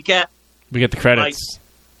We get the credits.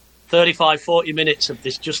 35, 40 minutes of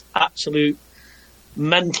this just absolute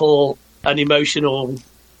mental and emotional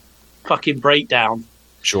fucking breakdown.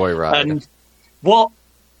 Joyride. And what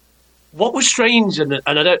was strange, and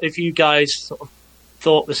I don't know if you guys sort of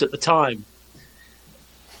thought this at the time,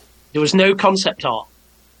 there was no concept art.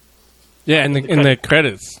 Yeah, in the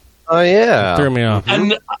credits. Oh yeah, Threw me off.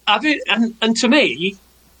 And and to me,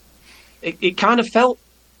 it kind of felt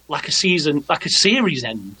like a series end. Like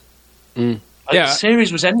Yeah. the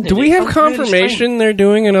series was ending. Do we It have felt really confirmation strange. they're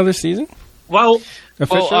doing another season? Well,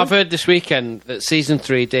 Officially? Well, I've heard this weekend that season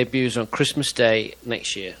 3 debuts on Christmas Day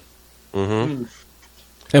next year. Mm-hmm.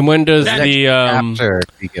 And when does After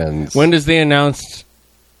begins. when does the announced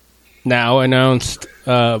Book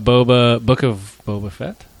of Boba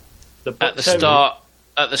Fett? At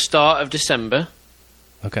the start of December,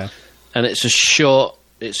 Okay. and it's a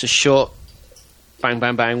short bang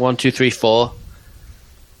bang bang 1 2 3 4,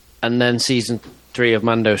 and then season 3 of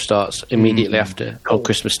Mando starts immediately after on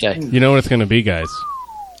Christmas Day. You know what it's going to be, guys?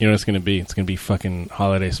 You know what it's going to be? It's going to be fucking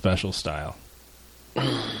holiday special style.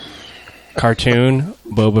 Cartoon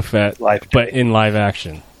Boba Fett, but in live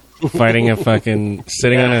action, fighting a fucking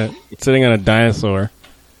sitting on a dinosaur.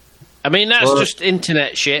 I mean, that's just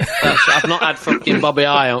internet shit. I've not had fucking Bobby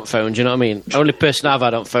I on phone. Do you know what I mean? The only person I've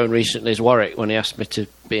had on phone recently is Warwick when he asked me to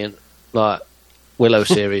be in Willow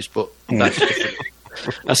series, but that's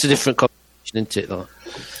a different conversation, isn't it? Like?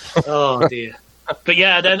 Oh dear. But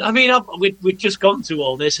yeah, then I mean, we'd just gone through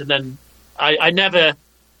all this, and then I never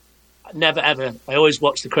ever. I always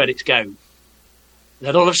watch the credits go. And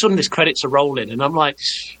then all of a sudden, these credits are rolling, and I'm like,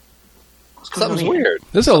 what's going Something's on here? weird.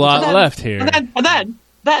 There's a lot left here. And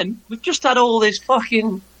then we've just had all this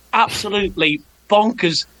fucking absolutely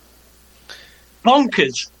bonkers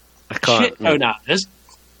I can't. shit thrown at us,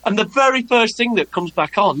 and the very first thing that comes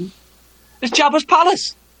back on is Jabba's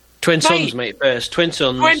palace. Twin sons, mate, first. Twin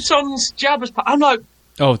sons. Twin sons, Jabba's Palace. I'm like,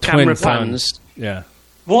 Oh, Camera twin sons. Yeah.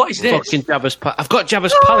 what is this? Fucking Jabba's Palace. I've got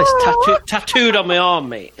Jabba's Palace tattooed on my arm,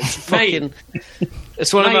 mate. It's fucking...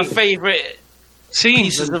 It's one of my favourite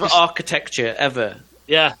pieces of architecture ever.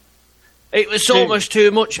 Yeah. It was almost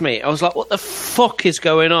too much, mate. I was like, what the fuck is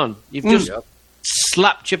going on? You've just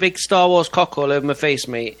slapped your big Star Wars cock all over my face,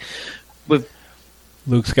 mate. With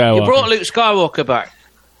Luke Skywalker. You brought Luke Skywalker back.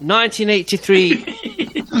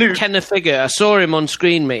 1983 Kenner figure. I saw him on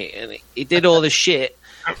screen, mate, and he did all this shit.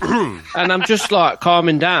 And I'm just like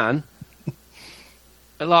calming down,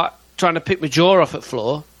 and, like trying to pick my jaw off at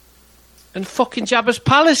floor. And fucking Jabba's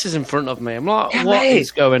Palace is in front of me. I'm like, what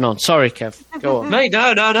is going on? Sorry, Kev. Go on. Mate,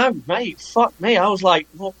 no. Mate, fuck me. I was like,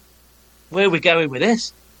 what? Where are we going with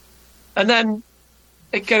this? And then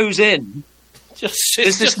it goes in.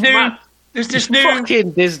 There's this new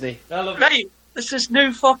fucking Disney. Mate, there's this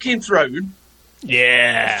new fucking throne.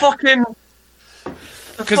 Yeah.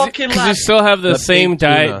 Because you still have the same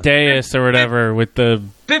dais or whatever with the...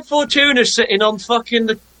 Bib Fortuna sitting on fucking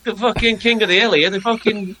the fucking King of the Hill here, the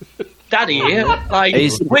fucking daddy here. Like,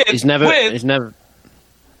 he's never...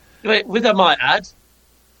 With, I might add,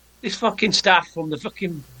 this fucking staff from the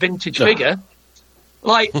fucking vintage figure.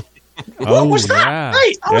 Like, what was that? Yeah.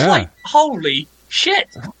 Mate, I was like, holy shit.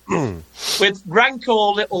 With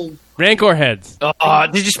Rancor heads. Oh,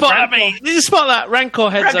 did you spot that, mate? Did you spot that? Rancor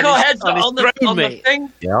heads on the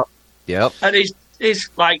thing. Yep. And he's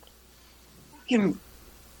like,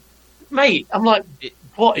 mate, I'm like,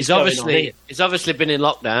 what is going on here? He's obviously been in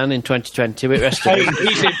lockdown in 2020 with rest of it.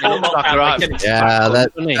 He's in full lockdown. Yeah,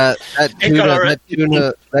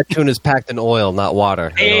 that tuna's packed in oil, not water.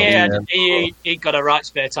 He got a right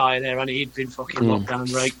spare tyre there, and he'd been fucking locked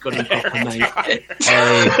down right good and proper, mate.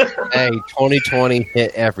 Hey, 2020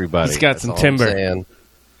 hit everybody. He's got some timber.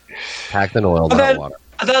 Packed in oil, not water.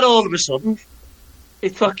 And then all of a sudden,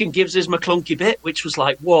 it fucking gives us McClunky bit, which was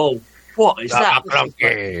like, whoa, what is that?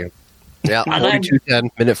 McClunky. Yeah,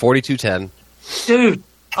 42:10, minute 42:10. Dude,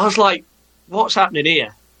 I was like, what's happening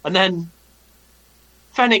here? And then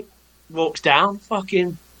Fennec walks down,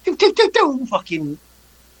 fucking kneels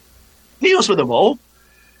with them all.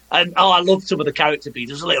 And I love some of the character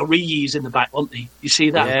beats. There's a little reuse in the back, wasn't there? You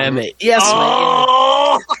see that? Yeah, mate. Yes, mate.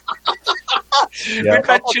 Yeah, a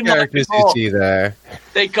couple characters you see there.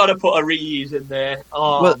 They got to put a reuse in there.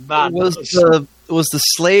 Oh, man. Was the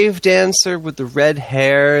slave dancer with the red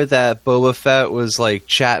hair that Boba Fett was like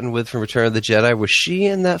chatting with from Return of the Jedi? Was she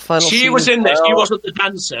in that final scene? She was in this. She wasn't the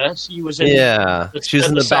dancer. She was in. Yeah, she was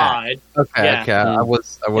in the side. back. Okay. I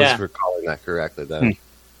was recalling that correctly then.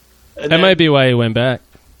 That might be why he went back.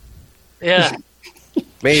 Yeah,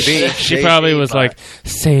 maybe she probably was like,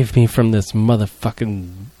 "Save me from this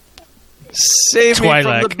motherfucking Save Twi'lek. Me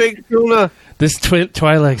from the big tuna. This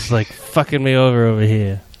Twi'lek's like fucking me over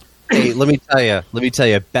here." Hey, let me tell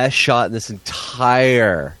you, best shot in this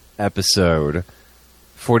entire episode,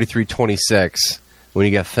 43:26, when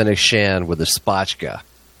you got Fennec Shand with a spotchka.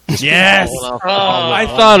 Yes! I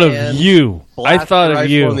thought of you. I thought of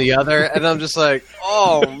you. On the other, and I'm just like,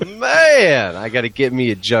 oh man, I got to get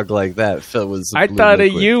me a jug like that filled with some I thought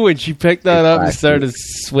liquid. Of you when she picked that up and started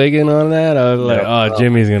swigging on that. I was like, oh,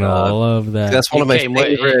 Jimmy's going to love that. That's one of my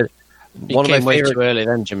favorite. One of my favorite. Too early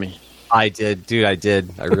then, Jimmy. I did, dude. I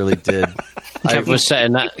really did. Kev was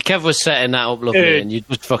setting that up lovely, and you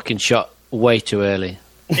just fucking shot way too early.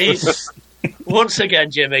 Once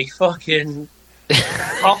again, Jimmy, fucking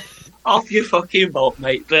off your fucking boat,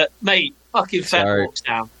 mate. But mate, fucking Fett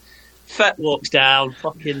walks down.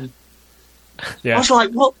 Fucking. Yeah. I was like,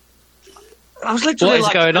 what? I was literally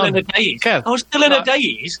like still in a daze. Kev, I was still in a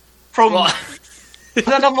daze from. And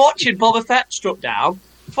then I'm watching Boba Fett struck down.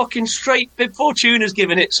 Fucking straight Bib Fortuna's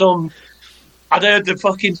giving it some. I'd heard the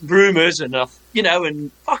fucking rumours enough, and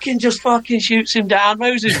fucking just fucking shoots him down,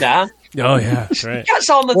 mows him down. Oh yeah, that's right. Gets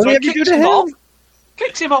on the throne,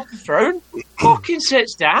 kicks him off the throne, fucking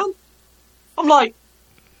sits down. I'm like,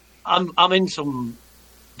 I'm in some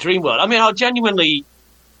dream world. I mean, I genuinely.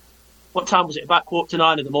 What time was it? About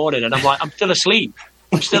 8:45 in the morning, and I'm like, I'm still asleep.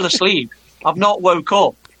 I've not woke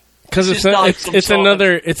up. Because it's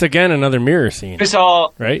another mirror scene.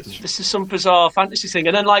 Bizarre, right? This is some bizarre fantasy thing,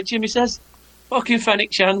 and then like Jimmy says, fucking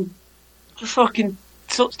Fennec Shand just fucking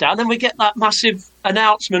sits down. Then we get that massive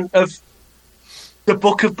announcement of the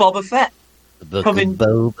Book of Boba Fett coming.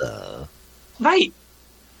 Boba, mate.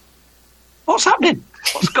 What's happening?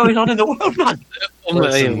 What's going on in the world, man?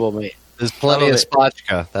 Unbelievable, mate. There's plenty of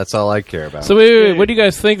spotchka. That's all I care about. So wait, what do you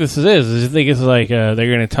guys think this is? Do you think it's like they're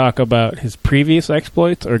going to talk about his previous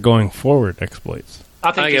exploits or going forward exploits?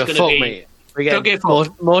 I think it's going to be We get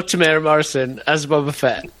more Tamara Morrison as Boba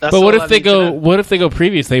Fett. That's but what if they go? What if they go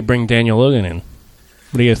previous? They bring Daniel Logan in.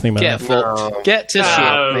 What do you guys think about that? Fucked. Get to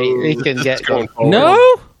shit, mate. He can get going.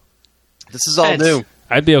 No, this is all new.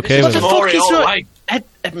 I'd be okay with it. What the fuck is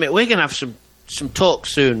Ed, mate, we're gonna have some talk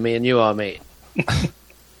soon. Me and you are, mate.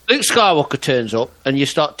 Luke Skywalker turns up and you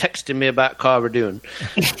start texting me about Cara Dune.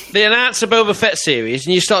 They announce a Boba Fett series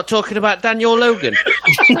and you start talking about Daniel Logan.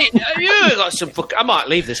 You got some fucking... I might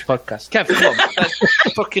leave this podcast. Kev, come on.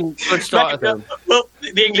 That's fucking good start. Well,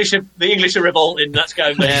 the English are revolting. Let's go.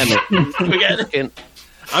 Yeah, mate.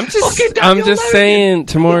 I'm just saying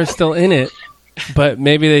Tamara's still in it, but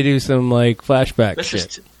maybe they do some like flashback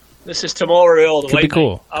shit. This is Tamora all the way. Could be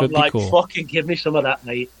cool. I'm like, fucking give me some of that,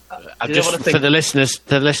 mate. For the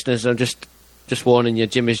listeners, I'm just warning you.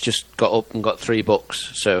 Jimmy's just got up and got 3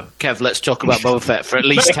 books. So, Kev, let's talk about Boba Fett for at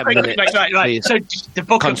least 10 minutes. Right. So, the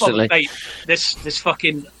book constantly. Of Boba Fett, this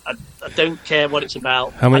fucking, I don't care what it's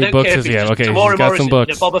about. How many books is he have? Okay, he's got some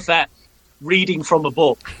books. Boba Fett reading from a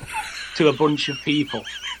book to a bunch of people.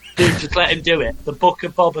 Dude, just let him do it. The Book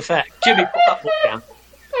of Boba Fett. Jimmy, put that book down.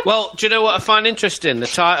 Well, do you know what I find interesting? The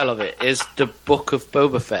title of it is The Book of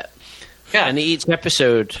Boba Fett. Yeah. And each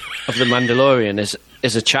episode of The Mandalorian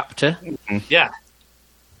is a chapter. Mm-hmm. Yeah.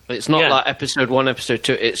 It's not like episode 1, episode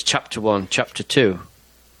 2. It's chapter 1, chapter 2.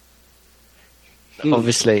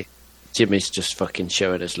 Obviously, Jimmy's just fucking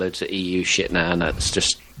showing us loads of EU shit now, and that's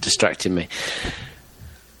just distracting me.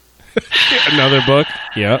 Another book?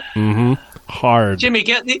 Yeah. Mm-hmm. Hard. Jimmy,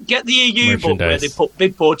 get the EU book where they put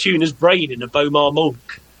Bib Fortuna's brain in a Bomar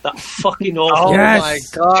monk. That fucking awful. Oh my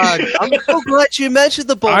god! I'm so glad you mentioned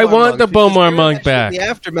the Bomar. I want the Bomar monk back. The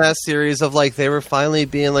Aftermath series of like they were finally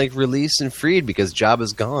being like released and freed because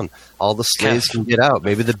Jabba's gone. All the slaves can get out.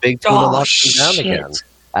 Maybe the big tuna locks them down again.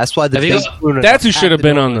 That's why the big tuna. That's who should have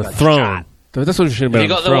been on the throne. That's what should have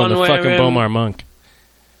been on the throne. The fucking Bomar monk.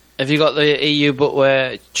 Have you got the EU book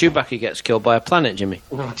where Chewbacca gets killed by a planet, Jimmy?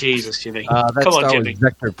 Oh Jesus, Jimmy! Come on, Jimmy.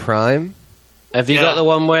 Vector Prime. Have you got the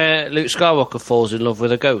one where Luke Skywalker falls in love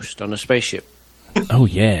with a ghost on a spaceship? Oh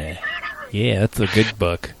yeah, that's a good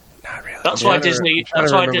book. Not really. That's why Disney.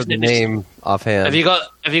 That's why Disney. The name offhand. Have you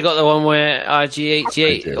got the one where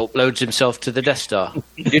IG-88 uploads himself to the Death Star?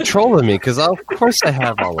 You're trolling me because of course I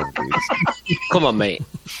have all of these. Come on, mate.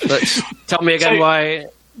 Tell me again why.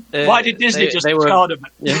 Why did Disney just discard them?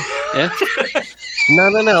 Yeah.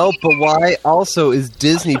 No. But why also is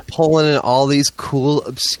Disney pulling in all these cool,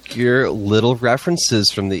 obscure little references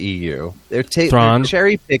from the EU? They're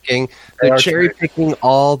cherry picking. They're cherry picking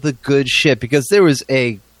all the good shit because there was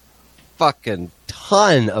a fucking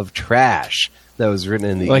ton of trash that was written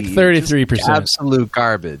in the EU. Like 33%. Absolute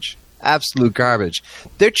garbage. Absolute garbage.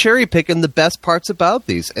 They're cherry picking the best parts about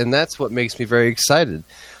these, and that's what makes me very excited.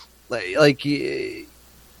 Like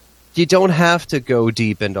you don't have to go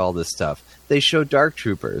deep into all this stuff. They show Dark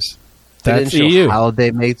Troopers. They That's didn't show EU. how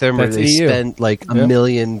they make them, That's or they EU. spent like a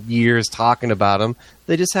million years talking about them.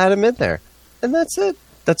 They just had them in there, and that's it.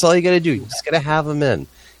 That's all you got to do. You just got to have them in.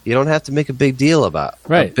 You don't have to make a big deal about.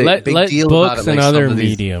 Right. Big Let deal books about it, and like other some of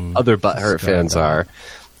these medium other butthurt fans are.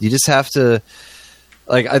 You just have to.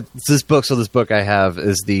 This book I have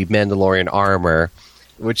is the Mandalorian Armor,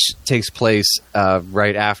 which takes place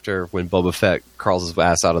right after when Boba Fett crawls his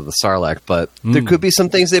ass out of the Sarlacc. But there could be some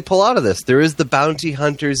things they pull out of this. There is the Bounty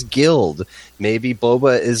Hunters Guild. Maybe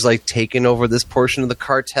Boba is like taking over this portion of the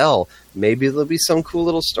cartel. Maybe there'll be some cool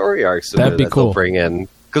little story arcs That'd be cool. they'll bring in.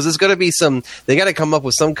 Because there's going to be some... They got to come up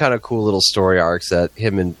with some kind of cool little story arcs that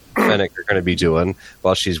him and Fennec are going to be doing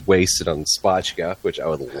while she's wasted on Spotchka, which I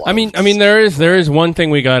would love. I mean, there is one thing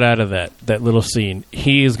we got out of that little scene.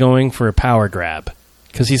 He is going for a power grab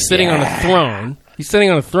because he's sitting on a throne. He's sitting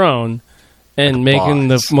on a throne and making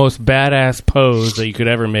the most badass pose that you could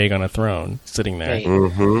ever make on a throne, sitting there.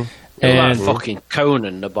 Hey, and like fucking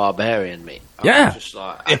Conan the Barbarian, mate. Yeah. Just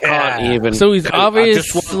like, I can't even. So he's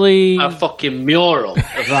obviously a fucking mural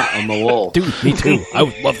of that on the wall. Dude, me too. I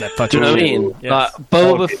would love that fucking. Do you know what I mean? Yes. Like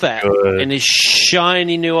Boba Fett in his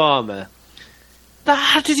shiny new armor.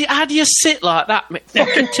 How do you sit like that, mate?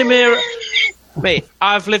 Fucking Tamara. Mate,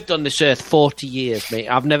 I've lived on this earth 40 years, mate.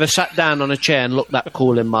 I've never sat down on a chair and looked that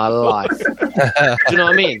cool in my life. Do you know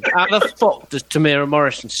what I mean? How the fuck does Tamara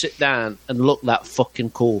Morrison sit down and look that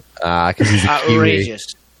fucking cool? Because he's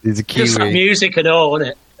outrageous. He's a Kiwi. Just that music and all,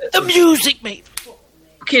 isn't it? The music, mate.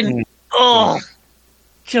 Fucking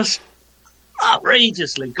just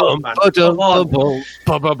outrageously good, man.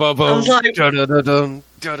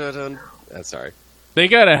 Sorry. They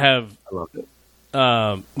gotta have. I love it.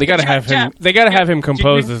 They gotta have him. They gotta have him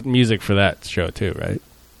compose the music for that show too, right?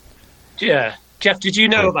 Yeah, Jeff. Did you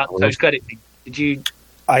know about the post-credit thing? Did you?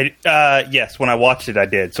 Yes, when I watched it, I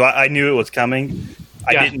did. So I knew it was coming.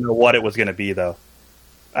 I didn't know what it was going to be, though.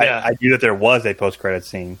 I knew that there was a post-credit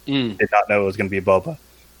scene. Did not know it was going to be Boba.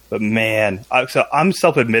 But man, so I'm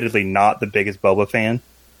self-admittedly not the biggest Boba fan.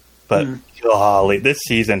 But golly, this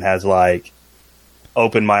season has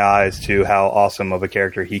opened my eyes to how awesome of a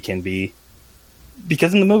character he can be.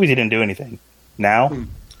 Because in the movies he didn't do anything. Now,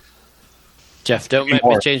 Jeff, don't make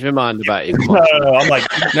me change my mind about you. No,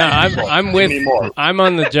 I'm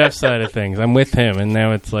on the Jeff side of things. I'm with him, and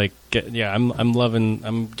now it's I'm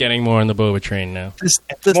getting more on the Boba train now.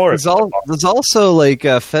 There's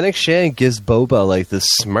also Fennec Shand gives Boba this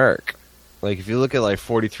smirk. If you look at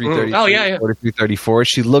 43-33, 43-34,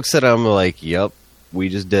 she looks at him yep, we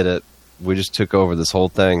just did it. We just took over this whole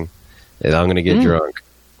thing, and I'm going to get drunk.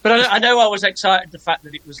 But I know I was excited the fact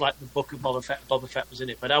that it was the book of Boba Fett was in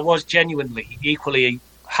it, but I was genuinely equally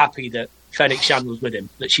happy that Fennec Shand was with him,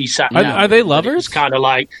 that she sat down. Are they lovers? Kind of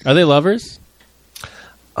Are they lovers?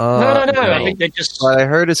 No. I think they just... But I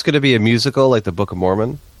heard it's going to be a musical like the Book of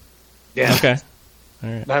Mormon. Yeah. Okay. All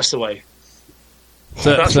right. That's the way.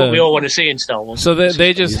 That's what we all want to see in Star Wars. So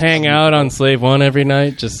they just hang out on Slave One every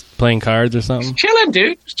night, just playing cards or something? Just chilling,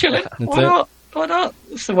 dude. Just chilling. Why not?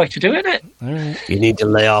 That's the way to do it, isn't it? All right. You need to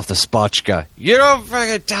lay off the spotchka. You don't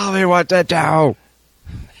fucking tell me what to do.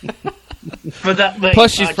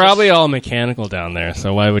 Plus, she's probably all mechanical down there,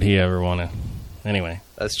 so why would he ever want to? Anyway.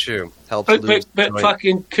 That's true. But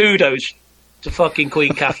fucking kudos to fucking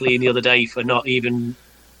Queen Kathleen the other day for not even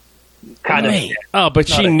kind of... Oh, but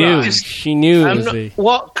she knew. She knew.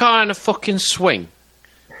 What kind of fucking swing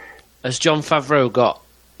has Jon Favreau got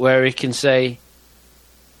where he can say...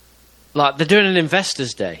 they're doing an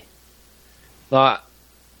investors' day. How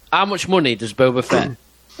much money does Boba Fett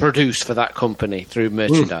produce for that company through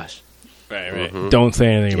merchandise? Right. Mm-hmm. Don't say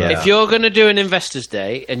anything about it. If you're going to do an investors'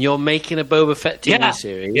 day and you're making a Boba Fett TV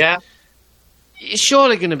series, it's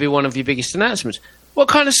surely going to be one of your biggest announcements. What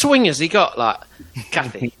kind of swing has he got?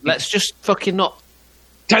 Kathy, let's just fucking not...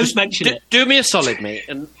 Don't mention it. Do me a solid, mate,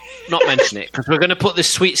 and not mention it, because we're going to put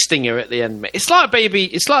this sweet stinger at the end, mate. It's like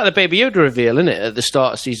the Baby Yoda reveal, isn't it? At the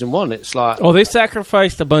start of season 1, it's like... Oh, they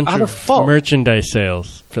sacrificed a bunch of merchandise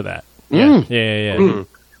sales for that. Yeah. Mm.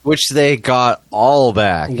 Which they got all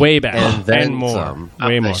back. Way back. And then more. some.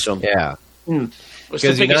 Way more. Yeah.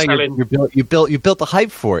 Because you built the hype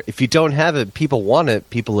for it. If you don't have it, people want it.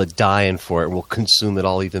 People are dying for it and will consume it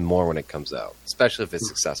all even more when it comes out, especially if it's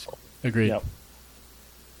successful. Agreed. Yep.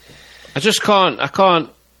 I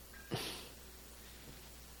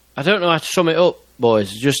don't know how to sum it up,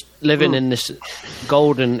 boys. Just living in this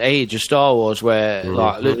golden age of Star Wars where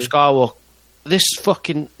Luke Skywalker, this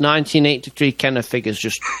fucking 1983 Kenner figure's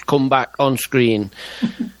just come back on screen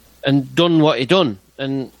and done what he done.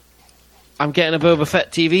 And I'm getting a Boba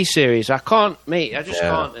Fett TV series. I can't, mate. I just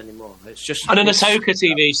can't anymore. It's just... And an Ahsoka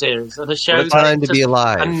TV series. And a show... What a time to be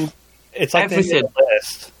alive. And it's like they made a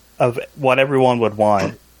list of what everyone would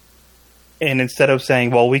want. And instead of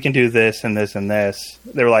saying, well, we can do this and this and this,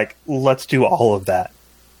 they were like, let's do all of that.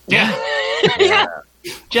 Yeah.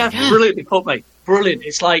 Jeff, brilliantly put, mate. Brilliant.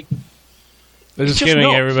 It's like... They're just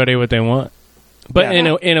giving everybody what they want. But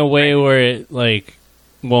in a way where it,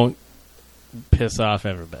 won't piss off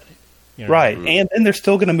everybody. You know? Right. And then they're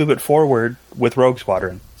still going to move it forward with Rogue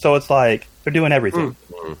Squadron. So it's like, they're doing everything.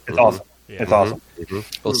 It's awesome. Yeah. It's awesome.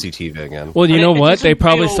 We'll see TV again. Well, you know what? They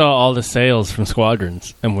probably saw all the sales from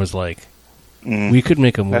Squadrons and was like, we could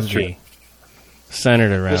make a movie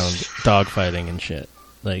centered around dogfighting and shit.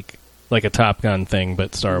 Like a Top Gun thing,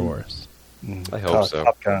 but Star Wars. I hope so.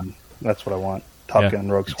 Top Gun. That's what I want. Top Gun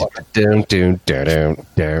Rogue Squadron.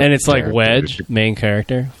 And it's like Wedge, main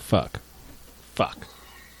character. Fuck.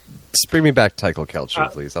 Just bring me back Tycho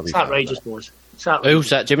Keltner, please. It's outrageous, boys. Who's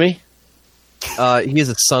that, Jimmy? He is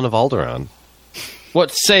a son of Alderaan.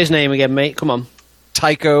 Say his name again, mate. Come on.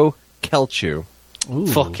 Tycho Keltner. Ooh.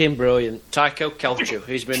 Fucking brilliant. Tycho Keltner.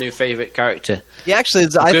 He's my new favourite character. He actually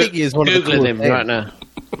is, I think he is one of the Googling him right now.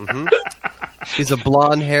 He's a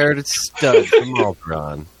blonde-haired stud from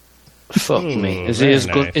Alderaan. Fuck me. Is he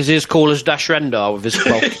as cool as Dash Rendar with his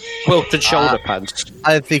quilted shoulder pads?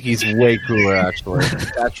 I think he's way cooler, actually.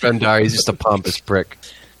 Dash Rendar, he's just a pompous prick.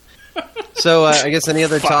 So, I guess any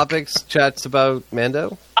other topics, chats about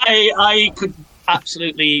Mando? I could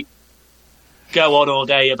absolutely go on all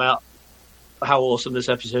day about how awesome this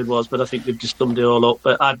episode was, but I think we've just summed it all up.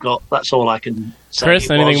 But that's all I can say. Chris,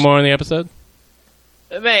 anything more on the episode?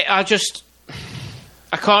 Mate, I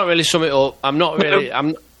can't really sum it up. I'm not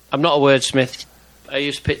a wordsmith. I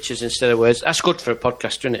use pictures instead of words. That's good for a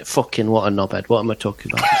podcast, isn't it? Fucking what a knobhead. What am I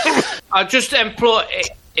talking about? I just implore,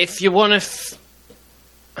 if you want to...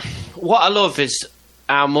 what I love is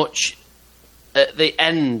how much at the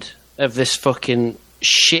end of this fucking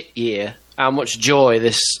shit year, how much joy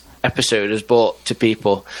this episode has brought to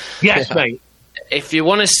people. Yes, mate. If you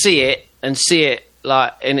want to see it and see it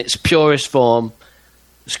like in its purest form,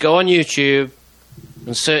 just go on YouTube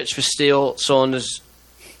and search for Steel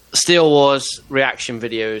Wars reaction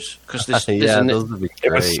videos, because those would be great.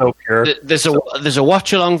 It was so pure. There's a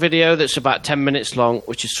watch along video that's about 10 minutes long,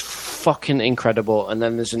 which is fucking incredible, and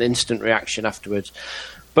then there's an instant reaction afterwards.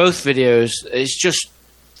 Both videos, it's just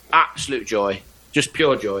absolute joy, just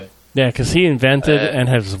pure joy. Yeah, because he invented and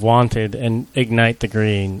has wanted and Ignite the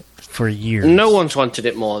Green for years. No one's wanted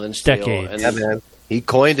it more than Steel. Decades. Yeah, man. He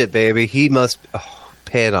coined it, baby. He must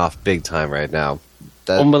paying off big time right now.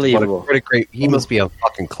 Unbelievable. What a great. He must be on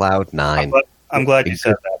fucking cloud 9. I'm glad you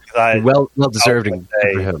said that, because well deserved.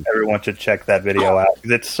 Everyone should check that video out,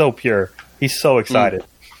 because it's so pure. He's so excited.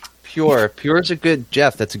 Pure is a good,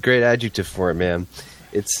 Jeff. That's a great adjective for it, man.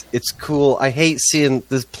 It's cool. I hate seeing.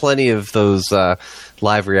 There's plenty of those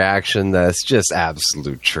live reaction that's just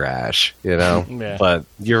absolute trash, you know. Yeah. But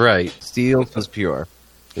you're right. Steel was pure.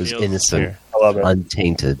 It was innocent. Pure. I love it.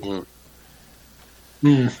 Untainted.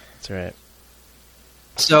 That's right.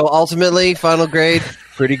 So ultimately, final grade,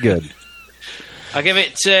 pretty good. I give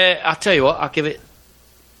it. I'll tell you what. I'll give it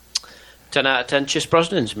 10 out of 10. Chis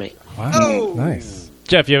Brosnans, mate. Wow, nice.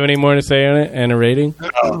 Jeff, you have any more to say on it and a rating?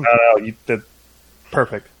 No, you did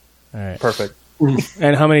perfect. All right, Perfect.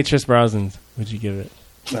 And how many Chis Brosnans would you give it?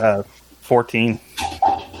 14.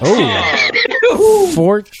 Oh,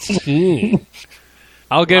 14.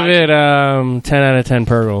 I'll give it 10 out of 10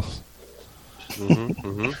 Purgles.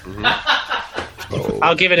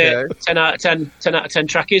 I'll give it a 10 out of 10. 10 out of 10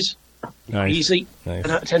 trackies. Nice. Easy. Nice.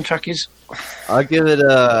 10 out of 10 trackies. I'll give it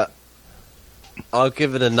a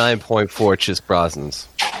 9.4 Chis Brosnans.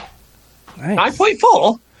 Nice.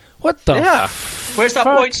 9.4? What the? Yeah. Where's that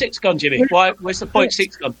Fuck. 0.6 gone, Jimmy? Where's the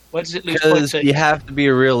 0.6 gone? Where does it lose Because 0.6? you have to be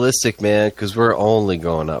realistic, man, because we're only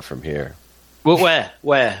going up from here. Well,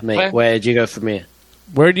 where, mate? Where do you go from here?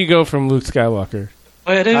 Where do you go from Luke Skywalker?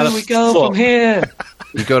 Where How do the we go fuck? from here?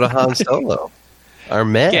 You go to Han Solo. Our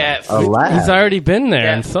man. Yeah, our lad. He's already been there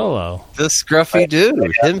Yeah. in Solo. The scruffy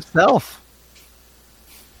dude himself.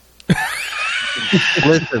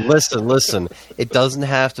 Listen. It doesn't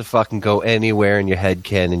have to fucking go anywhere in your head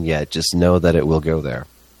canon yet. Just know that it will go there.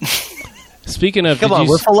 Speaking of, Come on,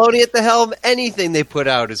 with Filoni at the helm, anything they put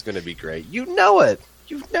out is going to be great. You know it.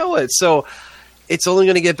 So it's only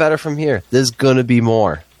going to get better from here. There's going to be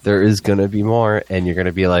more. There is going to be more, and you're going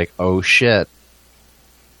to be like, oh shit.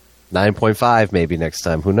 9.5 maybe next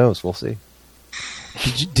time. Who knows? We'll see.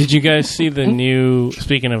 Did you guys see the new?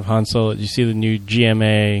 Speaking of Han Solo, did you see the new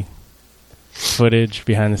GMA footage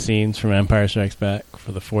behind the scenes from Empire Strikes Back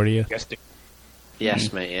for the 40th?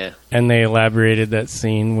 Yes, mate. Yeah. And they elaborated that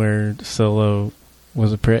scene where Solo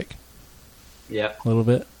was a prick Yeah. a little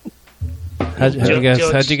bit. How'd you guys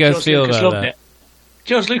feel Lucas about loved that? it.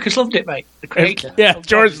 George Lucas loved it, mate. The creator. Yeah, of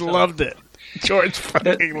George Star Wars. loved it. George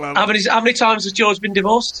fucking loved it. How many times has George been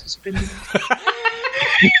divorced? It's been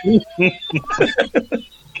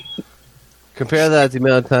Compare that to the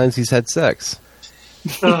amount of times he's had sex.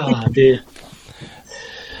 oh dear.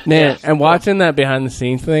 Man, and watching that behind the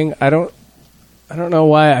scenes thing, I don't know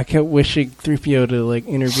why I kept wishing 3PO to like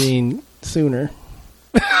intervene sooner.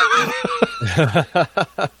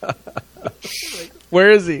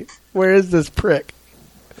 Where is he? Where is this prick?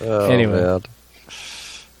 Oh, Anyway. man.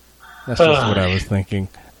 That's just what I was thinking.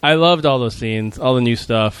 I loved all those scenes, all the new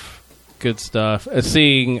stuff, good stuff.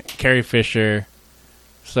 Seeing Carrie Fisher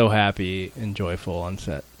so happy and joyful on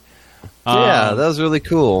set. Yeah, that was really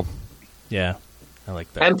cool. Yeah, I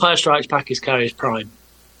like that. Empire Strikes Back is Carrie's prime.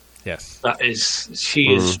 Yes.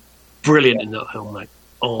 She is brilliant in that film, mate.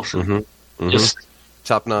 Awesome. Just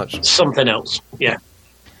Top notch. something else. Yeah.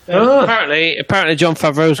 Apparently, Jon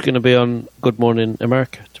Favreau's going to be on Good Morning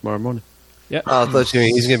America tomorrow morning. Yeah. I thought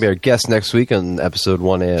he's going to be our guest next week on episode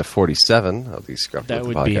 147 of the Scruff That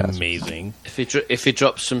would be amazing. If he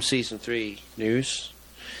drops some season 3 news,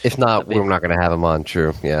 If not, we're not going to have him on.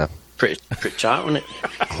 True, yeah. pretty chat, wouldn't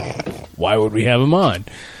it? Why would we have him on?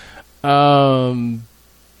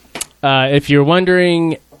 If you're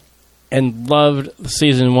wondering and loved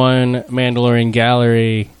season 1 Mandalorian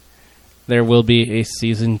Gallery, there will be a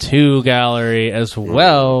season 2 gallery as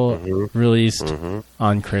well, released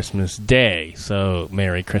on Christmas Day. So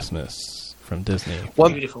Merry Christmas from Disney.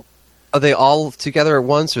 Beautiful. Are they all together at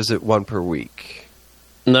once, or is it one per week?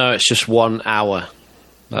 No, it's just 1 hour.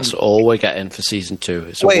 That's all we're getting for season 2.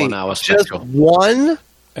 It's a 1 hour just special. one?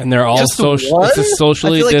 And they're all Just social. one? It's a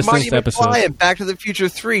socially I feel like distanced Marty McFly episode. and Back to the Future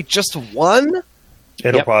 3, just one?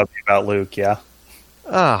 It'll probably be about Luke, yeah.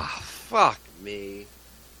 Fuck me.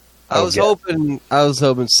 I was hoping,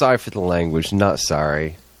 sorry for the language, not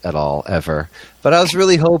sorry at all, ever. But I was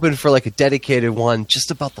really hoping for like a dedicated one just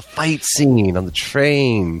about the fight scene on the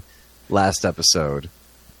train last episode.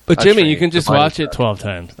 But Jimmy, you can just watch it 12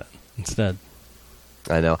 times then instead.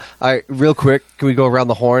 I know. All right, real quick, can we go around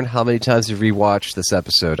the horn? How many times have you rewatched this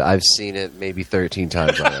episode? I've seen it maybe 13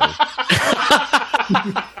 times already.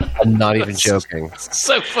 I'm not even joking.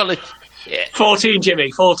 So funny. Yeah. 14,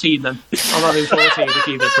 Jimmy. 14 then. I'm having 14 if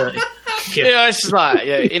you've got 30. Yeah, it's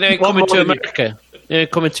like, coming to America.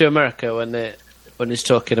 Coming to America when he's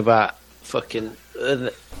talking about fucking...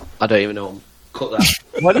 I don't even know. Cut that.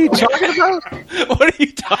 What are you talking about?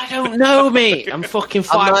 I don't know, mate. I'm fucking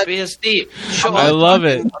 5 beers deep. I love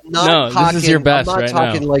it. This is your best right now. I'm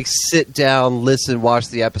not talking like sit down, listen, watch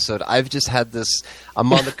the episode. I've just had this.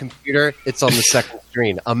 I'm on the computer. It's on the second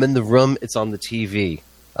screen. I'm in the room. It's on the TV.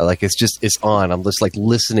 It's on. I'm just like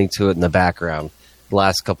listening to it in the background the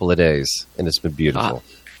last couple of days, and it's been beautiful.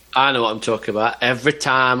 I know what I'm talking about. Every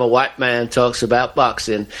time a white man talks about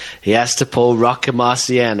boxing, he has to pull Rocky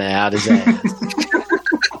Marciano out his ass.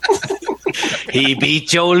 He beat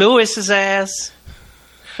Joe Louis's ass.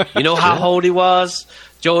 You know how old he was?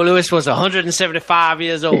 Joe Louis was 175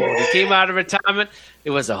 years old. He came out of retirement. He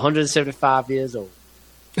was 175 years old.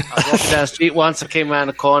 I walked down the street once. I came around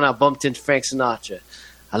the corner. I bumped into Frank Sinatra.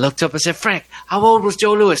 I looked up and said, "Frank, how old was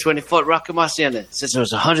Joe Louis when he fought Rocky Marciano?" He says he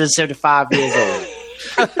was 175 years old.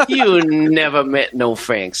 You never met no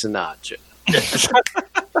Frank Sinatra.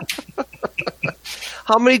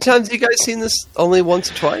 How many times have you guys seen this? Only once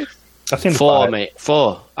or twice? I've seen 4, 5. mate.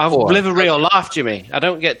 4. I live a real life, Jimmy. I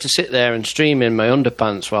don't get to sit there and stream in my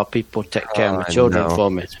underpants while people take care of my children for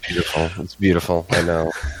me. It's beautiful. It's beautiful. I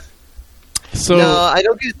know. So no, I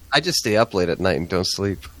don't get. I just stay up late at night and don't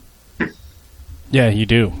sleep. Yeah, you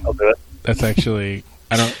do. I'll do it. That's actually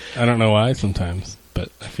I don't know why sometimes,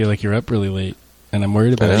 but I feel like you're up really late, and I'm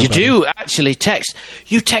worried about it. You do actually text.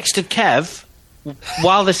 You texted Kev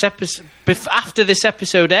while this episode, after this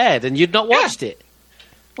episode aired, and you'd not watched it.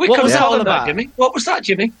 What was that all about, Jimmy? What was that,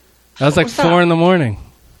 Jimmy? That was like 4 in the morning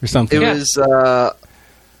or something. It was. What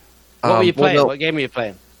were you playing? What game were you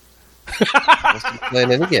playing? I wasn't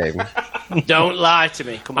playing any game. Don't lie to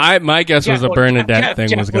me. Come on. My guess was a Bernadette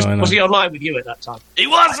thing was going on. Was he online with you at that time? He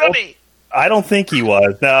was, wasn't he? I don't think he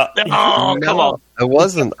was. No. Oh, come on. I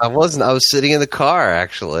wasn't. I was sitting in the car,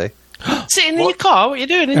 actually. Sitting in your car? What are you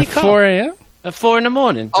doing in your car? 4 a.m.? At 4 in the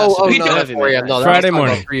morning? No, not 4 a.m. No, Friday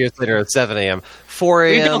morning. 3 years later at 7 a.m. 4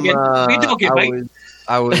 a.m.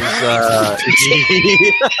 I was.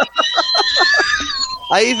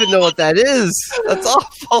 I even know what that is. That's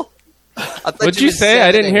awful. What'd you say?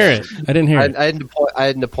 I didn't hear it. I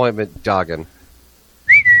had an appointment jogging.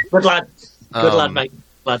 Good lad. Good lad, mate.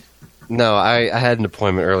 Lad. No, I had an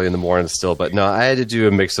appointment early in the morning still, but no, I had to do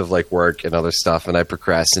a mix of like work and other stuff, and I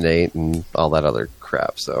procrastinate and all that other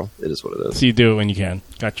crap. So it is what it is. So you do it when you can.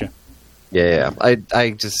 Gotcha. Yeah. I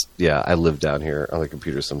live down here on the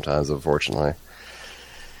computer sometimes, unfortunately.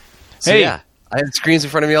 So, hey. Yeah, I have screens in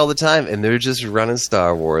front of me all the time, and they're just running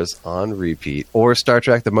Star Wars on repeat, or Star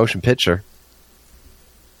Trek: The Motion Picture,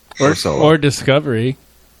 or Discovery,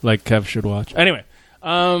 like Kev should watch. Anyway,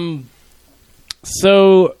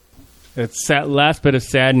 so it's last bit of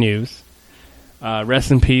sad news. Rest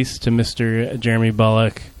in peace to Mr. Jeremy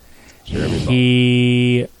Bulloch.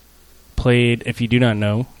 He played, if you do not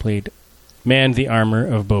know, Man the Armor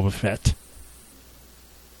of Boba Fett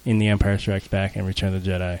in The Empire Strikes Back and Return of the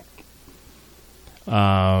Jedi.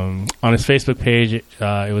 On his Facebook page, it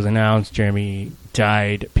was announced Jeremy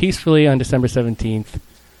died peacefully on December 17th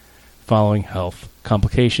following health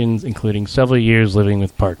complications, including several years living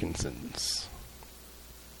with Parkinson's.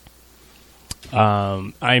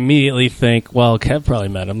 I immediately think, well, Kev probably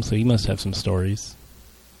met him, so he must have some stories.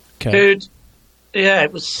 Kev. Dude, yeah,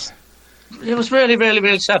 it was really, really,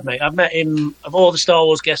 really sad, mate. I've met him, of all the Star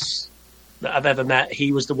Wars guests that I've ever met,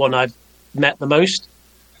 he was the one I've met the most.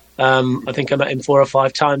 I think I met him 4 or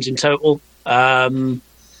 5 times in total. I've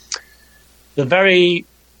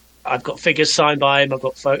got figures signed by him, I've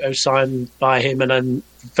got photos signed by him, and then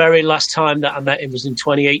the very last time that I met him was in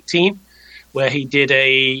 2018, where he did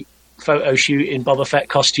a photo shoot in Boba Fett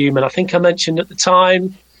costume, and I think I mentioned at the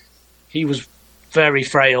time he was very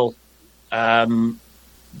frail,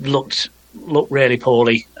 looked really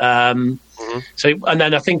poorly. So, and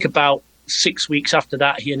then I think about 6 weeks after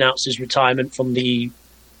that, he announced his retirement from the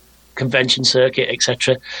convention circuit,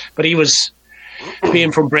 etc. But he was,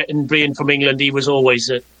 being from Britain, being from England, he was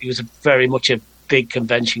very much a big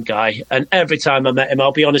convention guy. And every time I met him,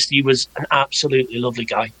 I'll be honest, he was an absolutely lovely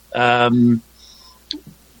guy.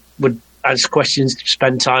 Would answer questions,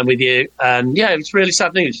 spend time with you. And yeah, it's really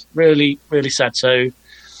sad news. Really, really sad. So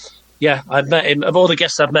yeah, I've met him. Of all the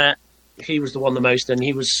guests I've met, he was the one the most, and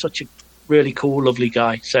he was such a really cool, lovely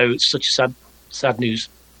guy. So it's such a sad news.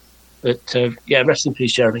 But yeah, rest in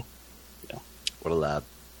peace, Jeremy. Yeah. What a lad.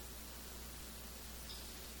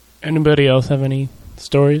 Anybody else have any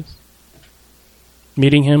stories?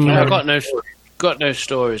 Meeting him? I've got no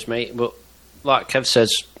stories, mate. But like Kev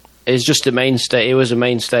says, he's just a mainstay. He was a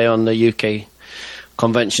mainstay on the UK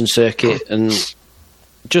convention circuit, and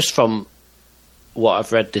just from what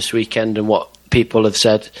I've read this weekend and what people have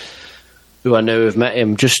said who I know have met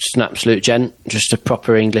him, just an absolute gent, just a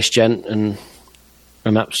proper English gent, and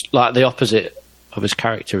like the opposite of his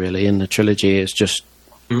character, really, in the trilogy is just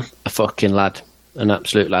a fucking lad, an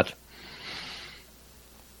absolute lad.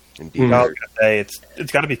 Indeed. I was gonna say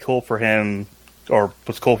it's got to be cool for him, or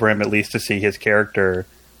was cool for him at least to see his character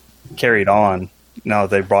carried on. Now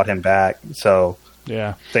they brought him back, so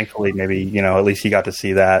yeah, thankfully maybe at least he got to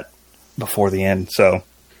see that before the end. So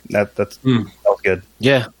that was good.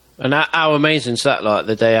 Yeah, and how amazing is that? Like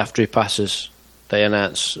the day after he passes, they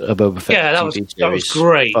announce a Boba Fett. Yeah, that was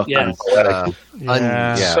great. Yeah.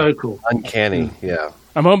 So cool, uncanny. Yeah,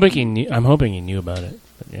 I'm hoping he knew about it.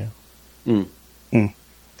 But yeah,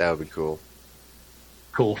 that would be cool.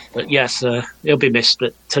 Cool, but yes, he'll be missed.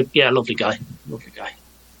 But yeah, lovely guy.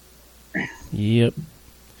 Yep.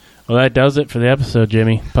 Well, that does it for the episode,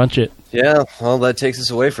 Jimmy. Punch it. Yeah, well, that takes us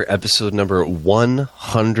away for episode number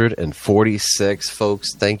 146.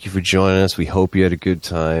 Folks, thank you for joining us. We hope you had a good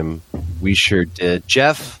time. We sure did.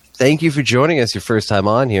 Jeff, thank you for joining us your first time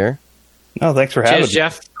on here. No, thanks for having me.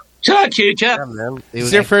 Jeff. Thank you, Jeff. Yeah, man.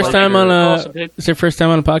 Is your first time on a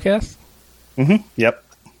podcast? Mm-hmm. Yep.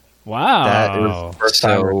 Wow.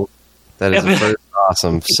 That is the first.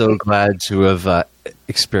 Awesome. So glad to have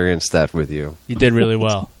experienced that with you. You did really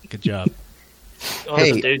well. Good job.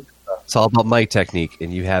 Hey, dude. It's all about mic technique,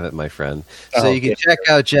 and you have it, my friend. So you can check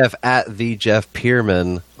out Jeff at the Jeff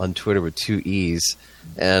Pearman on Twitter with 2 E's,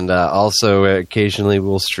 and also occasionally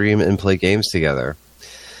we'll stream and play games together.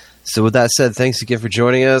 So with that said, thanks again for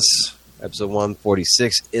joining us. Episode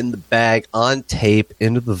 146 in the bag, on tape,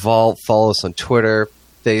 into the vault. Follow us on Twitter,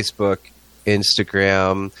 Facebook,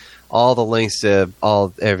 Instagram. All the links to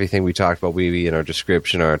everything we talked about will be in our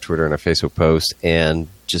description, our Twitter, and our Facebook post. And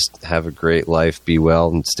just have a great life, be well,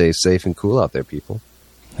 and stay safe and cool out there, people.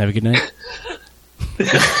 Have a good night.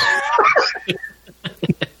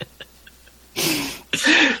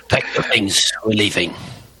 Pack your things. We're leaving.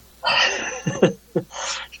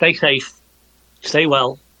 Stay safe. Stay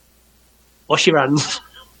well. Wash your hands.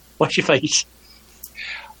 Wash your face.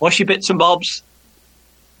 Wash your bits and bobs.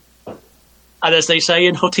 And as they say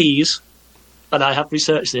in Huttese, and I have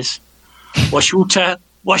researched this, washuta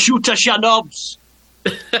shanobs.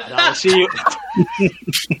 And I'll see you.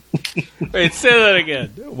 Wait, say that again.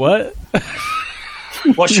 What?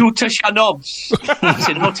 Washuta shanobs. It's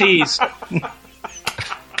in Huttese.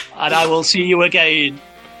 And I will see you again.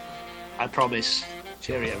 I promise.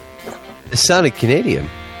 Cheerio. It sounded Canadian.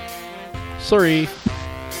 Sorry.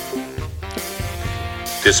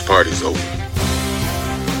 This party's over.